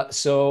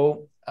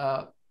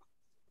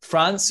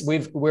 Frans,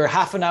 we're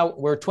half an hour,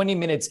 we're 20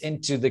 minutes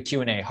into the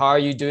Q&A. How are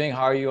you doing?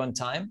 How are you on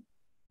time?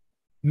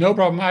 No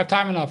problem, I have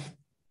time enough.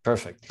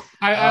 Perfect.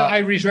 I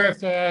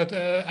reserved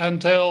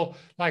until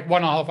like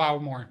 1.5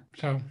 hours more,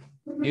 so.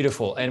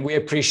 Beautiful, and we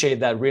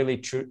appreciate that really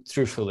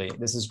truthfully.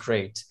 This is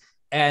great.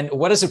 And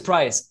what a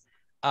surprise.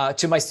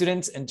 to my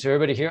students and to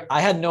everybody here,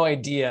 I had no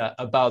idea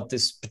about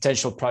this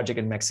potential project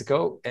in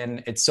Mexico,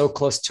 and it's so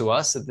close to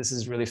us that this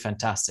is really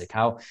fantastic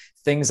how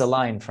things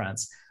align,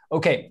 Frans.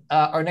 Okay,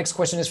 our next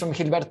question is from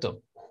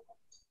Gilberto.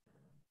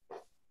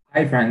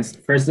 Hi, Frans.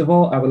 First of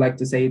all, I would like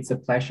to say it's a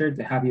pleasure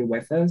to have you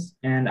with us,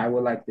 and I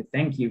would like to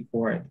thank you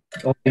for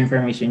all the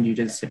information you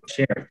just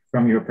shared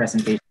from your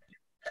presentation.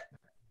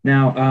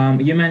 Now,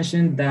 you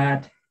mentioned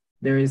that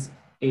there is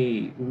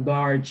a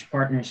large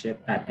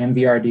partnership at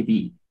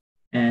MVRDV,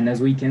 and as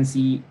we can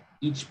see,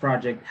 each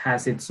project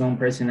has its own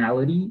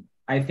personality.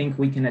 I think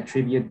we can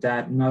attribute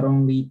that not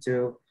only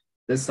to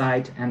the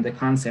site and the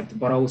concept,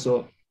 but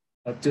also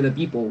to the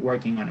people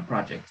working on a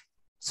project.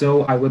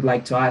 So I would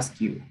like to ask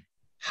you,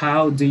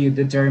 how do you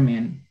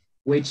determine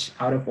which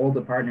out of all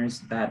the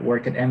partners that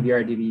work at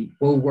MVRDV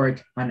will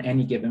work on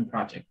any given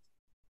project?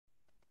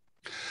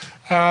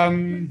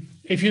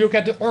 If you look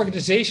at the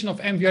organization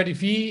of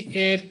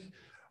MVRDV,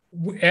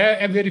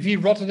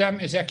 MVRDV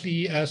Rotterdam is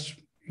actually,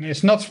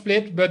 it's not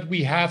split, but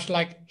we have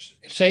like,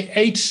 say,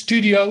 8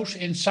 studios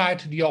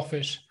inside the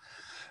office.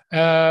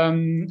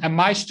 And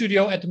my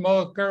studio at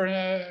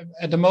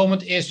the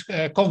moment is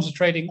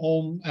concentrating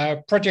on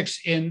projects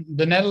in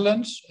the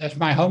Netherlands, as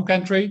my home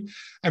country,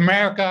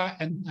 America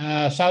and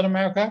South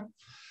America.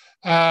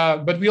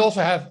 But we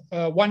also have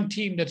one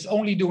team that's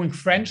only doing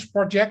French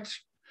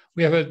projects.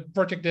 We have a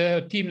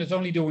team that's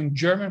only doing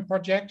German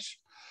projects.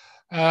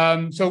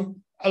 So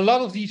a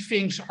lot of these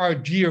things are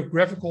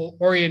geographical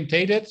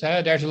orientated.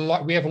 There's a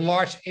lot. We have a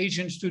large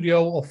Asian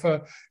studio of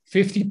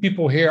 50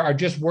 people here are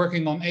just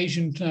working on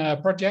Asian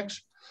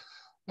projects.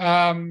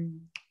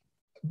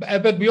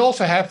 But we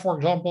also have, for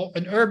example,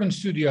 an urban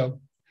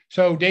studio.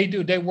 So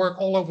they work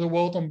all over the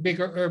world on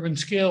bigger urban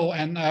scale,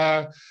 and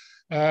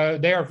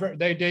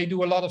they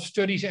do a lot of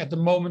studies at the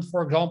moment,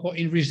 for example,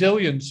 in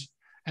resilience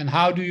and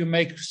how do you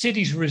make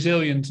cities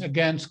resilient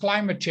against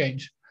climate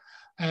change.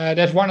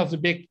 That's one of the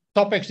big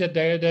topics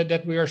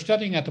that we are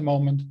studying at the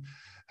moment.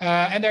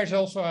 And there's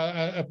also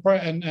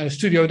a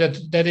studio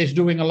that is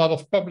doing a lot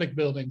of public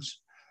buildings,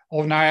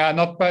 or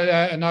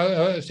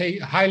say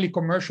highly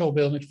commercial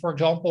buildings. For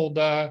example,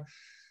 they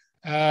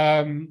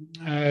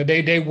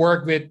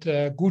work with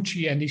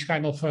Gucci and these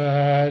kind of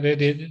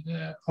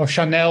or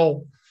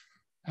Chanel.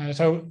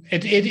 So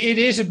it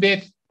is a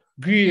bit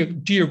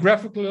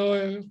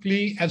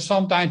geographically, and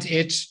sometimes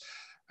it's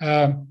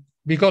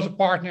because a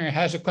partner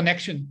has a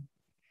connection.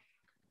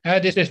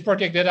 This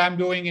project that I'm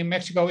doing in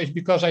Mexico is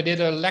because I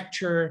did a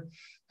lecture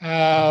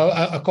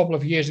a couple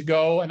of years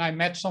ago, and I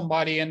met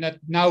somebody, and that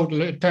now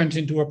turns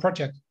into a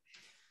project.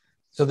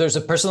 So there's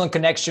a personal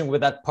connection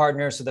with that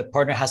partner, so that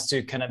partner has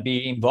to kind of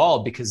be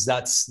involved because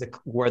that's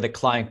where the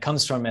client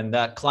comes from, and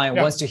that client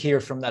wants to hear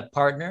from that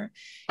partner.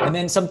 And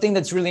then something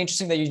that's really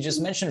interesting that you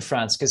just mentioned,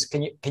 Frans, because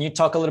can you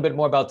talk a little bit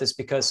more about this?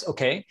 Because,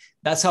 okay,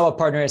 that's how a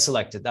partner is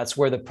selected. That's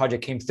where the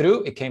project came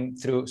through. It came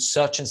through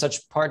such and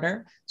such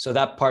partner, so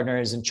that partner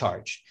is in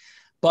charge.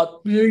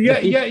 But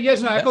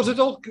because it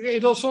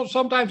also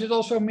sometimes it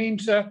also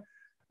means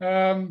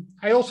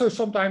I also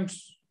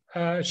sometimes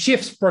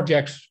shift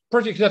projects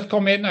that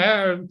come in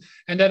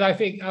and that I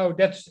think, oh,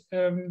 that's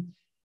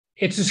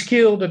it's a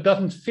skill that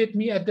doesn't fit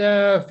me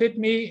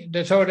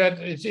so that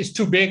it's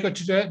too big, or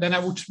then I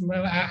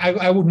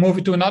would move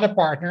it to another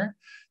partner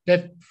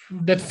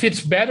that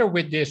fits better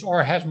with this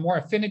or has more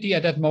affinity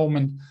at that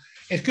moment.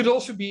 It could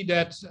also be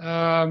that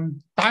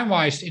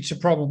time-wise it's a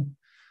problem.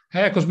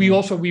 Because we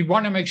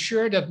want to make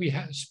sure that we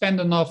spend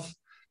enough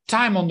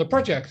time on the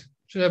project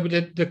so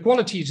that the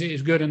quality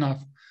is good enough.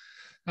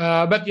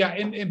 But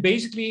yeah,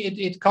 basically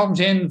it comes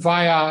in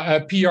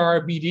via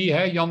PR, BD.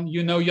 Jan,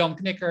 Jan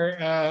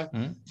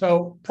Knikker.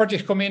 So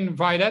projects come in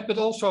via that, but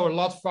also a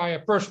lot via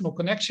personal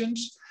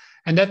connections.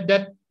 And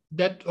that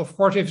of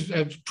course, if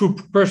through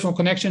personal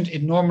connections,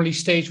 it normally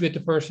stays with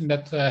the person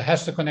that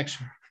has the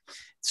connection.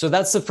 So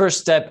that's the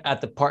first step at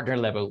the partner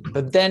level.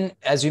 But then,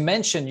 as you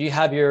mentioned, you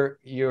have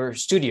your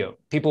studio,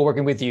 people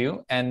working with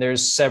you, and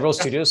there's several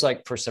studios,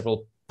 like for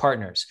several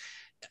partners.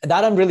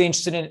 That I'm really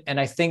interested in, and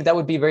I think that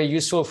would be very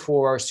useful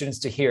for our students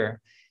to hear.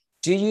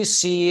 Do you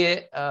see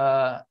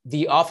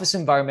the office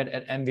environment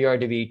at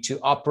MVRDV to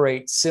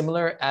operate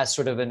similar as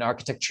sort of an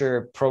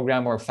architecture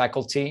program or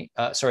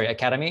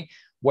academy,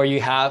 where you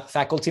have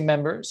faculty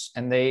members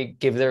and they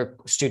give their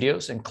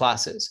studios and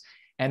classes,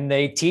 and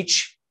they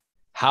teach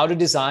how to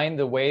design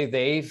the way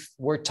they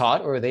were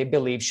taught or they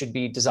believe should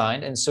be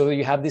designed. And so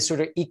you have these sort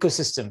of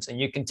ecosystems,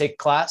 and you can take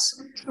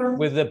class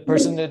with the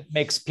person that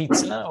makes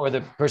pizza or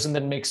the person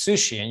that makes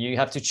sushi, and you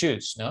have to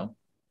choose, no?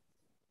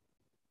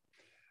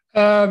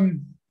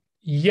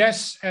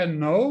 Yes and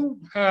no.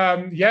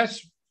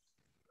 Yes,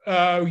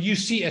 you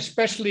see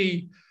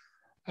especially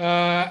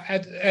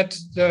at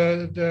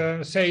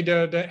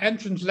the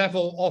entrance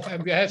level of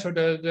MBS, or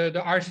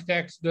the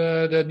architects,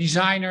 the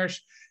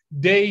designers,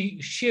 they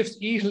shift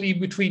easily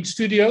between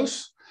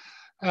studios.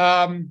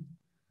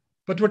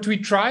 But what we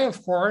try,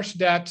 of course,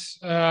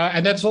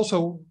 and that's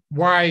also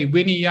why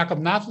Winnie, Jacob,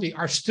 Nathalie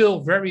are still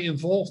very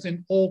involved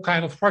in all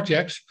kinds of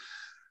projects.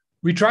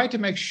 We try to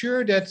make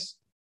sure that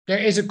there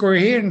is a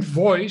coherent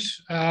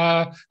voice,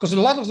 because a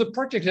lot of the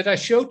projects that I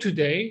showed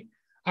today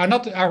are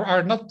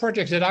not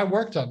projects that I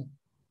worked on.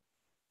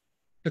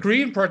 The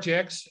green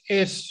projects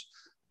is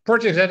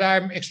projects that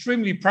I'm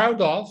extremely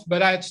proud of,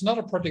 but it's not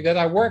a project that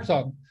I worked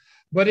on.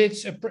 But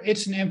it's an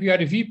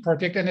MVRDV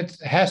project, and it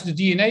has the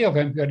DNA of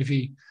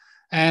MVRDV.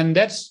 And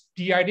that's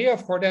the idea,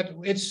 of course, that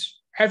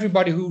it's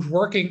everybody who's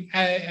working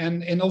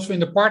and also in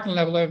the partner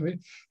level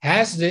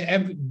has the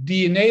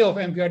DNA of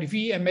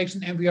MVRDV and makes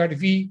an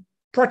MVRDV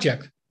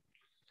project.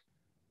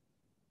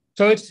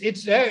 So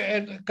it's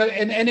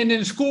and in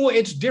the school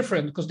it's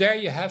different, because there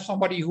you have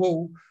somebody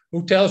who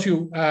tells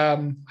you,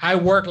 I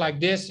work like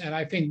this, and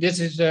I think this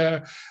is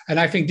and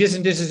I think this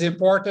and this is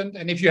important.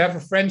 And if you have a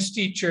French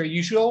teacher,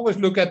 you should always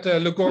look at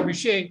Le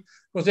Corbusier,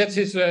 because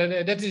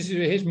that is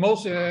his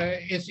most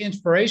his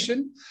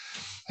inspiration.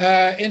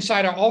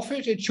 Inside our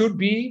office, it should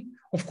be,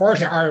 of course,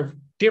 there are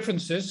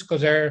differences,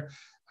 because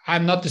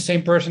I'm not the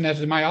same person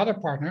as my other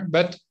partner,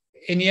 but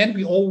in the end,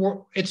 we all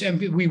work.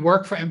 We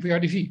work for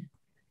MVRDV.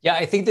 Yeah,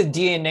 I think the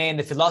DNA and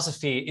the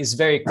philosophy is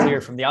very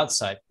clear from the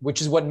outside, which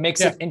is what makes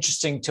it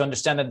interesting to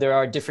understand that there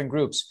are different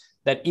groups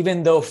that,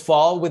 even though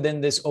fall within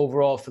this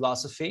overall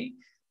philosophy,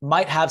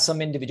 might have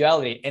some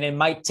individuality, and it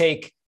might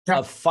take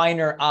a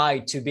finer eye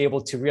to be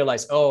able to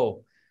realize,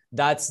 oh,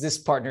 that's this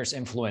partner's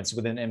influence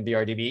within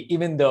MVRDV,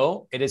 even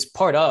though it is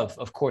part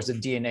of course, the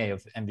DNA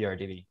of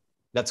MVRDV.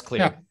 That's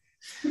clear.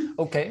 Yeah.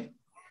 Okay.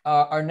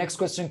 Our next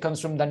question comes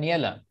from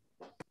Daniela.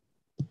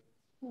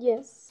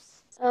 Yes.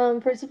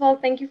 First of all,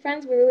 thank you,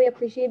 Frans. We really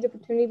appreciate the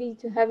opportunity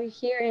to have you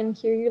here and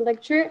hear your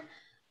lecture.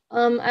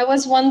 I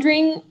was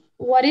wondering,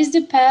 what is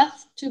the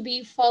path to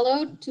be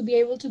followed to be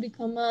able to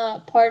become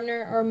a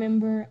partner or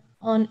member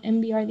on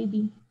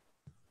MVRDV?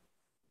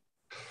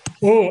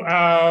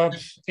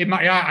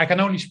 I can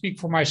only speak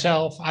for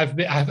myself. I've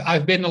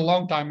been a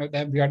long time at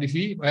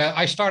MVRDV.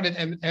 I started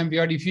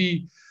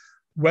MVRDV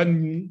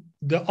when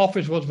the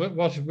office was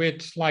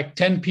with like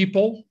 10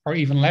 people or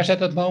even less at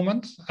that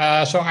moment.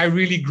 So I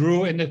really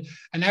grew in it.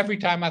 And every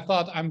time I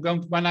thought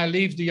when I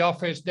leave the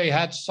office, they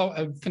had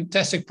a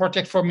fantastic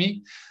project for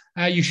me.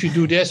 You should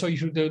do this or you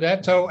should do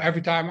that. So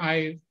every time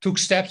I took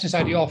steps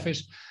inside the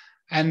office,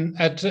 and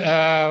at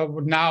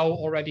now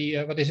already,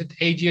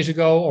 8 years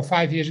ago or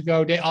 5 years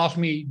ago, they asked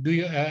me,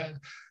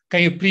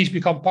 can you please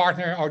become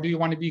partner, or do you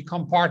want to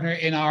become partner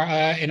in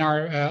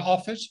our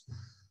office?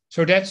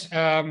 So that's,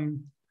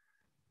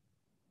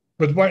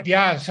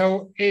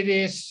 so it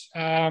is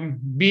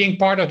being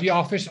part of the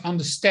office,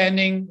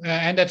 understanding,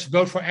 and that's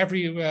goes for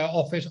every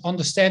office,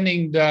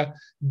 understanding the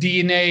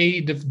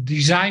DNA, the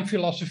design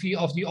philosophy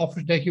of the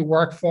office that you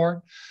work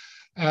for.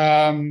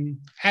 And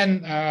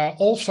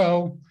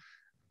also,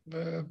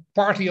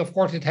 partly, of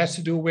course, it has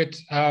to do with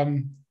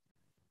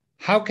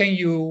how can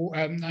you,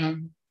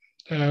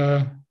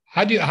 a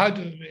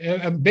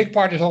big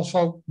part is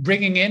also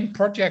bringing in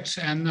projects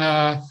and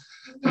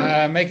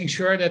making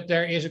sure that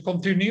there is a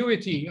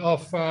continuity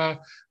of,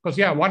 because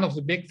one of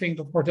the big things,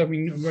 of course,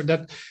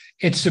 that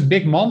it's a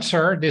big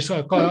monster, this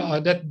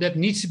that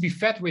needs to be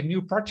fed with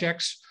new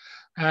projects,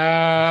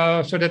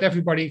 so that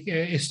everybody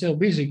is still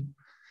busy.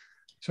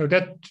 So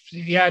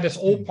that's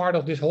all part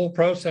of this whole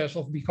process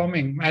of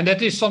becoming, and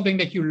that is something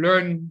that you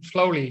learn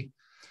slowly.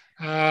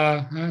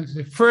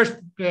 The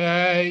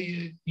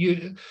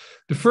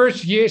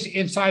first years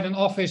inside an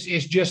office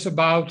is just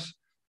about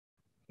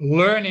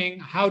learning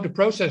how the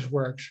process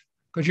works,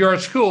 because you're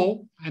at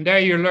school and there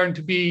you learn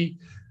to be.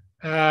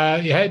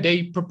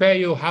 They prepare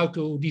you how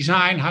to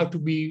design, how to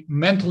be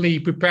mentally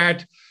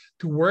prepared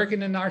to work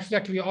in an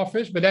architectural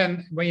office. But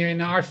then when you're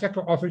in an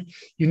architectural office,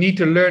 you need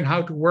to learn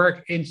how to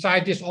work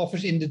inside this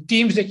office, in the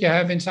teams that you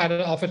have inside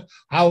the office,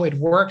 how it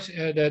works,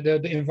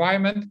 the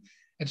environment.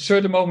 At a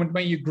certain moment,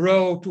 when you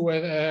grow to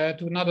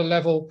another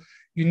level,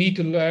 you need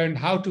to learn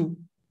how to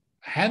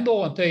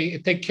handle and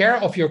take care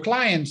of your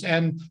clients,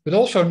 but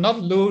also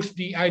not lose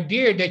the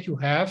idea that you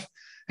have,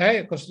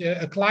 because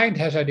a client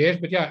has ideas,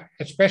 but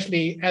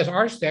especially as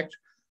architects,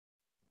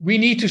 we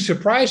need to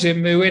surprise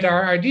him with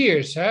our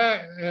ideas.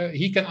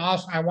 He can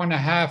ask, I want to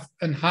have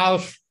a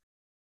house.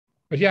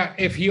 But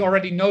if he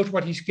already knows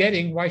what he's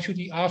getting, why should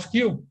he ask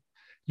you?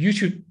 You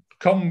should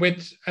come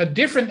with a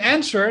different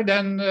answer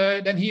than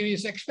he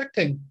is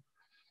expecting.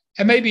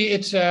 And maybe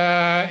it's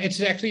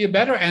actually a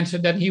better answer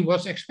than he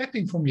was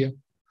expecting from you.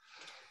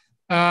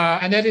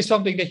 And that is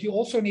something that you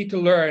also need to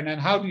learn.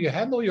 And how do you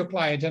handle your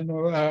client? And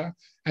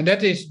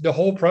that is the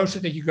whole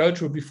process that you go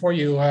through before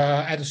you,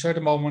 at a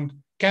certain moment,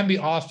 can be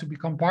asked to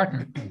become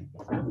partner.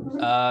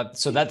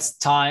 So that's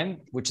time,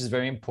 which is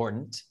very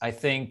important. I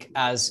think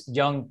as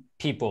young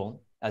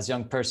people, as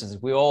young persons,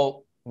 we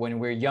all, when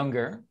we're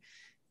younger,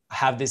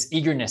 have this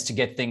eagerness to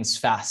get things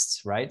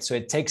fast, right? So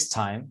it takes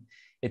time,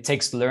 it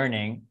takes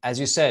learning. As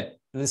you said,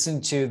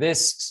 listen to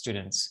this,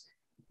 students.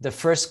 The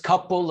first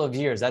couple of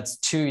years, that's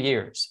 2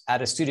 years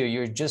at a studio,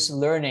 you're just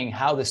learning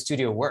how the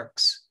studio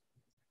works.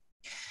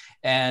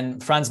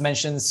 And Frans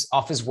mentions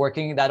office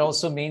working. That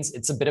also means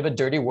it's a bit of a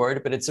dirty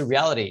word, but it's a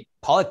reality.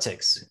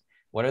 Politics.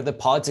 What are the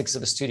politics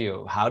of a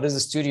studio? How does a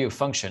studio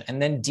function?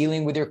 And then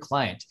dealing with your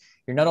client.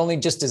 you're not only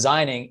just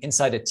designing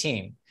inside a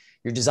team,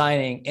 you're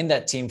designing in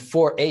that team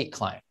for a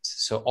client.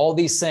 So all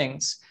these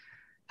things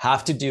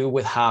have to do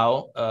with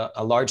how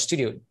a large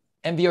studio,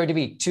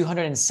 MVRDV,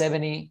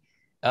 270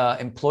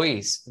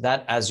 employees,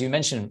 that, as you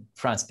mentioned,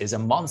 Frans, is a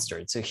monster.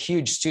 It's a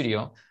huge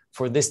studio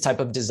for this type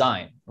of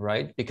design,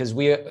 right? Because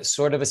we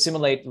sort of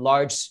assimilate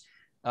large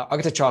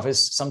architecture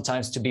office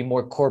sometimes to be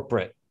more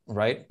corporate,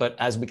 right? But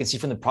as we can see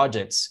from the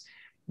projects,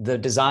 the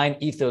design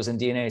ethos and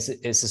DNA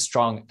is as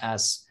strong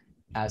as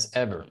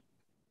ever.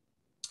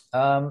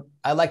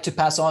 I'd like to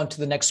pass on to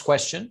the next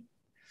question.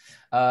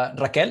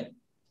 Raquel?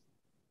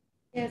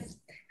 Yes.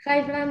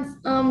 Hi, Frans.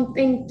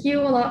 Thank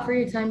you a lot for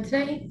your time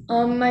today.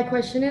 My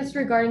question is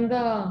regarding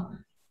the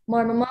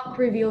Marmamok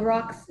Reveal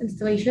Rocks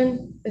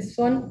installation, this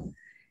one.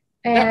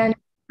 And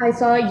I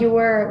saw you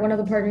were one of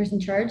the partners in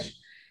charge.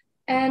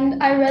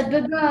 And I read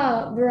that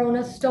the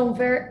Verona Stone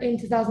Fair in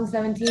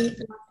 2017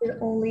 lasted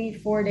only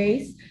 4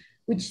 days,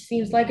 which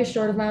seems like a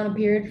short amount of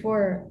period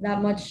for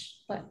that much,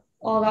 like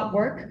all that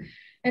work.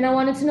 And I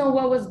wanted to know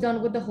what was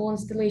done with the whole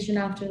installation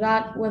after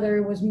that, whether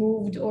it was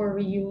moved or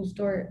reused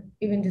or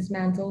even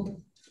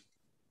dismantled.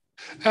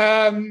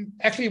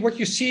 Actually, what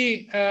you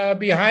see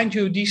behind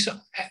you,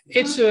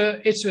 it's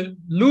a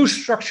loose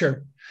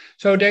structure.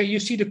 So there you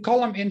see the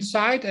column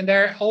inside, and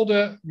there all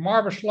the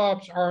marble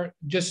slabs are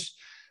just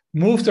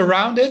moved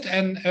around it,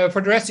 and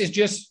for the rest it's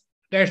just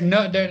there's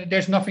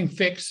nothing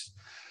fixed.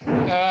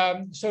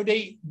 So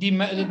they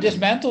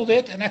dismantled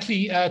it and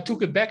actually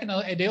took it back, and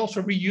they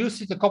also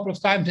reused it a couple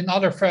of times in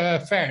other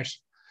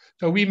fairs.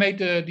 So we made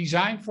the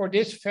design for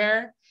this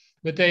fair,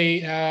 but they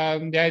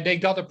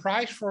got a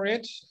prize for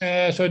it.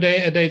 So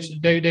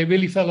they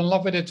really fell in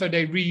love with it, so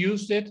they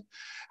reused it.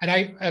 And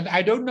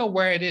I don't know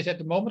where it is at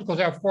the moment, because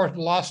of course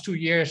the last 2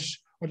 years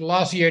or the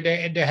last year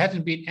there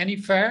hasn't been any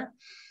fair.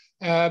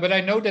 But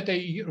I know that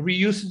they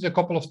reused it a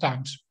couple of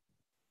times.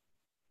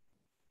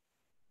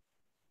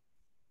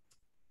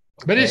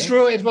 But it's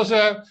true, it was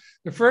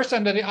the first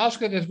time that they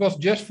asked it was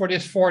just for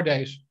this 4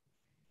 days.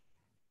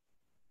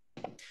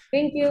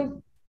 Thank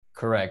you.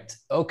 Correct.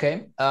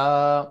 Okay.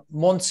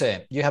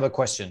 Montse, you have a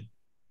question.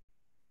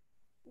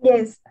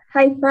 Yes.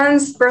 Hi,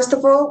 Frans. First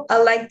of all,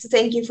 I'd like to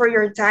thank you for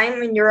your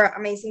time and your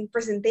amazing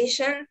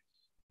presentation.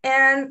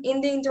 And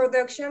in the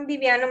introduction,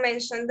 Viviano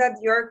mentioned that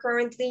you're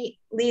currently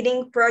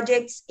leading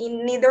projects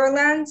in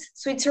Netherlands,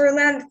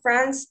 Switzerland,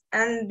 France,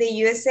 and the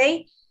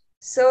USA.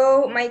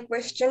 So my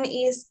question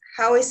is,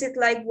 how is it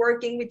like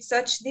working with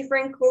such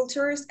different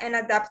cultures and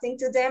adapting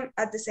to them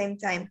at the same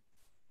time?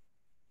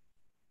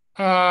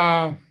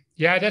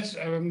 Yeah,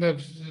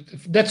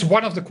 that's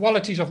one of the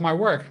qualities of my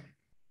work.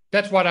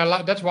 That's what I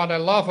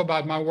love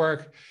about my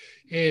work,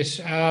 is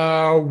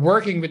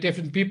working with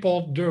different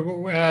people,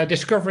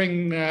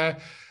 discovering.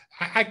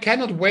 I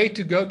cannot wait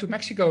to go to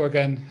Mexico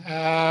again.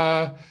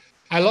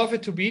 I love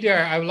it to be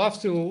there. I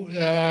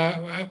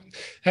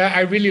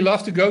really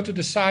love to go to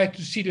the site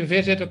to see the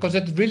visit, because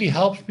it really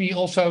helps me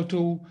also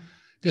to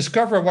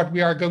discover what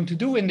we are going to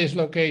do in this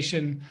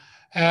location,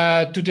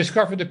 to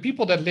discover the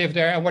people that live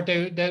there and what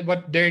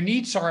their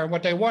needs are and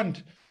what they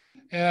want.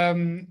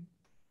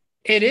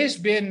 It has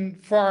been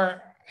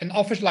for an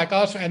office like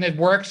us, and it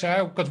works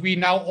because we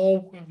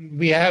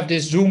have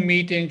these Zoom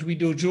meetings, we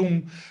do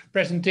Zoom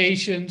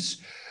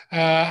presentations.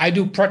 I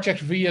do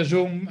projects via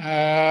Zoom,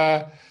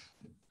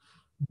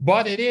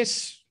 but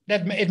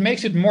it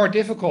makes it more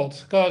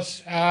difficult,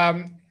 because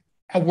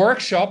a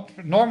workshop,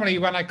 normally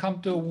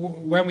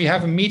when we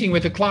have a meeting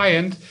with a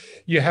client,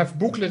 you have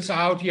booklets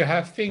out, you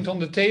have things on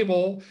the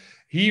table.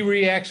 He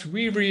reacts,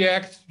 we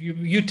react.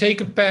 You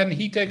take a pen,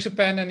 he takes a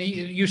pen, and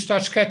you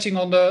start sketching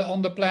on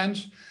the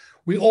plans.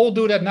 We all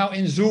do that now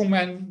in Zoom,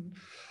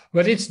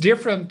 but it's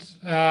different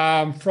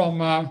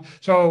from.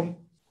 So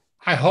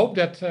I hope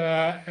that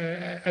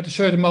at a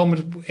certain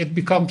moment it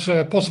becomes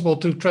possible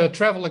to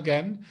travel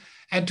again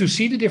and to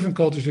see the different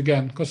cultures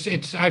again, because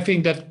I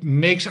think that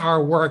makes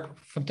our work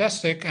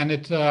fantastic, and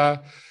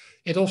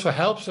it also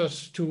helps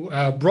us to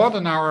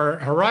broaden our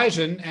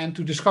horizon and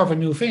to discover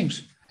new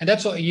things. And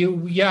that's all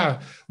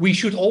we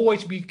should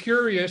always be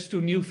curious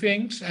to new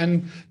things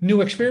and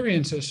new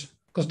experiences,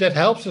 because that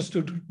helps us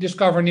to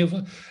discover new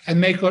and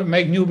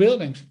make new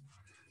buildings.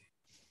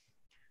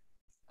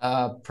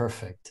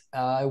 Perfect.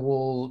 I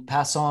will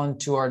pass on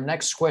to our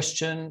next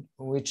question,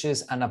 which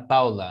is Ana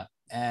Paula.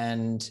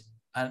 And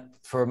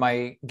for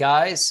my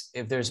guys,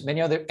 if there's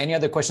any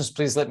other questions,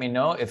 please let me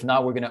know. If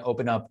not, we're going to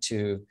open up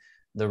to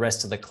the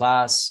rest of the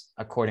class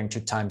according to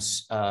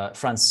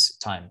Frans'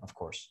 time, of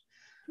course.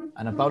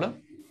 Ana Paula?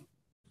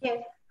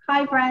 Yes.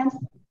 Hi, Frans.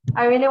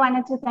 I really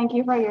wanted to thank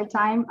you for your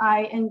time.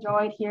 I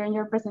enjoyed hearing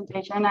your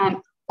presentation and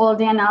all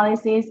the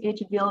analysis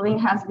each building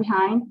has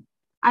behind.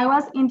 I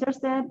was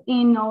interested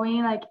in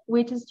knowing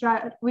which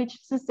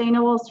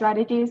sustainable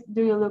strategies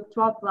do you look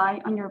to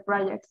apply on your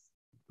projects?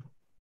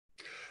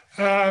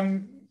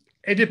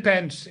 It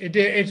depends.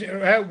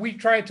 We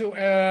try to,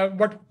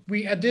 what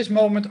we at this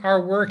moment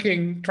are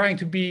trying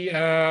to be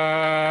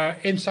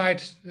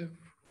inside.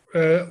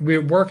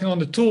 We're working on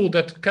the tool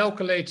that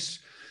calculates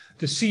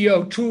the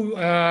CO2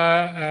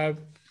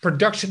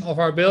 production of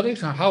our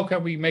buildings and how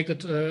can we make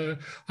it,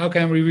 how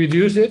can we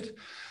reduce it?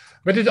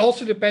 But it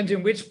also depends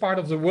in which part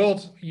of the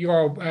world you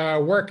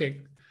are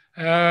working.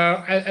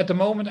 At the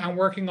moment, I'm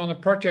working on a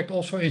project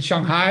also in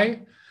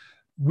Shanghai.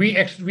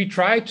 We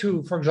try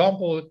to, for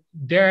example,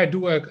 there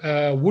do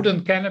a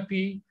wooden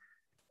canopy.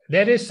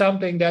 That is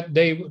something that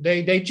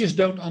they just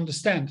don't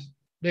understand.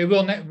 They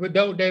will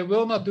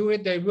not do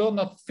it. They will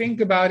not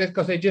think about it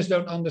because they just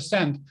don't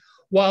understand.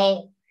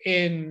 While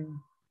in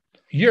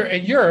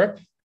Europe,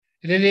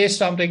 it is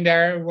something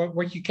there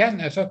what you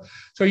can.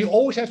 So you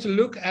always have to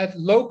look at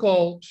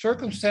local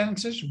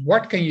circumstances.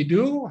 What can you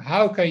do?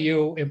 How can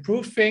you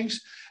improve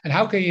things? And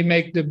how can you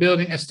make the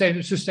building as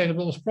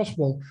sustainable as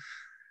possible?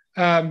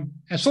 And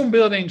some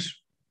buildings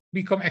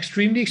become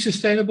extremely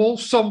sustainable.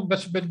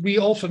 But we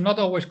also not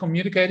always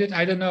communicate it.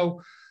 I don't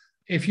know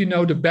if you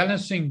know the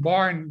balancing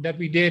barn that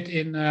we did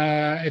in.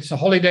 It's a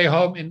holiday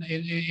home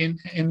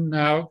in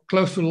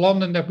close to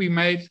London that we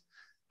made.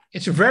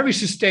 It's a very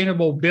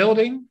sustainable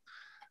building,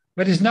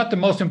 but it's not the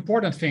most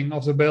important thing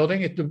of the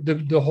building.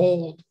 The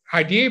whole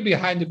idea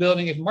behind the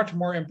building is much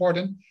more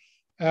important.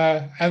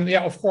 And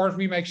yeah, of course,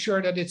 we make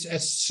sure that it's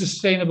as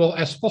sustainable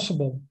as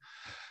possible.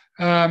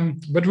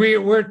 But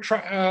we're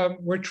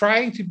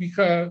trying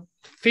to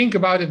think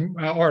about it,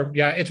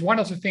 it's one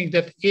of the things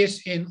that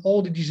is in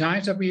all the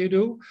designs that we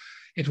do.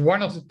 It's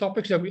one of the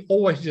topics that we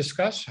always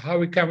discuss.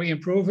 How can we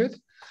improve it?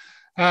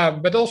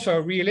 But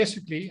also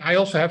realistically, I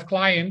also have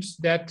clients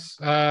that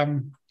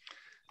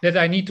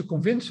I need to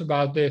convince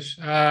about this.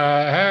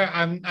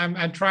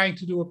 I'm trying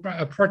to do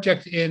a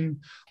project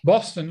in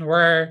Boston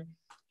where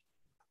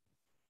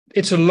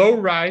it's a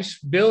low-rise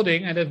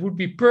building, and it would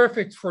be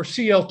perfect for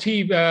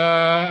CLT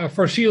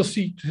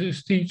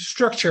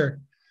structure.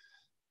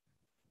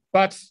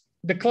 But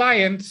the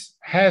client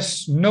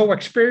has no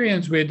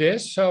experience with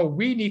this, so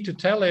we need to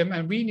tell him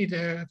and we need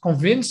to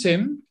convince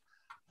him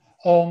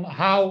on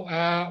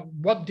how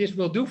what this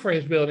will do for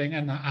his building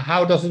and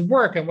how does it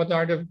work and what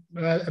are the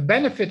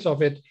benefits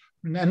of it,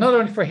 and not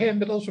only for him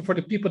but also for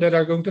the people that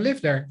are going to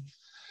live there.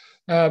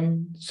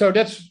 So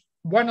that's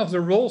one of the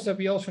roles that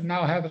we also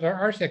now have as our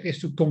architect, is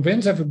to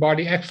convince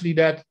everybody actually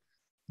that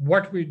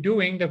what we're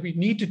doing, that we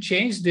need to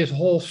change this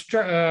whole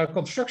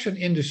construction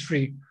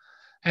industry.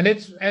 And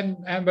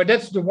but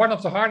that's one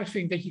of the hardest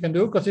things that you can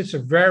do, because it's a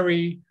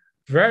very,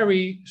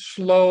 very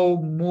slow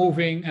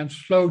moving and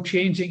slow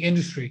changing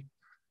industry.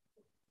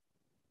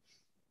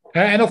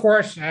 And of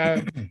course,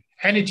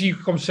 energy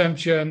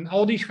consumption,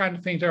 all these kind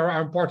of things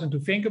are important to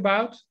think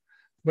about,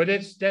 but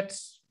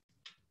that's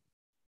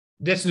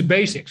the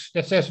basics.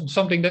 That's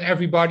something that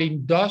everybody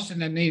does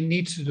and then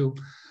needs to do.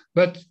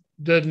 But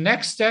the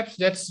next steps,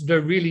 that's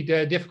really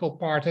the difficult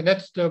part, and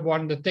that's the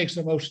one that takes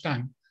the most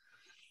time.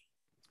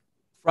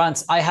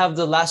 Frans, I have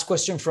the last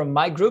question from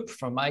my group,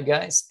 from my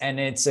guys, and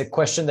it's a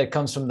question that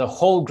comes from the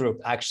whole group,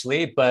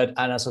 actually, but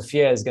Ana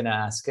Sofia is going to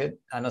ask it.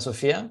 Ana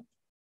Sofia?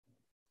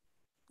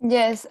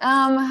 Yes.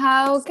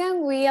 How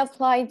can we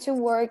apply to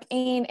work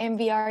in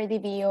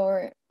MVRDV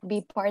or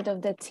be part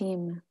of the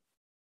team?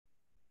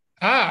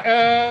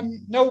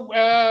 No,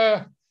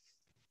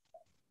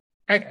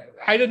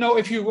 I don't know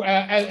if you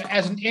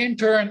as an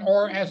intern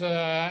or as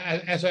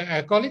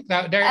a colleague.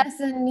 As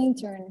an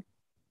intern.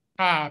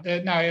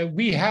 Now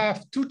we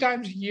have 2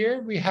 times a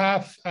year. We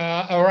have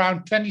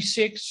around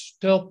 26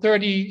 till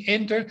 30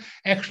 interns.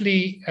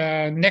 Actually,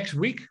 next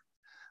week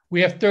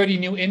we have 30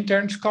 new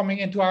interns coming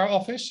into our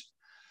office.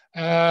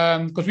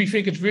 Because we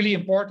think it's really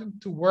important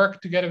to work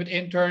together with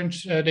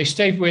interns. They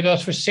stay with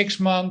us for 6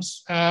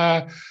 months.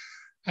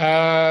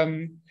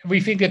 We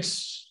think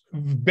it's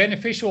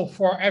beneficial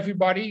for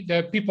everybody.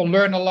 The people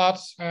learn a lot.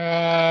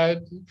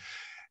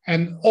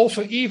 And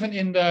also even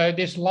in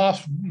this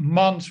last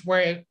months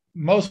where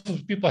most of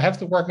the people have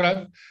to work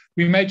out,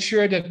 we made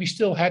sure that we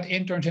still had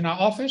interns in our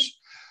office.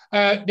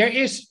 There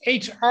is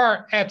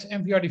HR at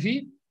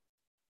MVRDV.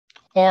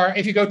 Or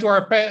if you go to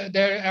our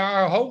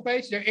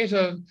homepage, there is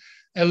a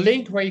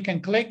link where you can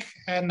click,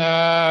 and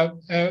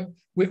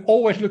we're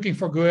always looking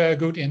for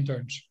good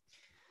interns.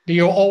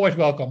 You're always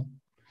welcome.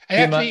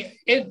 And actually,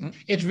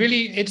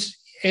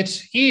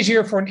 it's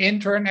easier for an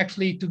intern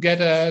actually to get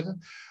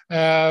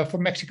for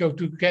Mexico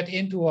to get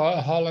into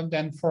Holland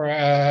than for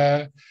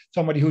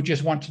somebody who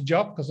just wants a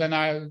job, because then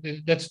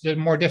that's the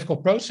more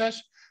difficult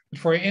process. But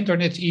for an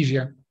intern, it's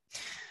easier.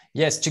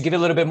 Yes, to give a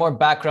little bit more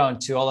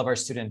background to all of our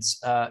students,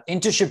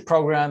 internship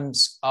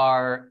programs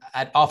are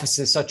at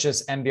offices such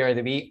as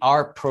MVRDV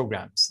are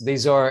programs.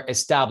 These are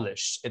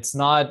established. It's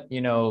not,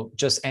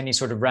 just any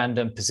sort of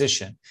random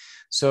position.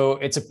 So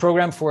it's a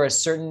program for a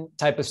certain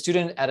type of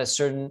student at a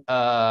certain,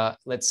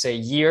 let's say,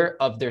 year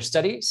of their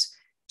studies,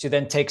 to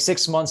then take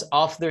 6 months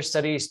off their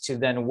studies to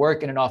then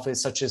work in an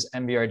office such as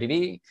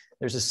MVRDV.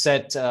 There's a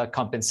set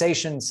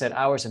compensation, set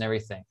hours and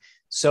everything.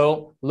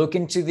 So look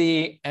into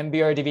the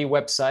MVRDV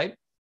website.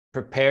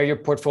 Prepare your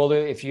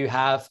portfolio if you're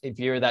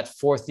that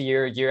 4th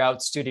year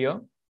out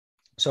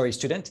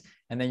student,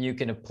 and then you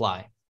can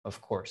apply,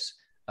 of course.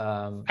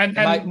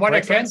 What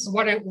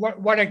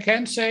I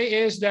can say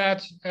is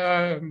that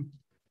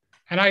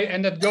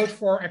and that goes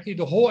for actually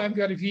the whole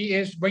MVRDV,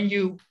 is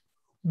when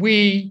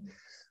we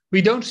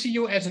don't see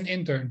you as an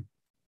intern.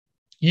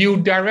 You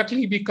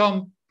directly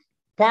become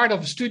part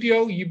of a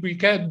studio. You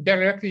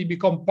directly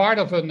become part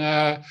of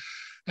a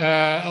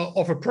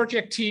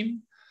project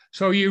team.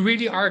 So you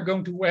really are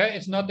going to wear.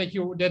 It's not that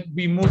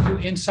we move you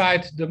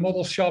inside the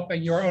model shop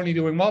and you're only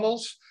doing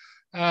models.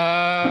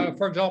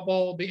 For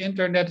example, the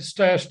intern that is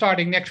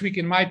starting next week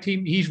in my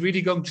team, he's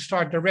really going to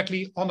start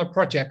directly on a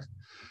project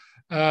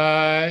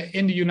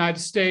in the United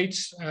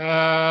States,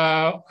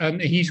 and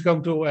he's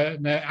going to.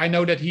 I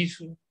know that he's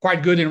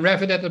quite good in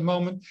Revit at the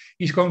moment.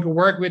 He's going to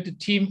work with the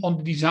team on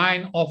the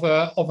design of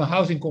a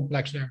housing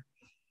complex there.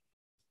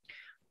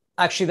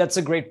 Actually, that's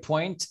a great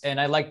point.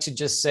 And I like to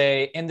just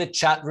say in the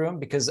chat room,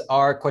 because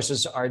our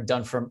questions are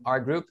done from our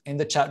group, in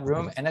the chat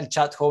room, en el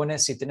chat,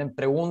 jóvenes, si tienen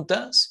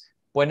preguntas,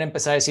 pueden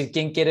empezar a decir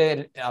quién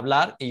quiere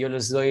hablar y yo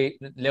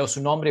leo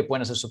su nombre y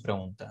pueden hacer su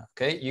pregunta.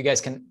 Okay, you guys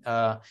can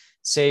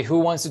say who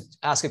wants to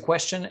ask a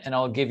question and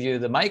I'll give you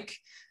the mic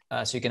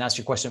so you can ask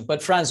your question.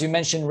 But Frans, you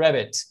mentioned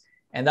Revit,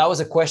 and that was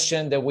a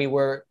question that we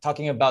were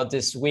talking about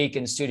this week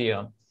in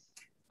studio.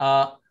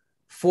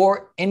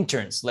 For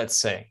interns, let's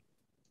say,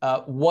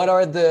 what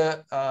are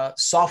the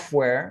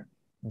software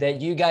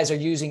that you guys are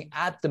using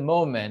at the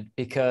moment?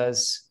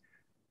 Because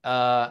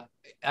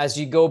as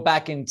you go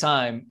back in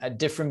time, at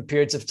different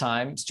periods of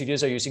time,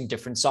 studios are using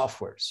different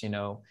softwares, you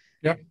know,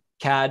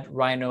 CAD,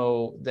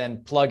 Rhino,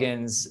 then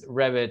plugins,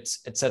 Revit,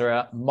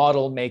 etc.,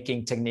 model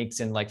making techniques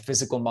and like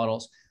physical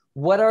models.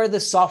 What are the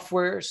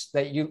softwares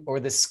that or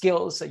the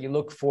skills that you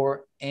look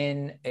for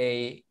in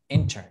a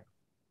intern?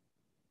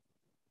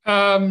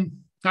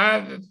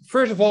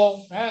 First of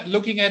all,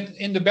 looking at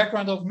in the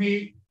background of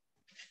me,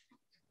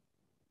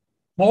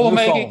 model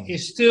making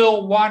is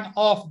still one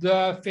of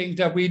the things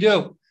that we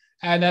do,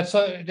 and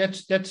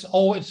that's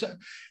always,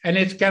 and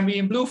it can be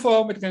in blue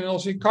foam, it can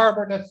also be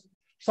cardboard. That's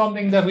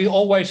something that we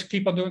always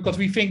keep on doing because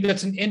we think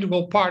that's an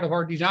integral part of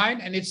our design,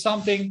 and it's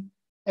something,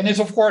 and it's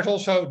of course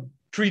also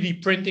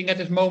 3D printing at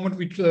this moment.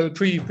 We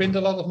 3D print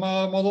a lot of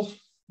models.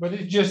 But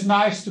it's just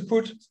nice to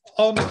put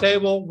on the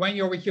table when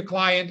you're with your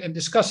client and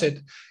discuss it.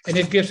 And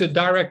it gives a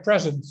direct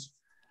presence.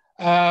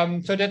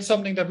 So that's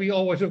something that we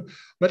always do.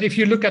 But if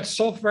you look at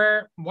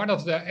software, one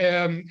of the,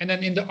 and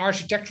then in the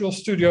architectural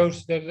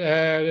studios,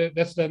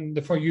 that's then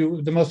for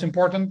you the most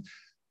important.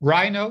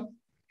 Rhino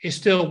is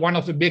still one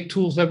of the big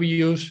tools that we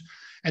use.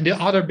 And the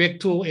other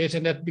big tool is,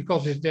 and that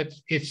because it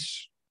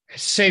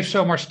saves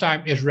so much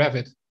time, is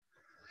Revit.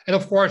 And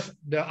of course,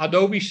 the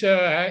Adobe's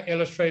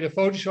Illustrator,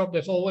 Photoshop,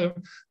 that's all.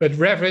 But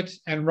Revit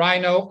and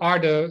Rhino are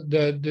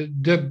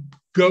the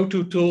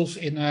go-to tools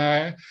in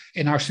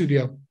our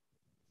studio.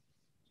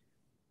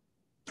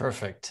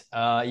 Perfect.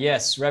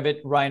 Yes, Revit,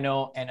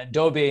 Rhino, and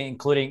Adobe,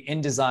 including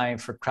InDesign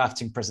for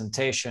crafting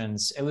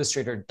presentations,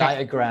 Illustrator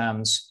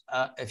diagrams.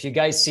 If you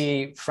guys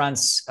see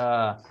Frans'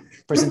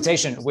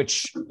 presentation,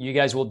 which you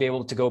guys will be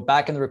able to go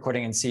back in the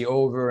recording and see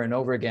over and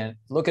over again,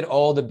 look at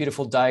all the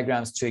beautiful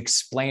diagrams to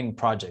explain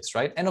projects,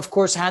 right? And of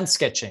course, hand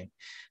sketching.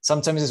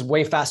 Sometimes it's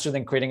way faster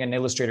than creating an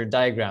Illustrator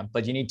diagram,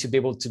 but you need to be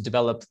able to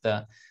develop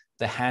the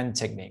hand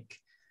technique.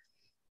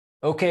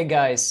 Okay,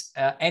 guys,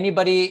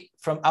 anybody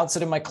from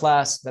outside of my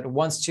class that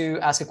wants to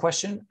ask a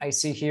question? I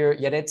see here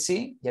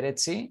Yaretsi.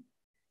 Yaretsi,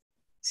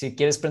 si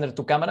quieres prender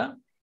tu cámara.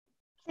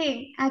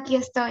 Sí, aquí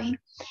estoy.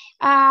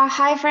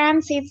 Hi,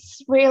 friends.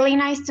 It's really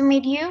nice to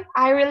meet you.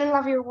 I really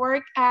love your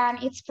work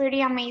and it's pretty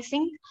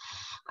amazing.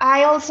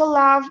 I also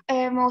love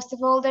most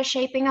of all the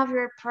shaping of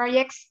your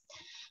projects,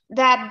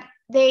 that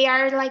they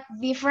are like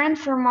different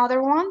from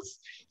other ones.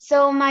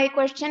 So my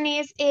question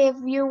is, if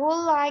you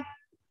would like,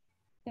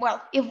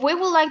 well, if we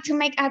would like to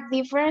make a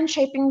different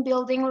shaping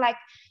building, like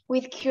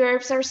with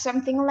curves or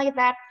something like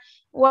that,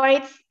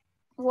 what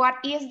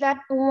is that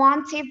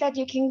one tip that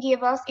you can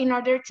give us in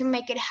order to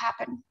make it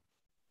happen?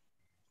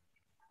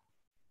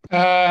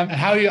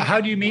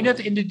 How do you mean it?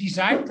 In the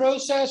design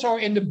process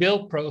or in the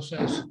build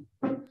process?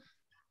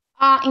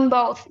 In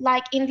both,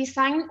 like in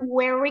design,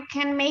 where we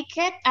can make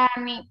it,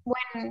 and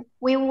when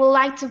we would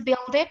like to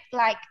build it,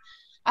 like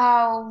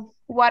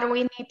what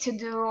we need to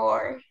do,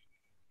 or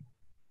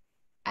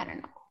I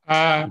don't know.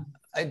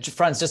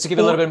 Frans, just to give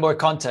a little bit more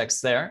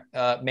context there,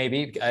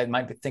 maybe I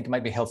think it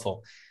might be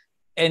helpful.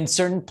 In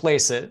certain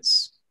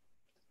places,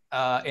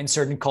 in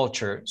certain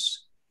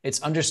cultures,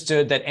 it's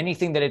understood that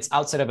anything that is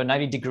outside of a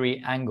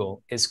 90-degree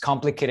angle is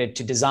complicated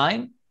to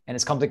design and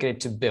it's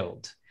complicated to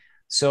build.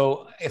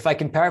 So if I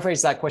can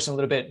paraphrase that question a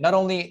little bit, not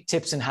only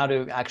tips in how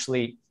to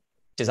actually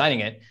designing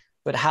it,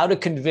 but how to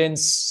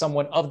convince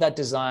someone of that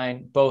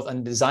design, both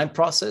in the design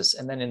process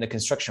and then in the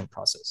construction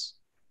process.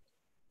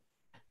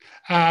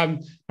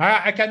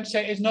 I can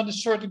say it's not in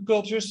certain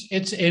cultures,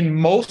 it's in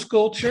most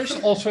cultures.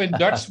 Also in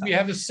Dutch, we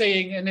have a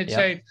saying, and it's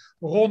say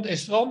rond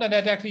is rond, and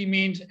that actually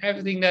means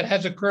everything that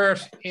has a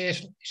curve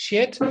is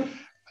shit.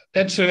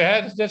 That's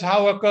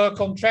how a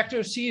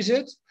contractor sees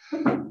it.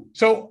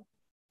 So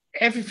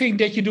everything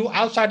that you do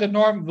outside the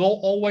norm will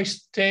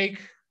always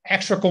take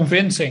extra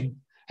convincing.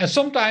 And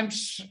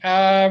sometimes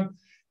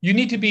you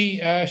need to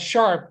be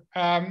sharp.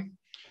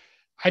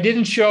 I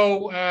didn't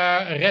show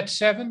Red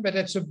 7, but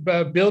it's a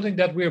building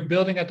that we're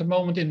building at the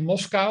moment in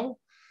Moscow.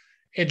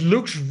 It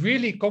looks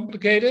really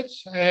complicated.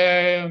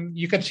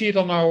 You can see it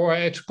on our,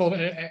 it's called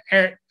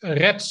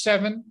Red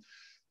 7.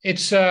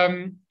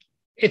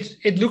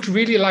 It looks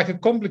really like a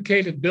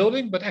complicated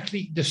building, but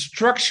actually the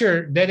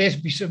structure that is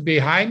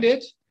behind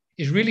it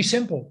is really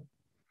simple.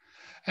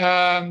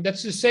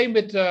 That's the same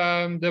with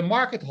the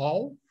market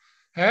hall.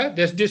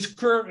 There's this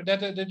curve,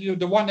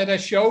 the one that I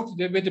showed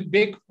with the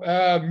big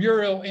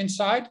mural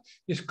inside,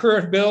 this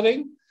curved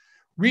building.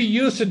 We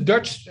use a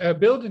Dutch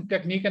building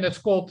technique, and it's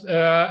called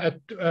a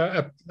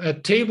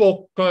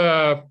table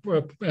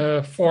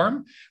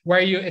form, where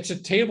it's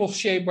a table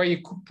shape where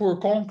you pour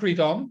concrete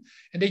on,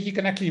 and that you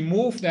can actually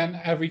move then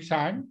every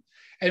time.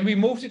 And we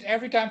moved it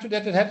every time so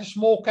that it had a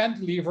small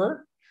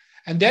cantilever,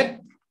 and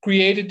that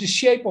created the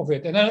shape of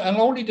it. And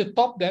only the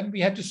top then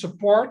we had to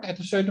support at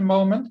a certain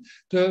moment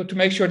to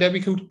make sure that we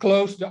could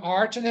close the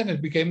arch, and then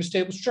it became a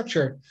stable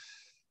structure.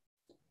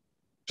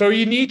 So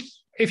you need,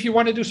 if you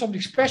want to do something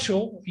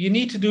special, you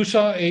need to do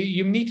so.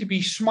 You need to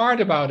be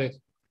smart about it.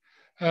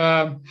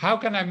 How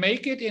can I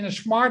make it in a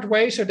smart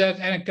way so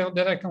that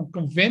I can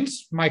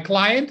convince my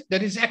client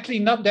that it's actually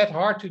not that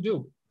hard to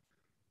do?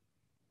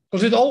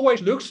 Because it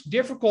always looks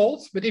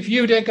difficult, but if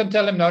you then can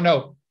tell him,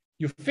 no,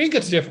 you think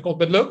it's difficult,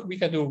 but look, we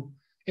can do,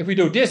 if we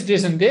do this,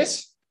 this, and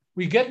this,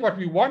 we get what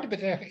we want, but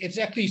it's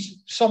actually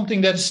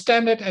something that's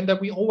standard and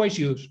that we always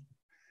use.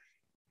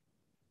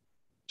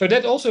 So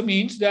that also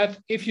means that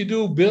if you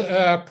do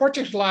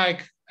projects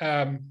like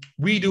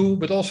we do,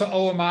 but also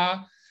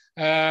OMA,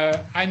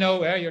 I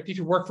know your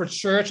teacher worked for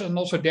Search, and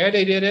also there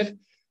they did it.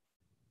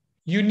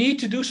 You need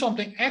to do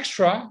something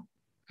extra.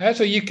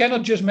 So you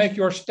cannot just make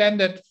your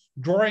standard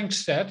drawing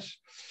set.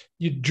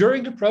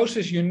 During the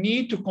process, you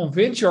need to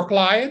convince your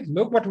client,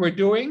 look what we're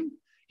doing.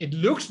 It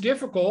looks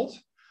difficult,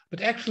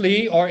 but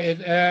actually,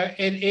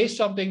 it is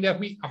something that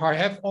we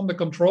have under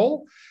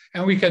control,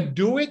 and we can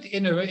do it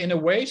in a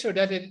way so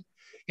that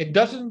it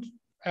doesn't,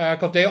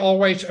 because they're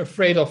always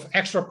afraid of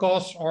extra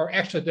costs or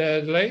extra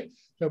delay.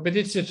 So, but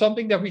it's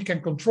something that we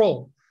can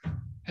control.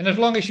 And as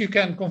long as you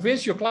can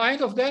convince your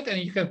client of that,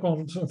 and you can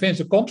convince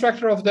the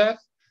contractor of that,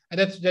 and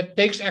that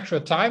takes extra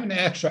time and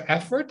extra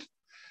effort,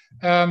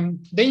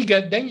 then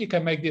you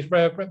can make this.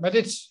 But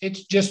it's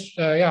just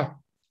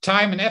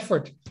time and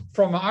effort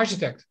from an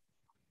architect.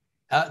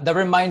 That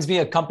reminds me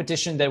of a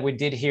competition that we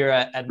did here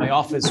at my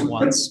office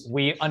once.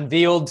 We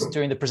unveiled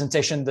during the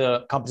presentation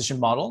the competition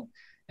model,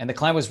 and the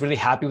client was really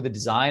happy with the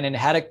design, and it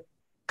had a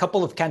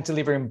couple of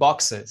cantilevering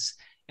boxes.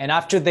 And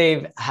after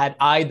they've had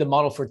eyed the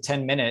model for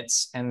 10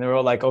 minutes, and they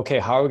were like, okay,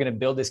 how are we going to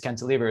build these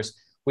cantilevers?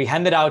 We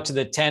handed out to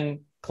the 10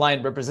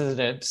 client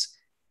representatives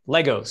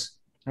Legos.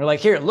 And we're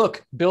like, here,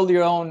 look, build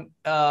your own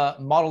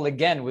model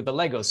again with the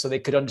Legos, so they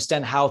could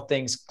understand how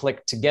things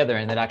click together,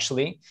 and that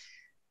actually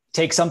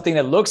take something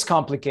that looks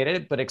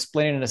complicated, but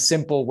explain it in a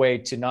simple way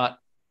to not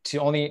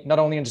only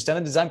understand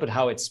the design, but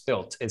how it's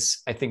built.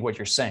 Is, I think, what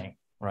you're saying,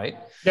 right?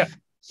 Yeah.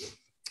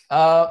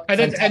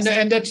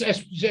 And that's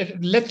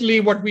literally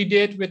what we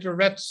did with the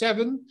Red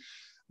 7.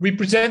 We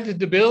presented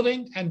the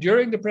building, and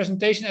during the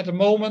presentation, at the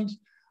moment,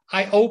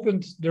 I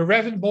opened the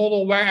Revit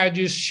model where I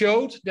just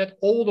showed that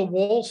all the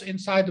walls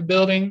inside the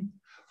building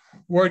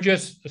were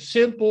just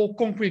simple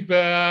concrete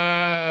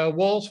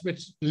walls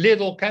with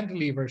little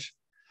cantilevers.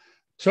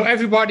 So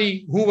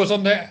everybody who was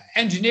on the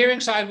engineering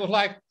side was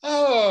like,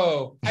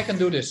 oh, I can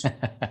do this.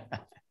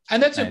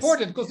 And that's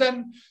important, because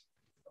then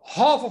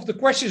half of the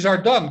questions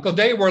are done, because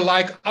they were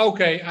like,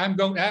 okay, I'm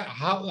going,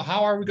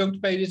 how are we going to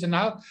pay this and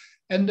how?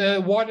 And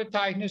the water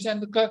tightness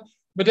and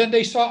but then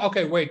they saw,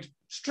 okay, wait,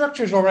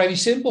 structure is already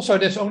simple. So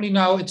that's only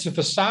now it's a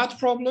facade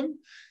problem.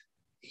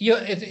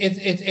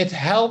 It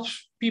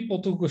helps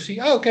people to go see,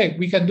 oh, okay,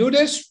 we can do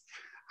this.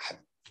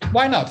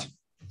 Why not?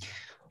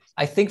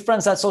 I think,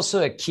 Frans, that's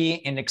also a key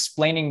in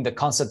explaining the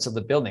concepts of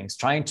the buildings,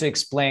 trying to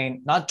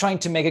explain, not trying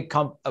to make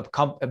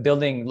a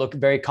building look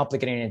very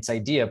complicated in its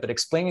idea, but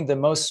explaining the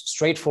most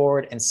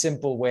straightforward and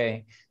simple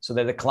way so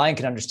that the client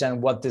can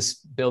understand what this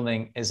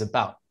building is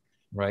about,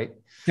 right?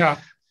 Yeah.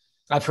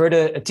 I've heard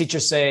a teacher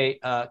say,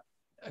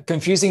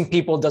 confusing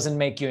people doesn't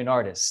make you an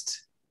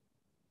artist.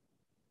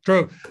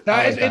 True.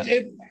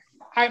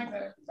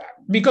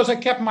 Because I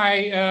kept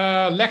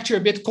my lecture a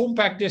bit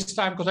compact this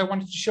time, because I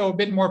wanted to show a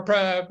bit more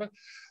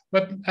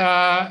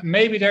but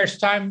maybe there's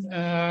time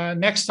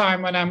next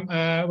time when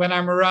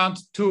I'm around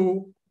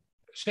to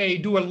say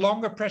do a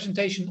longer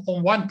presentation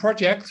on one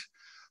project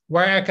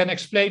where I can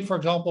explain, for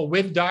example,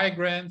 with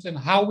diagrams and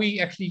how we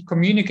actually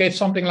communicate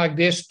something like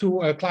this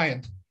to a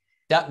client.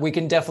 That we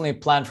can definitely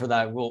plan for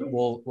that.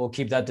 We'll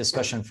keep that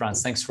discussion,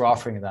 Frans. Thanks for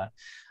offering that.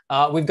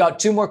 We've got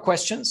 2 more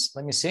questions.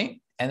 Let me see,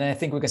 and then I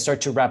think we can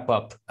start to wrap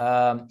up.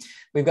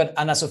 We've got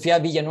Ana Sofia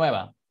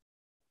Villanueva.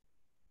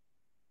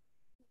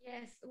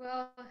 Yes,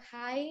 well,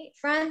 hi,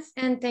 Frans,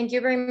 and thank you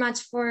very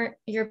much for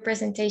your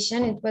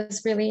presentation. It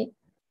was really,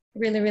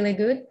 really, really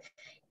good.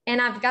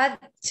 And I've got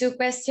 2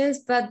 questions,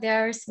 but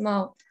they're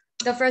small.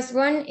 The first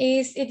one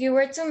is, if you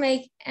were to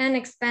make an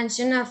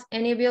expansion of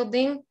any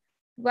building,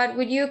 what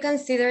would you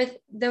consider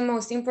the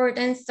most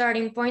important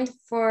starting point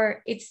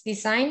for its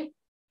design?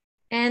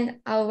 And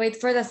I'll wait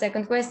for the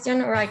second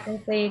question, or I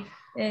can say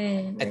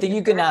I think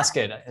you can ask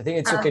it. I think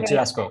it's okay to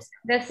ask both.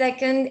 The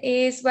second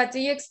is, what do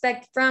you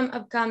expect from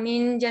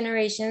upcoming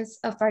generations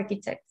of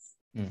architects?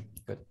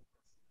 Good.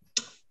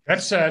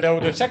 That's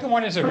the second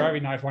one is a very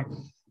nice one.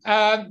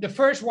 The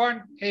first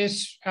one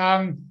is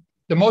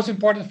the most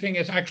important thing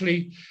is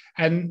actually,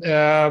 and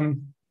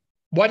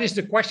what is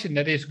the question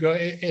that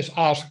is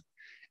asked?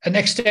 An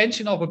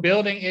extension of a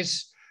building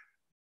is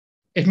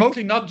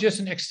mostly not just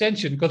an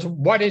extension, because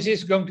what is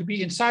this going to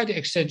be inside the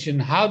extension?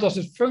 How does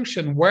it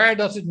function? Where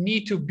does it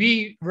need to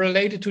be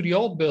related to the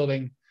old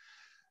building?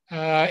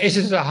 Is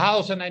it a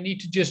house and I need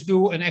to just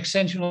do an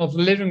extension of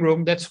the living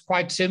room? That's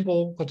quite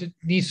simple because it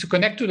needs to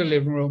connect to the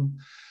living room.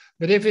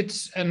 But if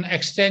it's an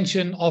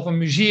extension of a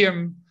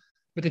museum,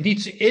 but it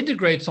needs to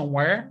integrate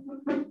somewhere,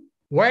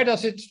 where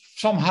does it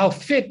somehow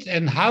fit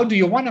and how do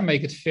you want to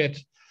make it fit?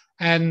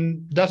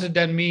 And does it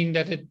then mean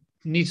that it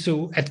needs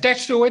to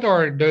attach to it,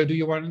 or do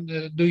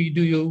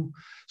you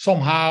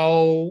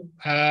somehow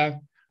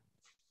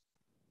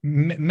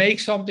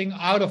make something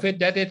out of it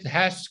that it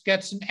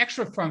gets an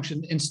extra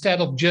function instead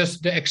of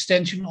just the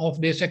extension of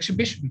this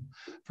exhibition,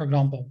 for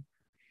example?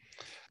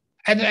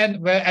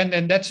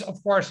 And that's,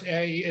 of course,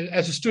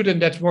 as a student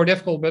that's more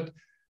difficult, but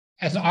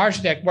as an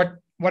architect,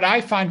 what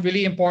I find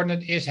really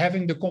important is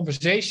having the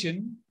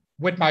conversation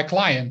with my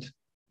client,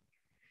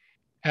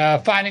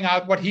 finding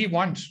out what he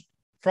wants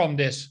from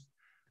this.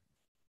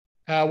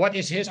 What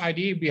is his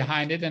idea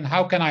behind it, and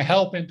how can I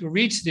help him to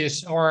reach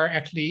this or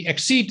actually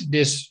exceed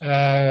this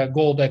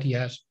goal that he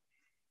has?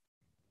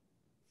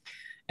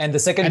 And the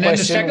second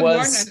question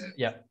was,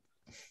 yeah.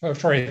 Oh,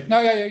 sorry.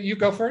 No, you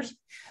go first.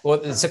 Well,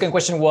 the second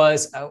question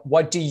was,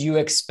 what do you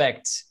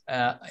expect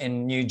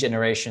in new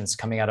generations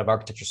coming out of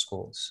architecture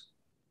schools?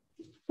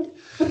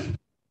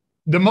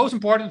 The most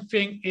important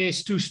thing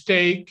is to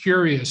stay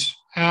curious.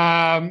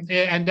 And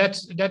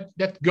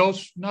that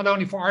goes not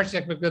only for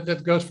architects, but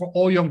that goes for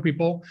all young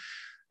people.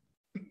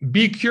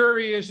 Be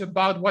curious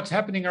about what's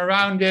happening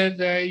around it.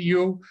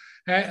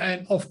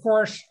 And of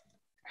course,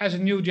 as a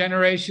new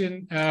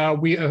generation,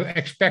 we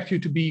expect you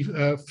to be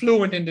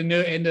fluent in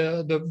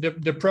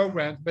the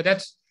program. But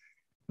that's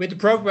with the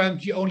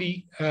programs, you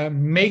only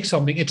make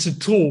something. It's a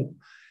tool.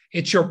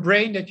 It's your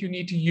brain that you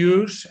need to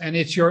use, and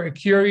it's your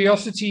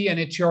curiosity, and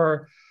it's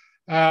your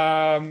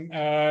the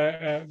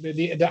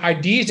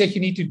ideas that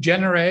you need to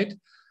generate,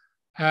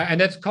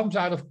 and that comes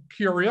out of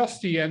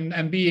curiosity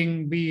and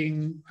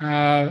being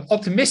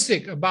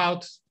optimistic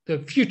about the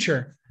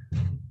future.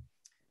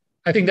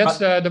 I think that's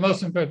the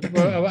most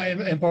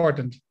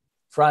important.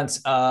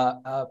 Frans,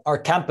 our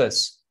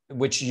campus,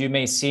 which you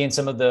may see in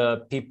some of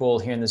the people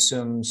here in the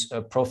Zoom's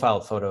profile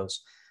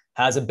photos,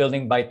 has a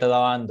building by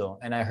Talando.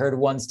 And I heard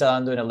once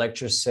Talando in a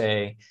lecture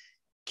say,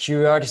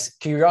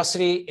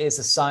 curiosity is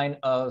a sign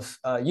of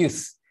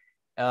youth.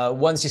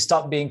 Once you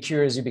stop being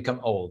curious, you become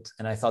old.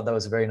 And I thought that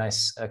was a very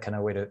nice kind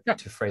of way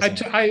to phrase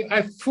it.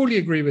 I fully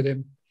agree with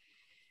him.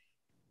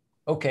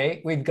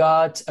 Okay, we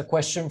got a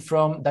question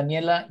from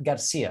Daniela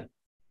Garcia.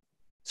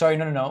 Sorry,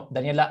 no.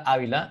 Daniela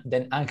Avila,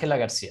 then Angela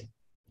Garcia.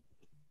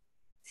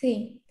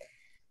 Sí.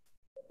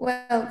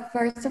 Well,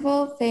 first of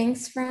all,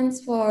 thanks,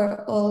 Frans,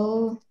 for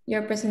all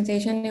your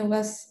presentation. It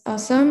was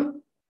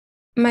awesome.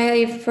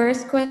 My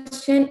first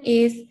question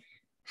is,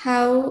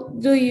 how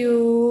do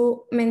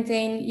you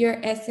maintain your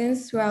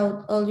essence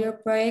throughout all your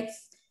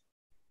projects,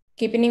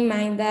 keeping in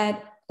mind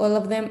that all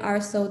of them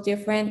are so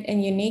different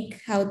and unique?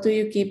 How do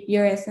you keep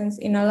your essence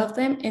in all of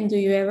them? And do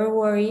you ever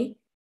worry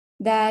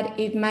that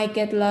it might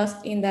get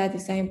lost in the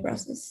design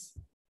process?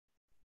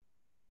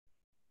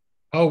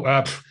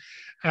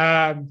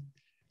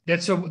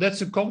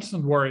 That's a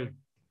constant worry,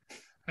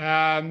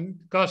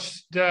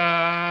 because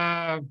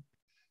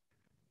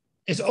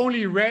it's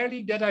only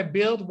rarely that I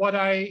build what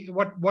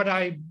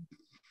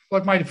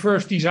my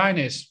first design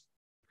is.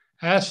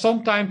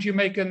 Sometimes you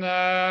make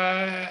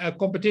a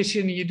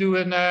competition, you do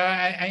and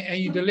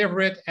you deliver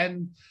it,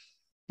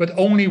 but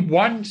only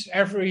once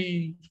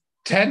every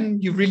 10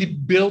 you really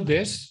build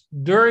this.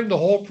 During the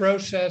whole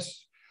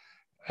process,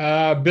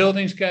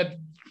 buildings get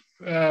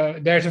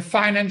there's a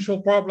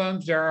financial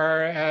problems. There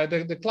are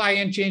the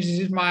client changes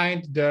his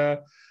mind.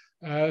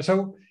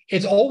 So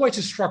it's always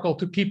a struggle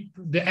to keep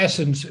the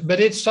essence, but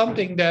it's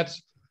something that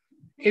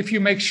if you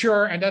make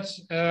sure, and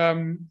that's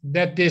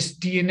that this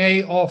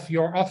DNA of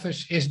your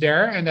office is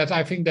there, and that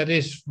I think that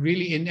is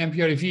really in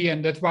MVRDV,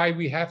 and that's why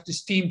we have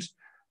these teams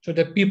so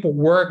that people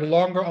work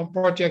longer on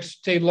projects,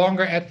 stay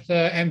longer at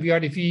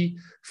MVRDV,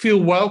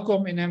 feel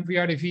welcome in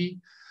MVRDV.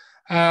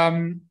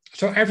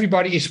 So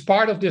everybody is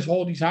part of this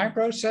whole design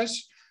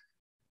process.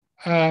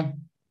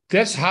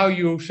 That's how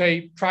you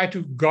try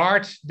to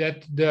guard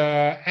that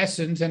the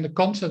essence and the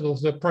concept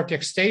of the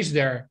project stays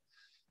there.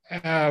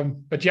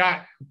 But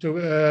yeah,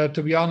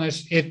 to be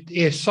honest, it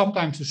is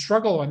sometimes a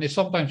struggle, and it's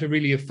sometimes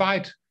really a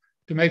fight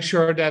to make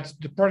sure that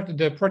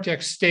the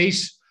project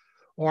stays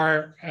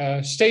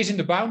in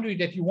the boundary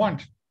that you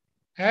want.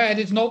 And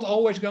it's not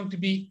always going to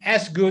be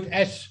as good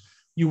as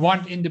you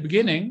want in the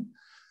beginning.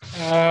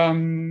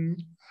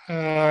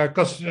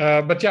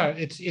 But yeah,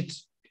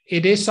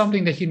 it is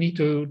something that you need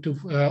to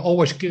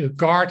always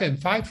guard and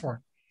fight for.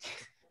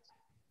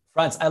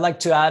 Frans, I'd like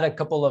to add a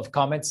couple of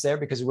comments there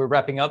because we're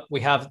wrapping up.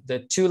 We have the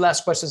 2 last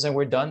questions and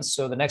we're done.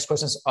 So the next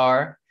questions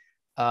are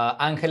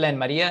Angela and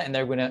Maria, and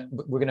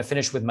we're gonna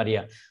finish with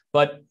Maria.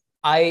 But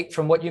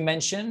from what you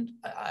mentioned,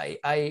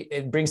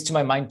 it brings to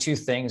my mind 2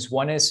 things.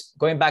 One is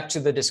going back to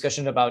the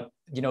discussion about,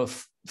 you know,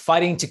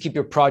 fighting to keep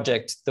your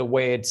project the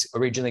way it's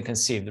originally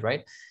conceived,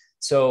 right?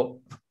 So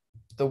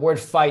the word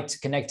fight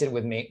connected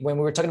with me when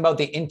we were talking about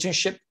the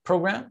internship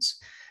programs,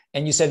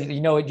 and you said,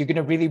 you know, you're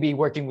going to really be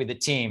working with a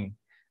team.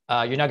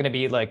 You're not going to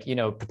be like, you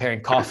know,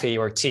 preparing coffee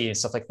or tea and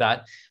stuff like that.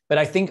 But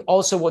I think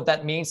also what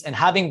that means, and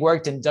having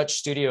worked in Dutch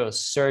studios,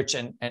 Search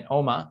and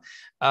OMA,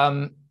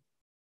 an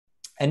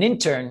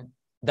intern,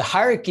 the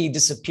hierarchy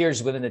disappears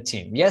within the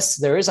team. Yes,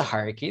 there is a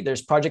hierarchy.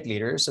 There's project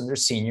leaders and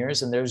there's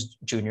seniors and there's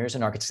juniors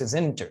and architects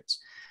and interns.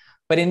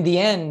 But in the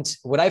end,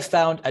 what I've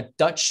found at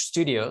Dutch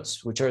studios,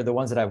 which are the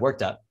ones that I've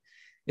worked at,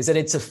 is that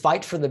it's a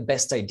fight for the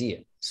best idea.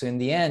 So in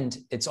the end,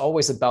 it's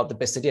always about the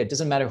best idea. It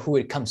doesn't matter who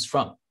it comes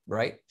from,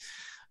 right?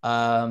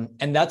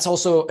 And that's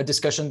also a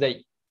discussion that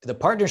the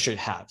partner should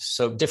have.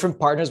 So different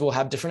partners will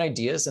have different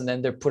ideas, and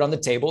then they're put on the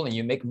table and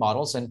you make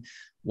models and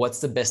what's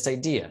the best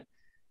idea.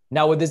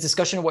 Now, with this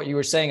discussion of what you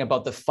were saying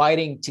about the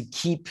fighting to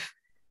keep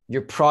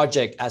your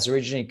project as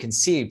originally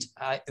conceived,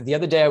 the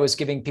other day I was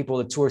giving people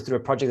a tour through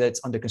a project that's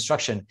under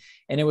construction,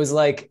 and it was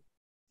like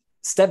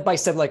step by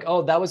step, like,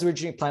 oh, that was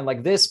originally planned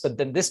like this, but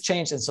then this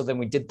changed. And so then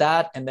we did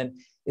that. And then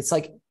it's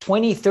like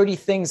 20, 30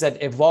 things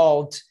that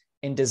evolved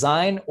in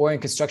design or in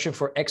construction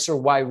for X or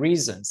Y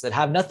reasons that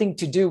have nothing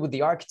to do with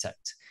the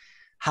architect.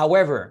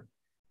 However,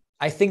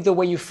 I think the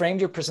way you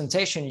framed your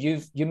presentation,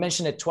 you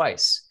mentioned it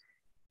twice.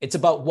 It's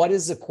about what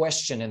is the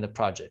question in the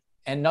project.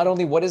 And not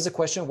only what is the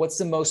question, what's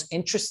the most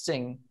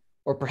interesting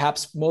or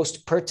perhaps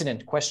most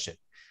pertinent question.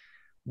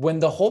 When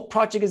the whole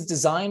project is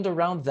designed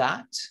around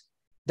that,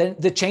 then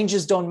the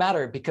changes don't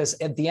matter, because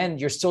at the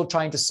end, you're still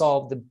trying to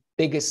solve the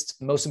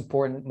biggest, most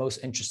important, most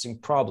interesting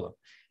problem.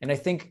 And I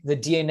think the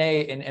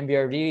DNA in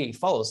MVRDV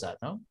follows that,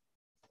 no?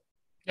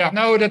 Yeah,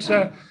 no, that's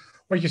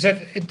what you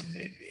said.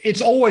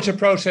 It's always a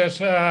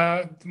process,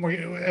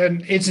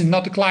 and it's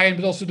not the client,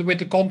 but also with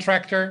the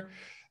contractor.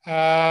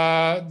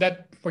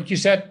 That what you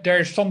said,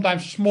 there's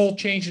sometimes small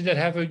changes that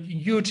have a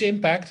huge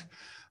impact,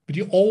 but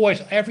you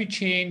always, every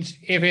change,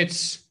 if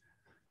it's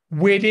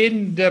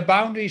within the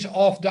boundaries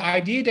of the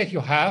idea that you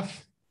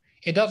have,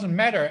 it doesn't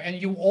matter. And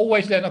you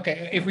always then,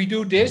 okay, if we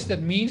do this,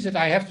 that means that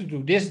I have to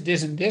do this,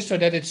 this, and this, so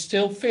that it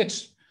still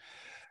fits.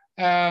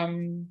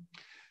 And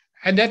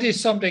that is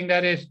something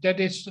that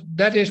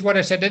is what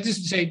I said. That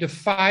is to say, the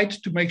fight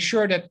to make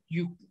sure that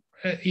you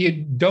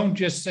don't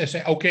just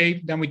say,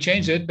 okay, then we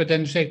change it, but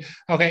then say,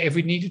 okay, if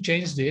we need to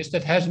change this,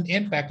 that has an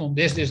impact on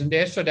this, this, and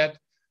this, so that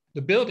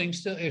the building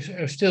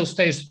still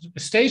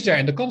stays there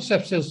and the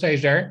concept still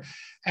stays there.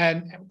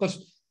 And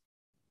because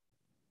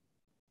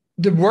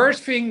the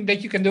worst thing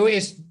that you can do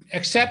is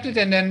accept it,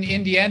 and then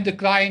in the end, the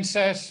client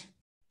says,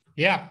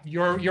 yeah,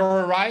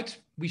 you're right.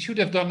 We should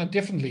have done it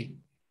differently.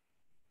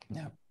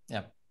 Yeah,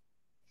 yeah.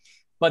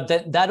 But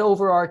that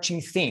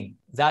overarching theme,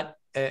 that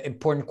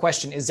important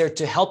question is there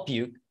to help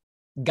you,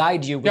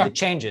 guide you with the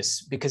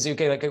changes, because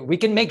we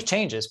can make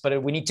changes, but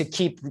we need to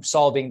keep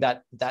solving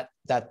that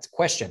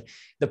question.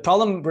 The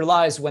problem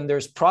relies when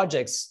there's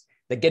projects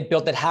that get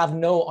built that have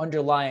no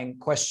underlying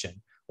question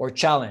or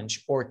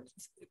challenge or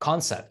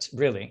concept,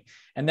 really.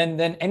 And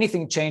then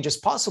anything change is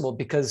possible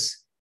because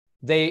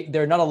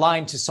they're not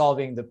aligned to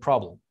solving the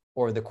problem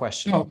or the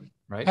question. No.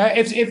 Right?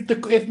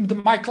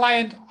 If my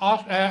client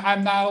asks,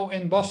 I'm now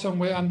in Boston,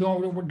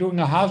 we're doing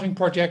a housing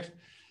project,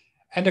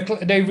 and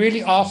they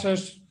really ask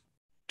us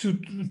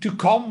to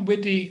come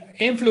with the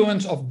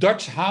influence of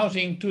Dutch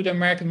housing to the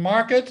American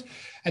market,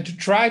 and to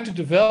try to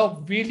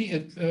develop really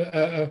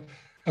a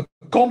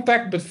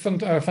compact but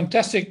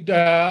fantastic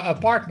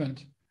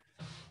apartment.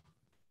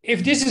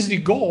 If this is the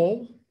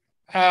goal,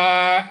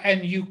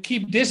 and you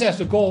keep this as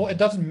the goal, it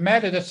doesn't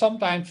matter that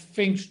sometimes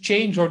things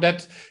change, or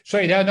that,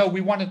 sorry, no, we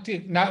want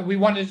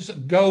to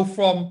go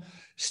from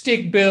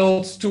stick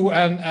builds to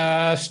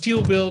a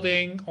steel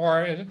building,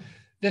 or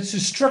that's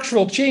a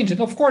structural change. And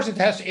of course it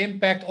has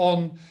impact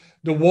on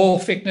the wall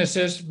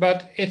thicknesses,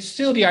 but it's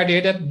still the idea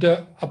that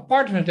the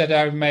apartments that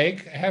I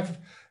make have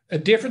a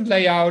different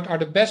layout, are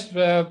the best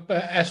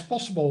as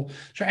possible.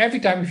 So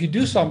every time if you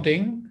do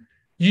something,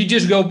 you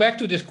just go back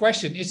to this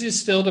question: is this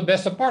still the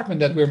best apartment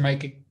that we're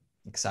making?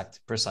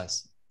 Exact,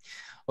 precise.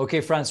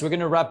 Okay, Frans, we're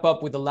going to wrap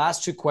up with the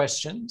last 2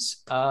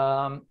 questions,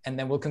 and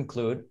then we'll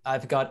conclude.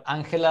 I've got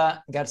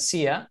Angela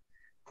Garcia,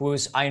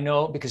 who's, I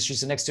know because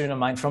she's the next student of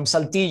mine, from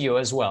Saltillo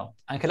as well.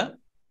 Angela?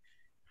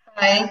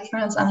 Hi,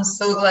 Frans. I'm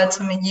so glad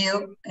to meet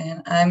you,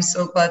 and I'm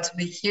so glad to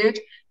be here.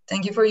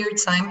 Thank you for your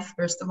time,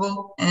 first of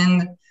all.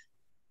 And,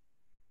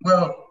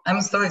 well,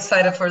 I'm so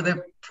excited for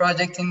the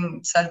project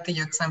in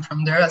Saltillo because I'm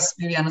from there, as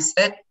Viviana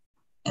said.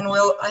 And,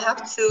 well, I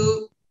have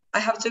 2 I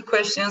have two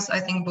questions. I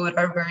think both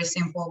are very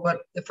simple,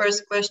 but the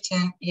first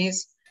question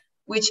is,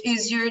 which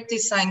is your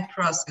design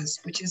process?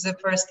 Which is the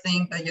first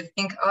thing that you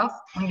think of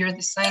when you're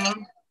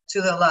designing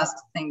to the last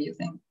thing you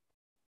think?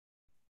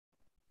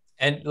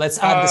 And let's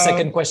add the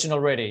second question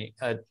already.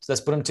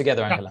 Let's put them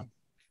together, Angela.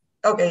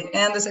 Okay,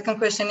 and the second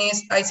question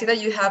is, I see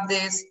that you have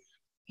this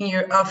in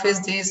your office,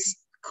 these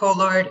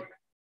colored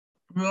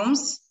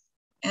rooms.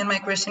 And my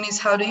question is,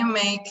 how do you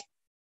make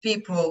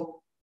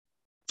people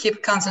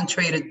keep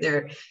concentrated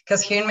there?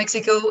 Because here in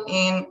Mexico,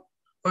 in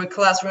our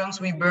classrooms,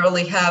 we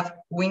barely have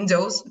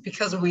windows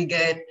because we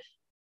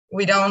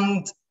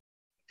don't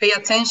pay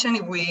attention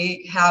if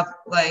we have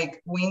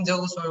like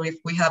windows or if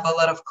we have a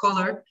lot of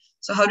color.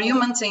 So how do you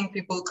maintain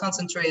people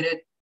concentrated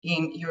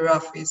in your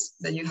office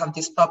that you have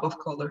this pop of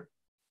color?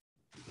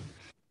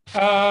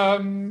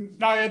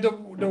 Now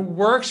the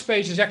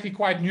workspace is actually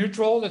quite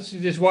neutral. That's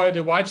this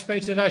the white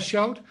space that I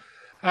showed.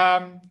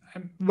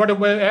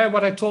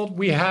 What I told,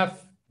 we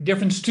have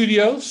different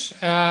studios,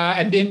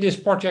 and in this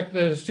project,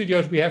 the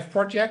studios, we have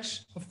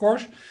projects, of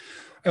course.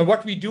 And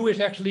what we do is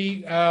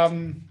actually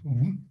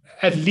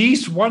at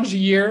least once a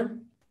year,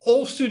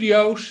 all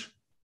studios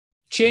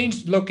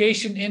change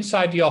location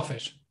inside the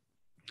office.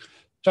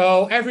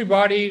 So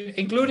everybody,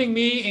 including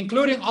me,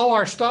 including all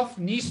our staff,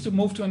 needs to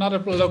move to another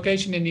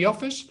location in the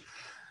office.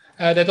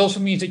 That also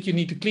means that you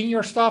need to clean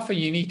your stuff, and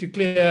you need to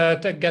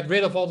get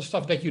rid of all the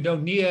stuff that you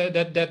don't need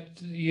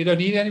that you don't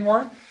need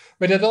anymore.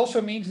 But it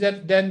also means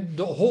that then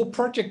the whole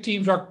project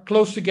teams are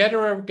close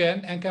together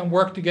again and can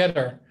work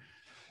together.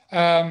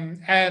 So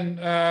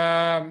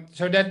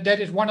that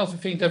is one of the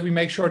things that we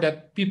make sure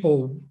that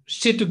people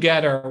sit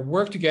together,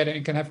 work together,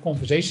 and can have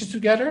conversations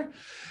together.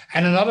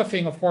 And another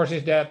thing, of course,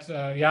 is that,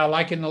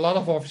 like in a lot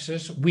of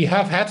offices, we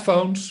have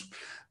headphones.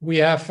 We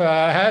have,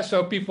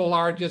 so people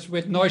are just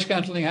with noise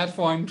canceling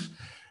headphones,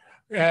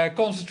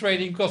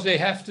 concentrating because they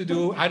have to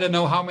do, I don't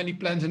know how many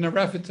plans in a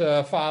Revit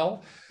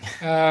file.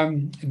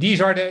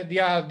 These are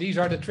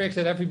the tricks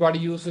that everybody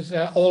uses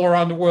all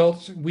around the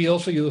world. We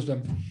also use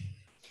them.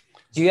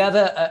 Do you have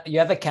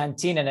a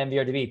canteen in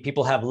MVRDV?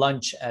 People have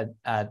lunch at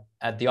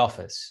the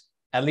office,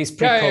 at least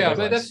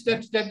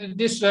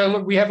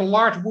pre-COVID. We have a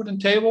large wooden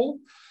table.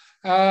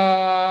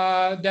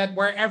 That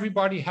where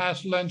everybody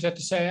has lunch at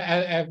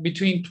the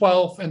between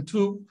 12 and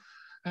 2,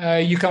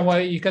 you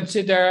can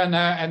sit there and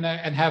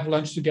have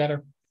lunch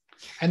together.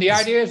 And the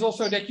idea is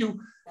also that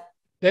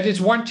it's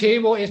one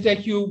table, is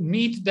that you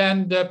meet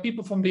then the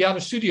people from the other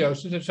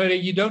studios, so that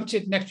you don't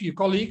sit next to your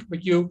colleague,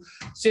 but you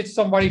sit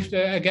somebody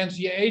against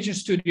the Asian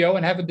studio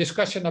and have a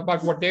discussion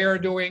about what they are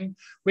doing,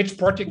 which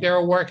project they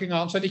are working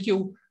on, so that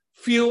you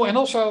feel. And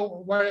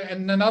also,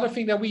 and another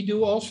thing that we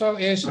do also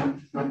is,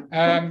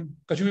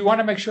 because we want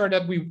to make sure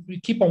that we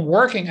keep on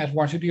working as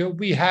one studio,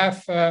 we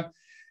have, the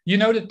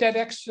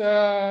TEDx,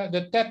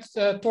 the TED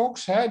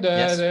Talks,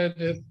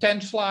 the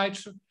 10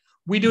 slides.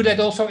 We do that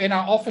also in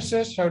our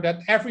offices, so that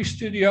every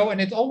studio, and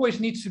it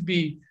always needs to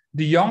be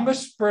the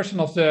youngest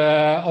person of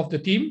the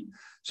team.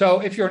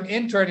 So if you're an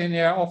intern in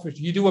their office,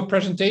 you do a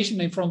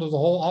presentation in front of the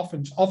whole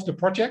office of the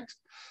project.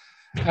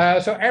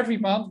 So every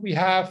month we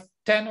have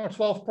 10 or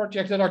 12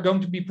 projects that are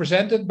going to be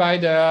presented by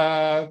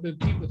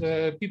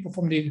the people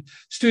from the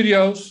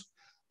studios,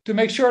 to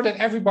make sure that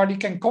everybody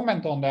can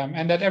comment on them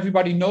and that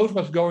everybody knows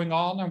what's going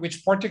on and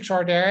which projects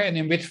are there and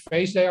in which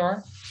phase they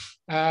are,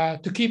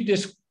 to keep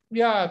this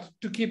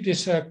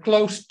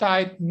close,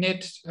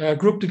 tight-knit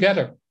group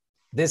together.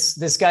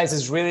 This guys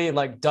is really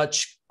like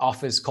Dutch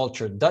office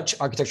culture, Dutch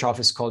architecture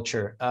office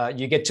culture.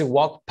 You get to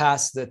walk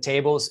past the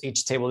tables.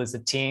 Each table is a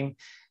team.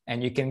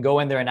 And you can go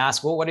in there and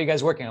ask, well, what are you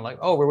guys working on? Like,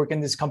 oh, we're working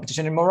on this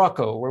competition in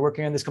Morocco. We're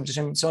working on this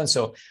competition,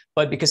 so-and-so.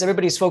 But because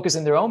everybody's focused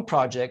on their own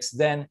projects,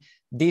 then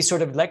these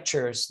sort of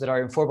lectures that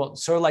are informal,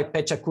 sort of like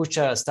Pecha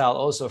Kucha style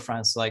also,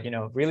 Frans, like,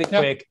 really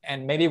quick,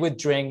 and maybe with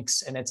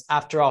drinks, and it's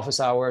after office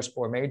hours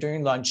or maybe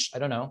during lunch, I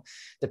don't know,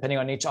 depending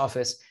on each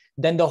office.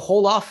 Then the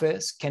whole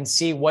office can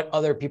see what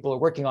other people are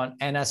working on.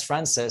 And as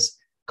Frans says,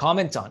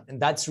 comment on. And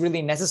that's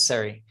really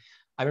necessary.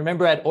 I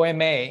remember at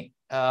OMA,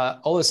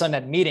 all of a sudden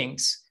at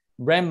meetings,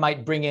 Rem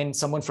might bring in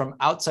someone from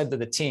outside of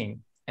the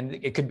team, and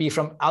it could be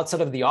from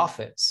outside of the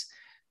office,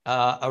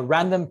 a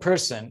random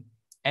person.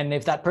 And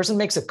if that person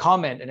makes a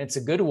comment and it's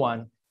a good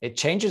one, it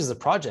changes the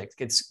project.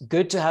 It's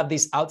good to have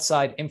these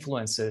outside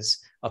influences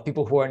of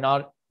people who are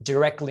not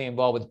directly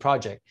involved with the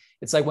project.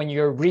 It's like when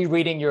you're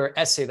rereading your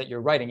essay that you're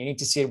writing, you need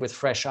to see it with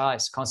fresh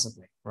eyes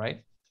constantly,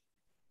 right?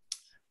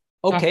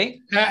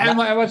 Okay. And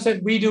what I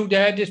said, we do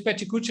the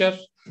dispatch kuchas.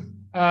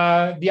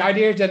 The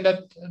idea is then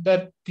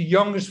that the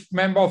youngest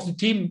member of the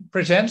team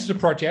presents the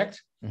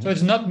project. Mm-hmm. So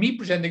it's not me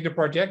presenting the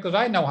project because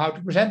I know how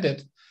to present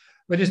it.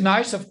 But it's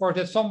nice, of course,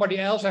 that somebody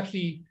else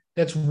actually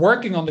that's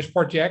working on this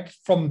project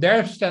from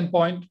their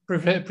standpoint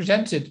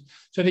presents it,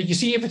 so that you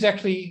see if it's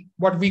actually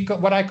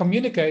what I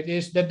communicate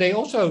is that they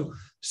also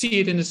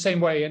see it in the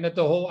same way, and that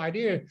the whole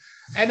idea.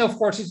 And of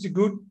course, it's a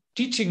good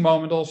teaching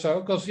moment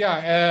also, because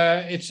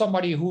it's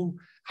somebody who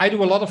I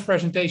do a lot of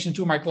presentation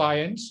to my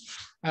clients.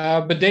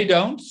 But they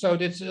don't, so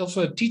it's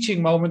also a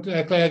teaching moment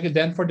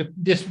then for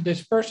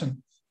this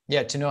person.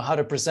 Yeah, to know how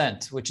to present,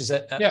 which is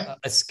Yeah.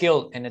 a skill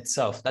in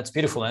itself. That's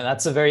beautiful. And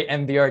that's a very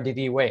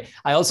MVRDV way.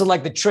 I also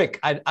like the trick.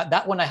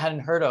 That one I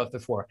hadn't heard of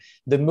before,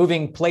 the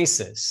moving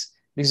places.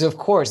 Because of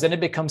course, then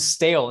it becomes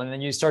stale and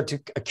then you start to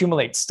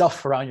accumulate stuff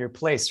around your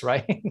place,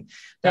 right?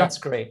 That's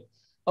great.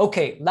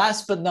 Okay,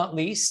 last but not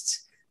least,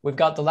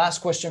 we've got the last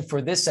question for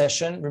this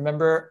session.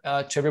 Remember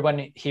to everyone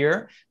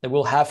here that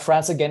we'll have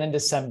Frans again in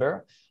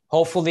December.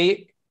 Hopefully,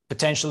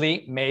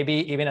 potentially, maybe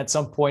even at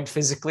some point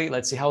physically.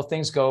 Let's see how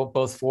things go,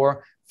 both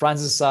for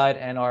Frans's side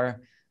and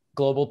our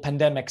global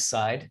pandemic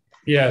side.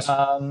 Yes.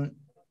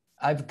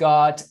 I've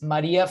got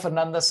Maria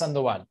Fernanda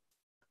Sandoval.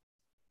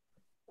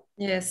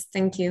 Yes,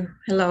 thank you.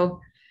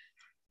 Hello.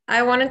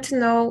 I wanted to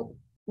know,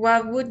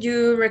 what would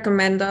you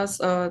recommend us,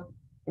 or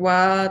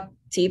what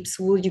tips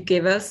would you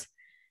give us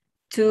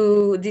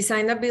to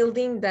design a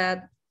building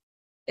that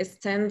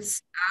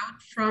stands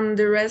out from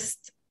the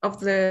rest of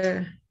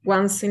the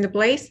ones in the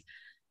place,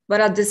 but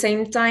at the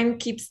same time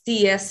keeps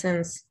the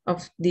essence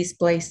of this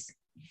place?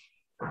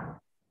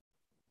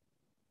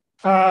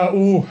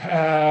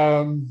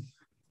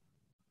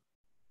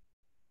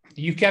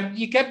 You kept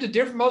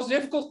the most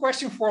difficult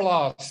question for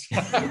last.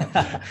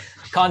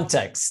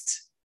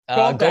 Context.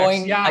 Context,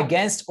 Going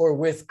against or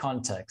with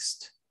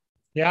context.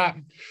 Yeah.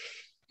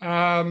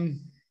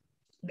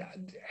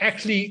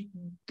 Actually,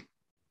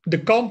 the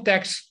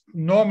context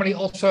normally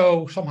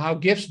also somehow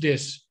gives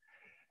this.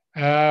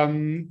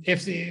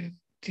 If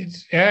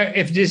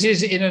this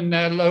is in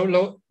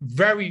a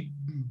very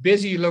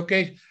busy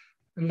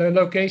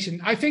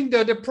location, I think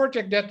the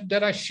project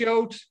that I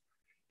showed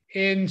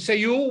in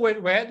Seoul,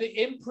 where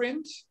the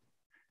imprint,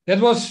 that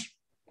was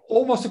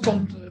almost a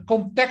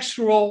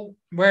contextual,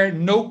 where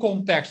no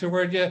context. There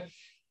were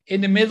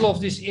in the middle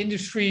of this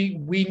industry,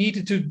 we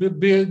needed to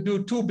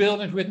do 2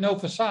 buildings with no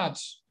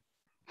facades.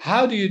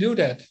 How do you do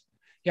that?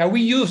 Yeah,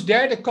 we use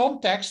there the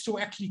context to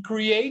actually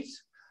create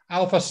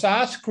our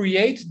facades,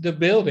 create the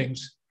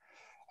buildings.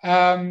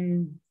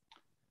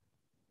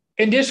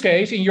 In this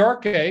case, in your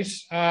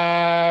case,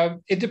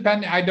 it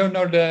depends. I don't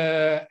know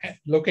the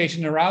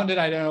location around it.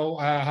 I don't know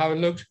how it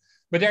looks,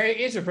 but there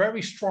is a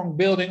very strong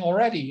building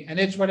already. And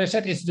it's what I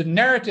said, it's the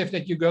narrative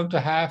that you're going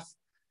to have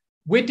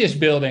with this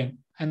building.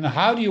 And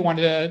how do you want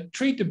to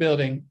treat the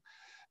building?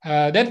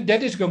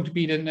 That is going to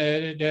be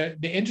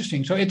the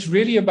interesting. So it's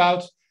really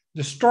about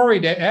the story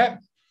that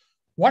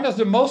one of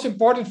the most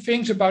important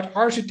things about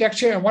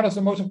architecture and one of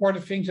the most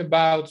important things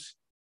about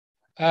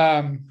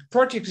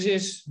projects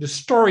is the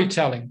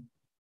storytelling.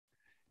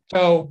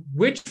 So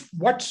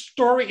what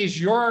story is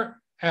your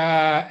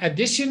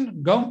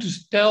addition going to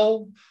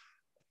tell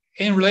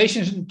in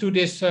relation to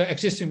this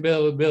existing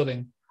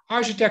building?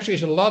 Architecture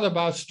is a lot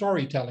about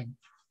storytelling.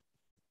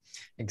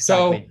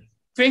 Exactly. So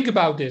think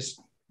about this.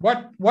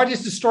 What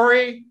is the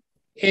story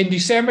in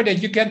December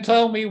that you can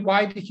tell me?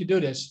 Why did you do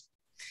this?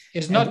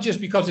 It's not just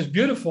because it's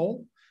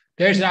beautiful.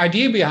 There's an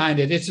idea behind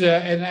it. It's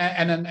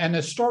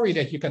a story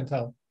that you can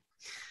tell.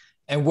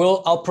 And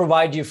I'll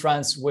provide you,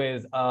 Frans,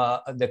 with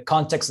the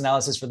context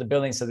analysis for the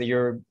building so that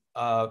you're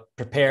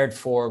prepared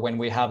for when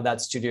we have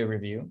that studio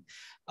review.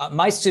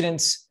 My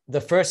students,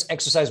 the first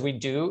exercise we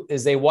do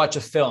is they watch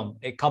a film,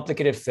 a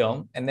complicated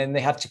film, and then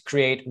they have to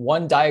create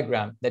one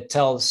diagram that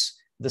tells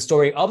the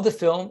story of the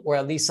film, or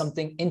at least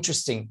something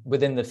interesting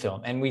within the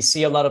film. And we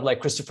see a lot of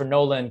like Christopher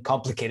Nolan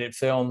complicated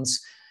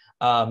films,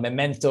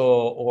 Memento,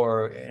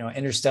 or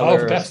Interstellar. Oh,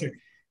 fantastic.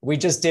 We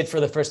just did for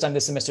the first time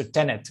this semester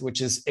Tenet,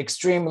 which is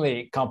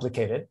extremely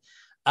complicated.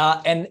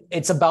 And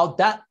it's about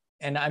that.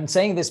 And I'm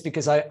saying this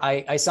because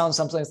I sound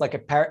sometimes like a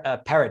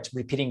parrot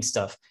repeating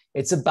stuff.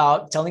 It's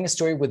about telling a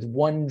story with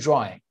one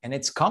drawing. And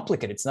it's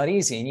complicated. It's not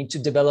easy. You need to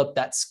develop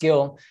that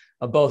skill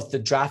of both the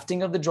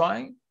drafting of the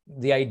drawing,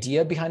 the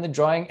idea behind the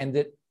drawing, and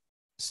the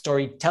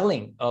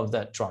storytelling of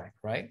that drawing,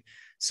 right?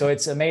 So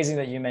it's amazing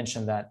that you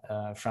mentioned that,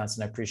 Frans,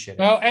 and I appreciate it.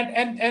 Well,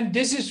 and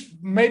this is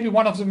maybe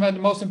one of the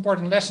most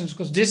important lessons,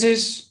 because this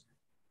is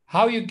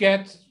how you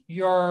get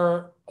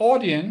your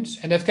audience,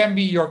 and that can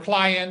be your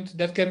client,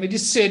 that can be the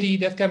city,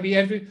 that can be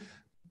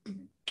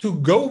to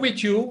go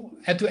with you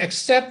and to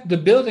accept the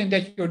building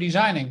that you're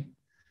designing.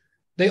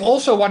 They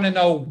also want to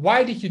know,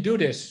 why did you do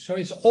this? So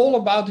it's all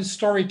about the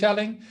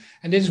storytelling.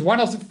 And this is one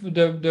of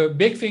the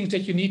big things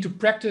that you need to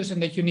practice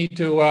and that you need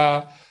to,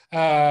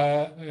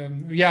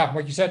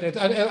 what you said.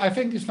 I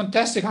think it's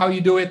fantastic how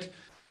you do it.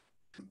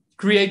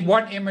 Create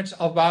one image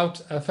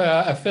about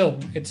a film.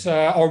 It's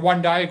or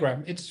one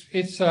diagram.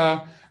 It's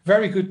a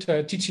very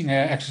good teaching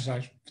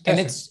exercise.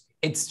 Fantastic.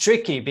 And it's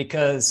tricky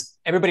because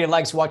everybody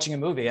likes watching a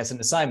movie as an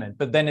assignment,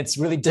 but then it's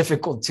really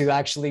difficult to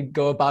actually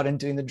go about and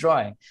doing the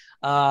drawing.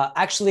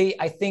 Actually,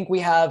 I think we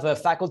have a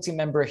faculty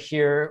member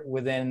here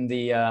within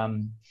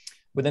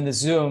the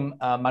Zoom,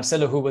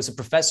 Marcelo, who was a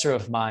professor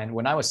of mine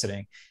when I was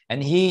studying,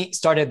 and he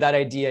started that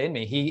idea in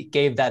me. He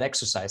gave that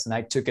exercise and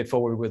I took it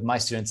forward with my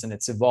students, and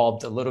it's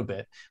evolved a little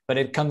bit, but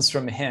it comes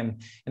from him.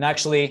 And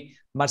actually,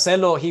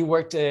 Marcelo, he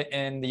worked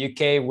in the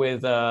UK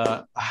with,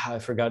 I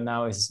forgot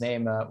now his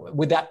name,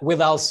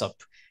 with Alsop.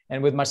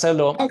 And with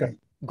Marcelo,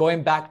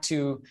 going back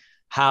to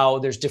how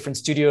there's different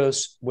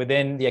studios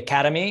within the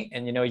academy.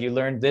 And, you know, you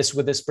learn this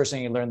with this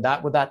person, you learn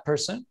that with that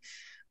person.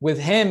 With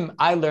him,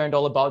 I learned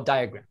all about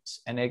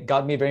diagrams, and it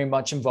got me very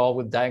much involved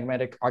with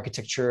diagrammatic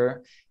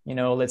architecture. You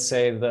know, let's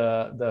say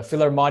the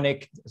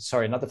Philharmonic,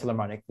 sorry, not the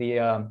Philharmonic, the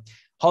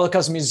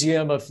Holocaust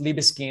Museum of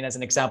Libeskind as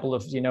an example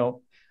of, you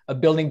know, a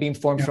building being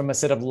formed from a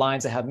set of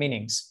lines that have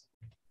meanings.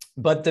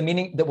 But the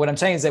meaning, that what I'm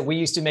saying is that we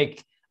used to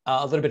make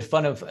a little bit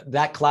fun of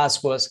that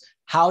class was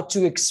how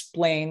to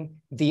explain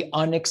the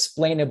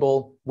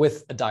unexplainable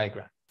with a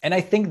diagram. And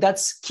I think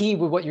that's key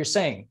with what you're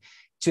saying,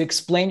 to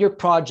explain your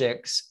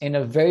projects in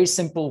a very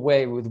simple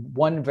way with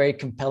one very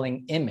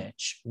compelling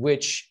image,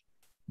 which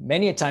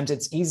many times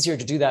it's easier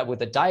to do that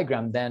with a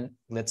diagram than,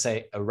 let's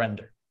say, a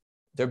render.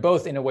 They're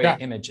both in a way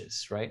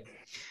images, right?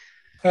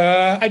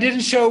 I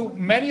didn't show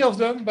many of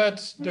them,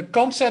 but the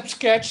concept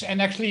sketch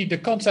and actually the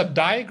concept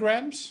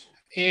diagrams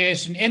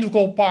is an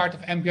integral part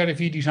of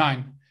MVRDV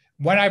design.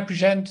 When I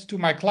present to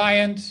my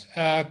client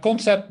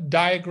concept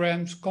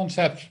diagrams,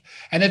 concepts,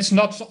 and it's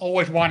not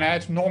always one,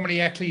 it's normally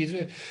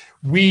actually,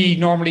 we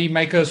normally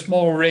make a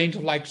small range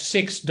of like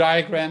 6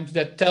 diagrams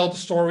that tell the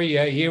story.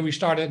 Here we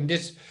started in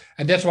this,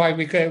 and that's why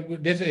we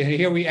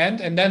here we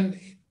end, and then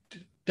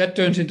that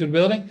turns into the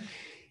building.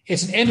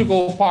 It's an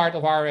integral part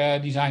of our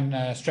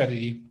design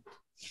strategy.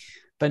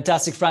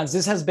 Fantastic, Frans.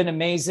 This has been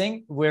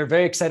amazing. We're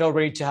very excited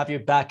already to have you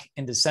back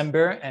in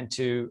December and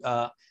to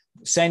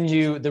send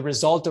you the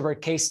result of our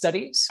case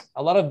studies.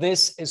 A lot of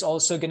this is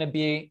also going to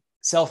be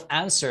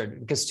self-answered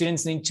because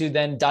students need to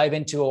then dive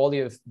into all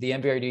of the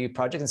MVRDV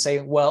project and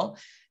say, well,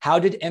 how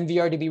did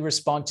MVRDV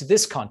respond to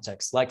this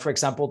context? Like, for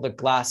example, the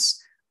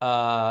glass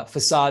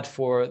facade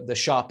for the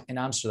shop in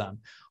Amsterdam.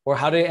 Or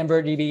how did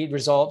MVRDV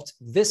resolve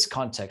this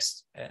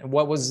context?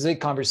 What was the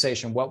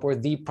conversation? What were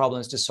the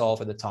problems to solve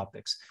for the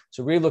topics?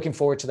 So really looking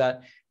forward to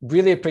that.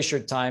 Really appreciate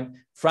your time.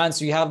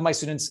 Frans, you have my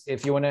students,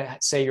 if you want to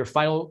say your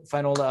final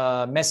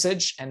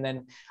message, and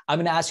then I'm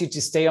going to ask you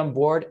to stay on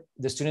board.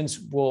 The students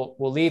will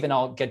leave and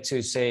I'll get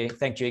to say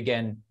thank you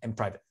again in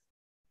private.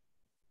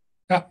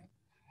 Yeah.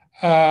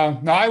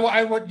 No,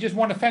 I would just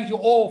want to thank you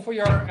all for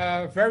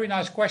your very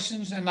nice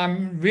questions, and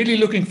I'm really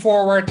looking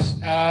forward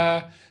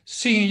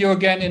seeing you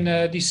again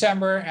in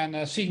December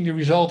and seeing the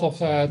result of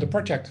the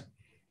project.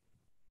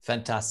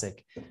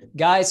 Fantastic.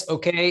 Guys,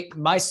 okay,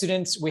 my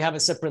students, we have a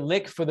separate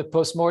link for the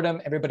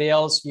postmortem. Everybody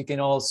else, you can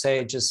all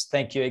say just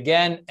thank you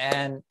again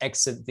and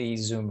exit the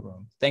Zoom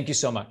room. Thank you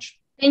so much.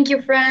 Thank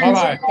you, Frans.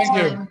 Bye-bye. Thank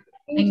you.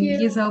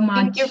 Thank you so much.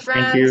 Thank you,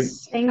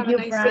 Frans. Thank you,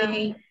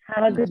 Frans.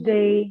 Have a good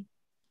day.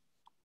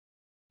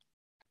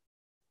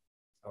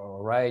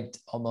 All right,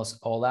 almost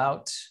all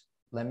out.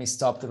 Let me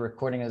stop the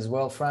recording as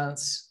well,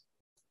 Frans.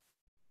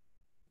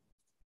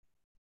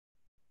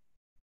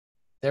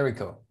 There we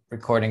go.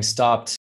 Recording stopped.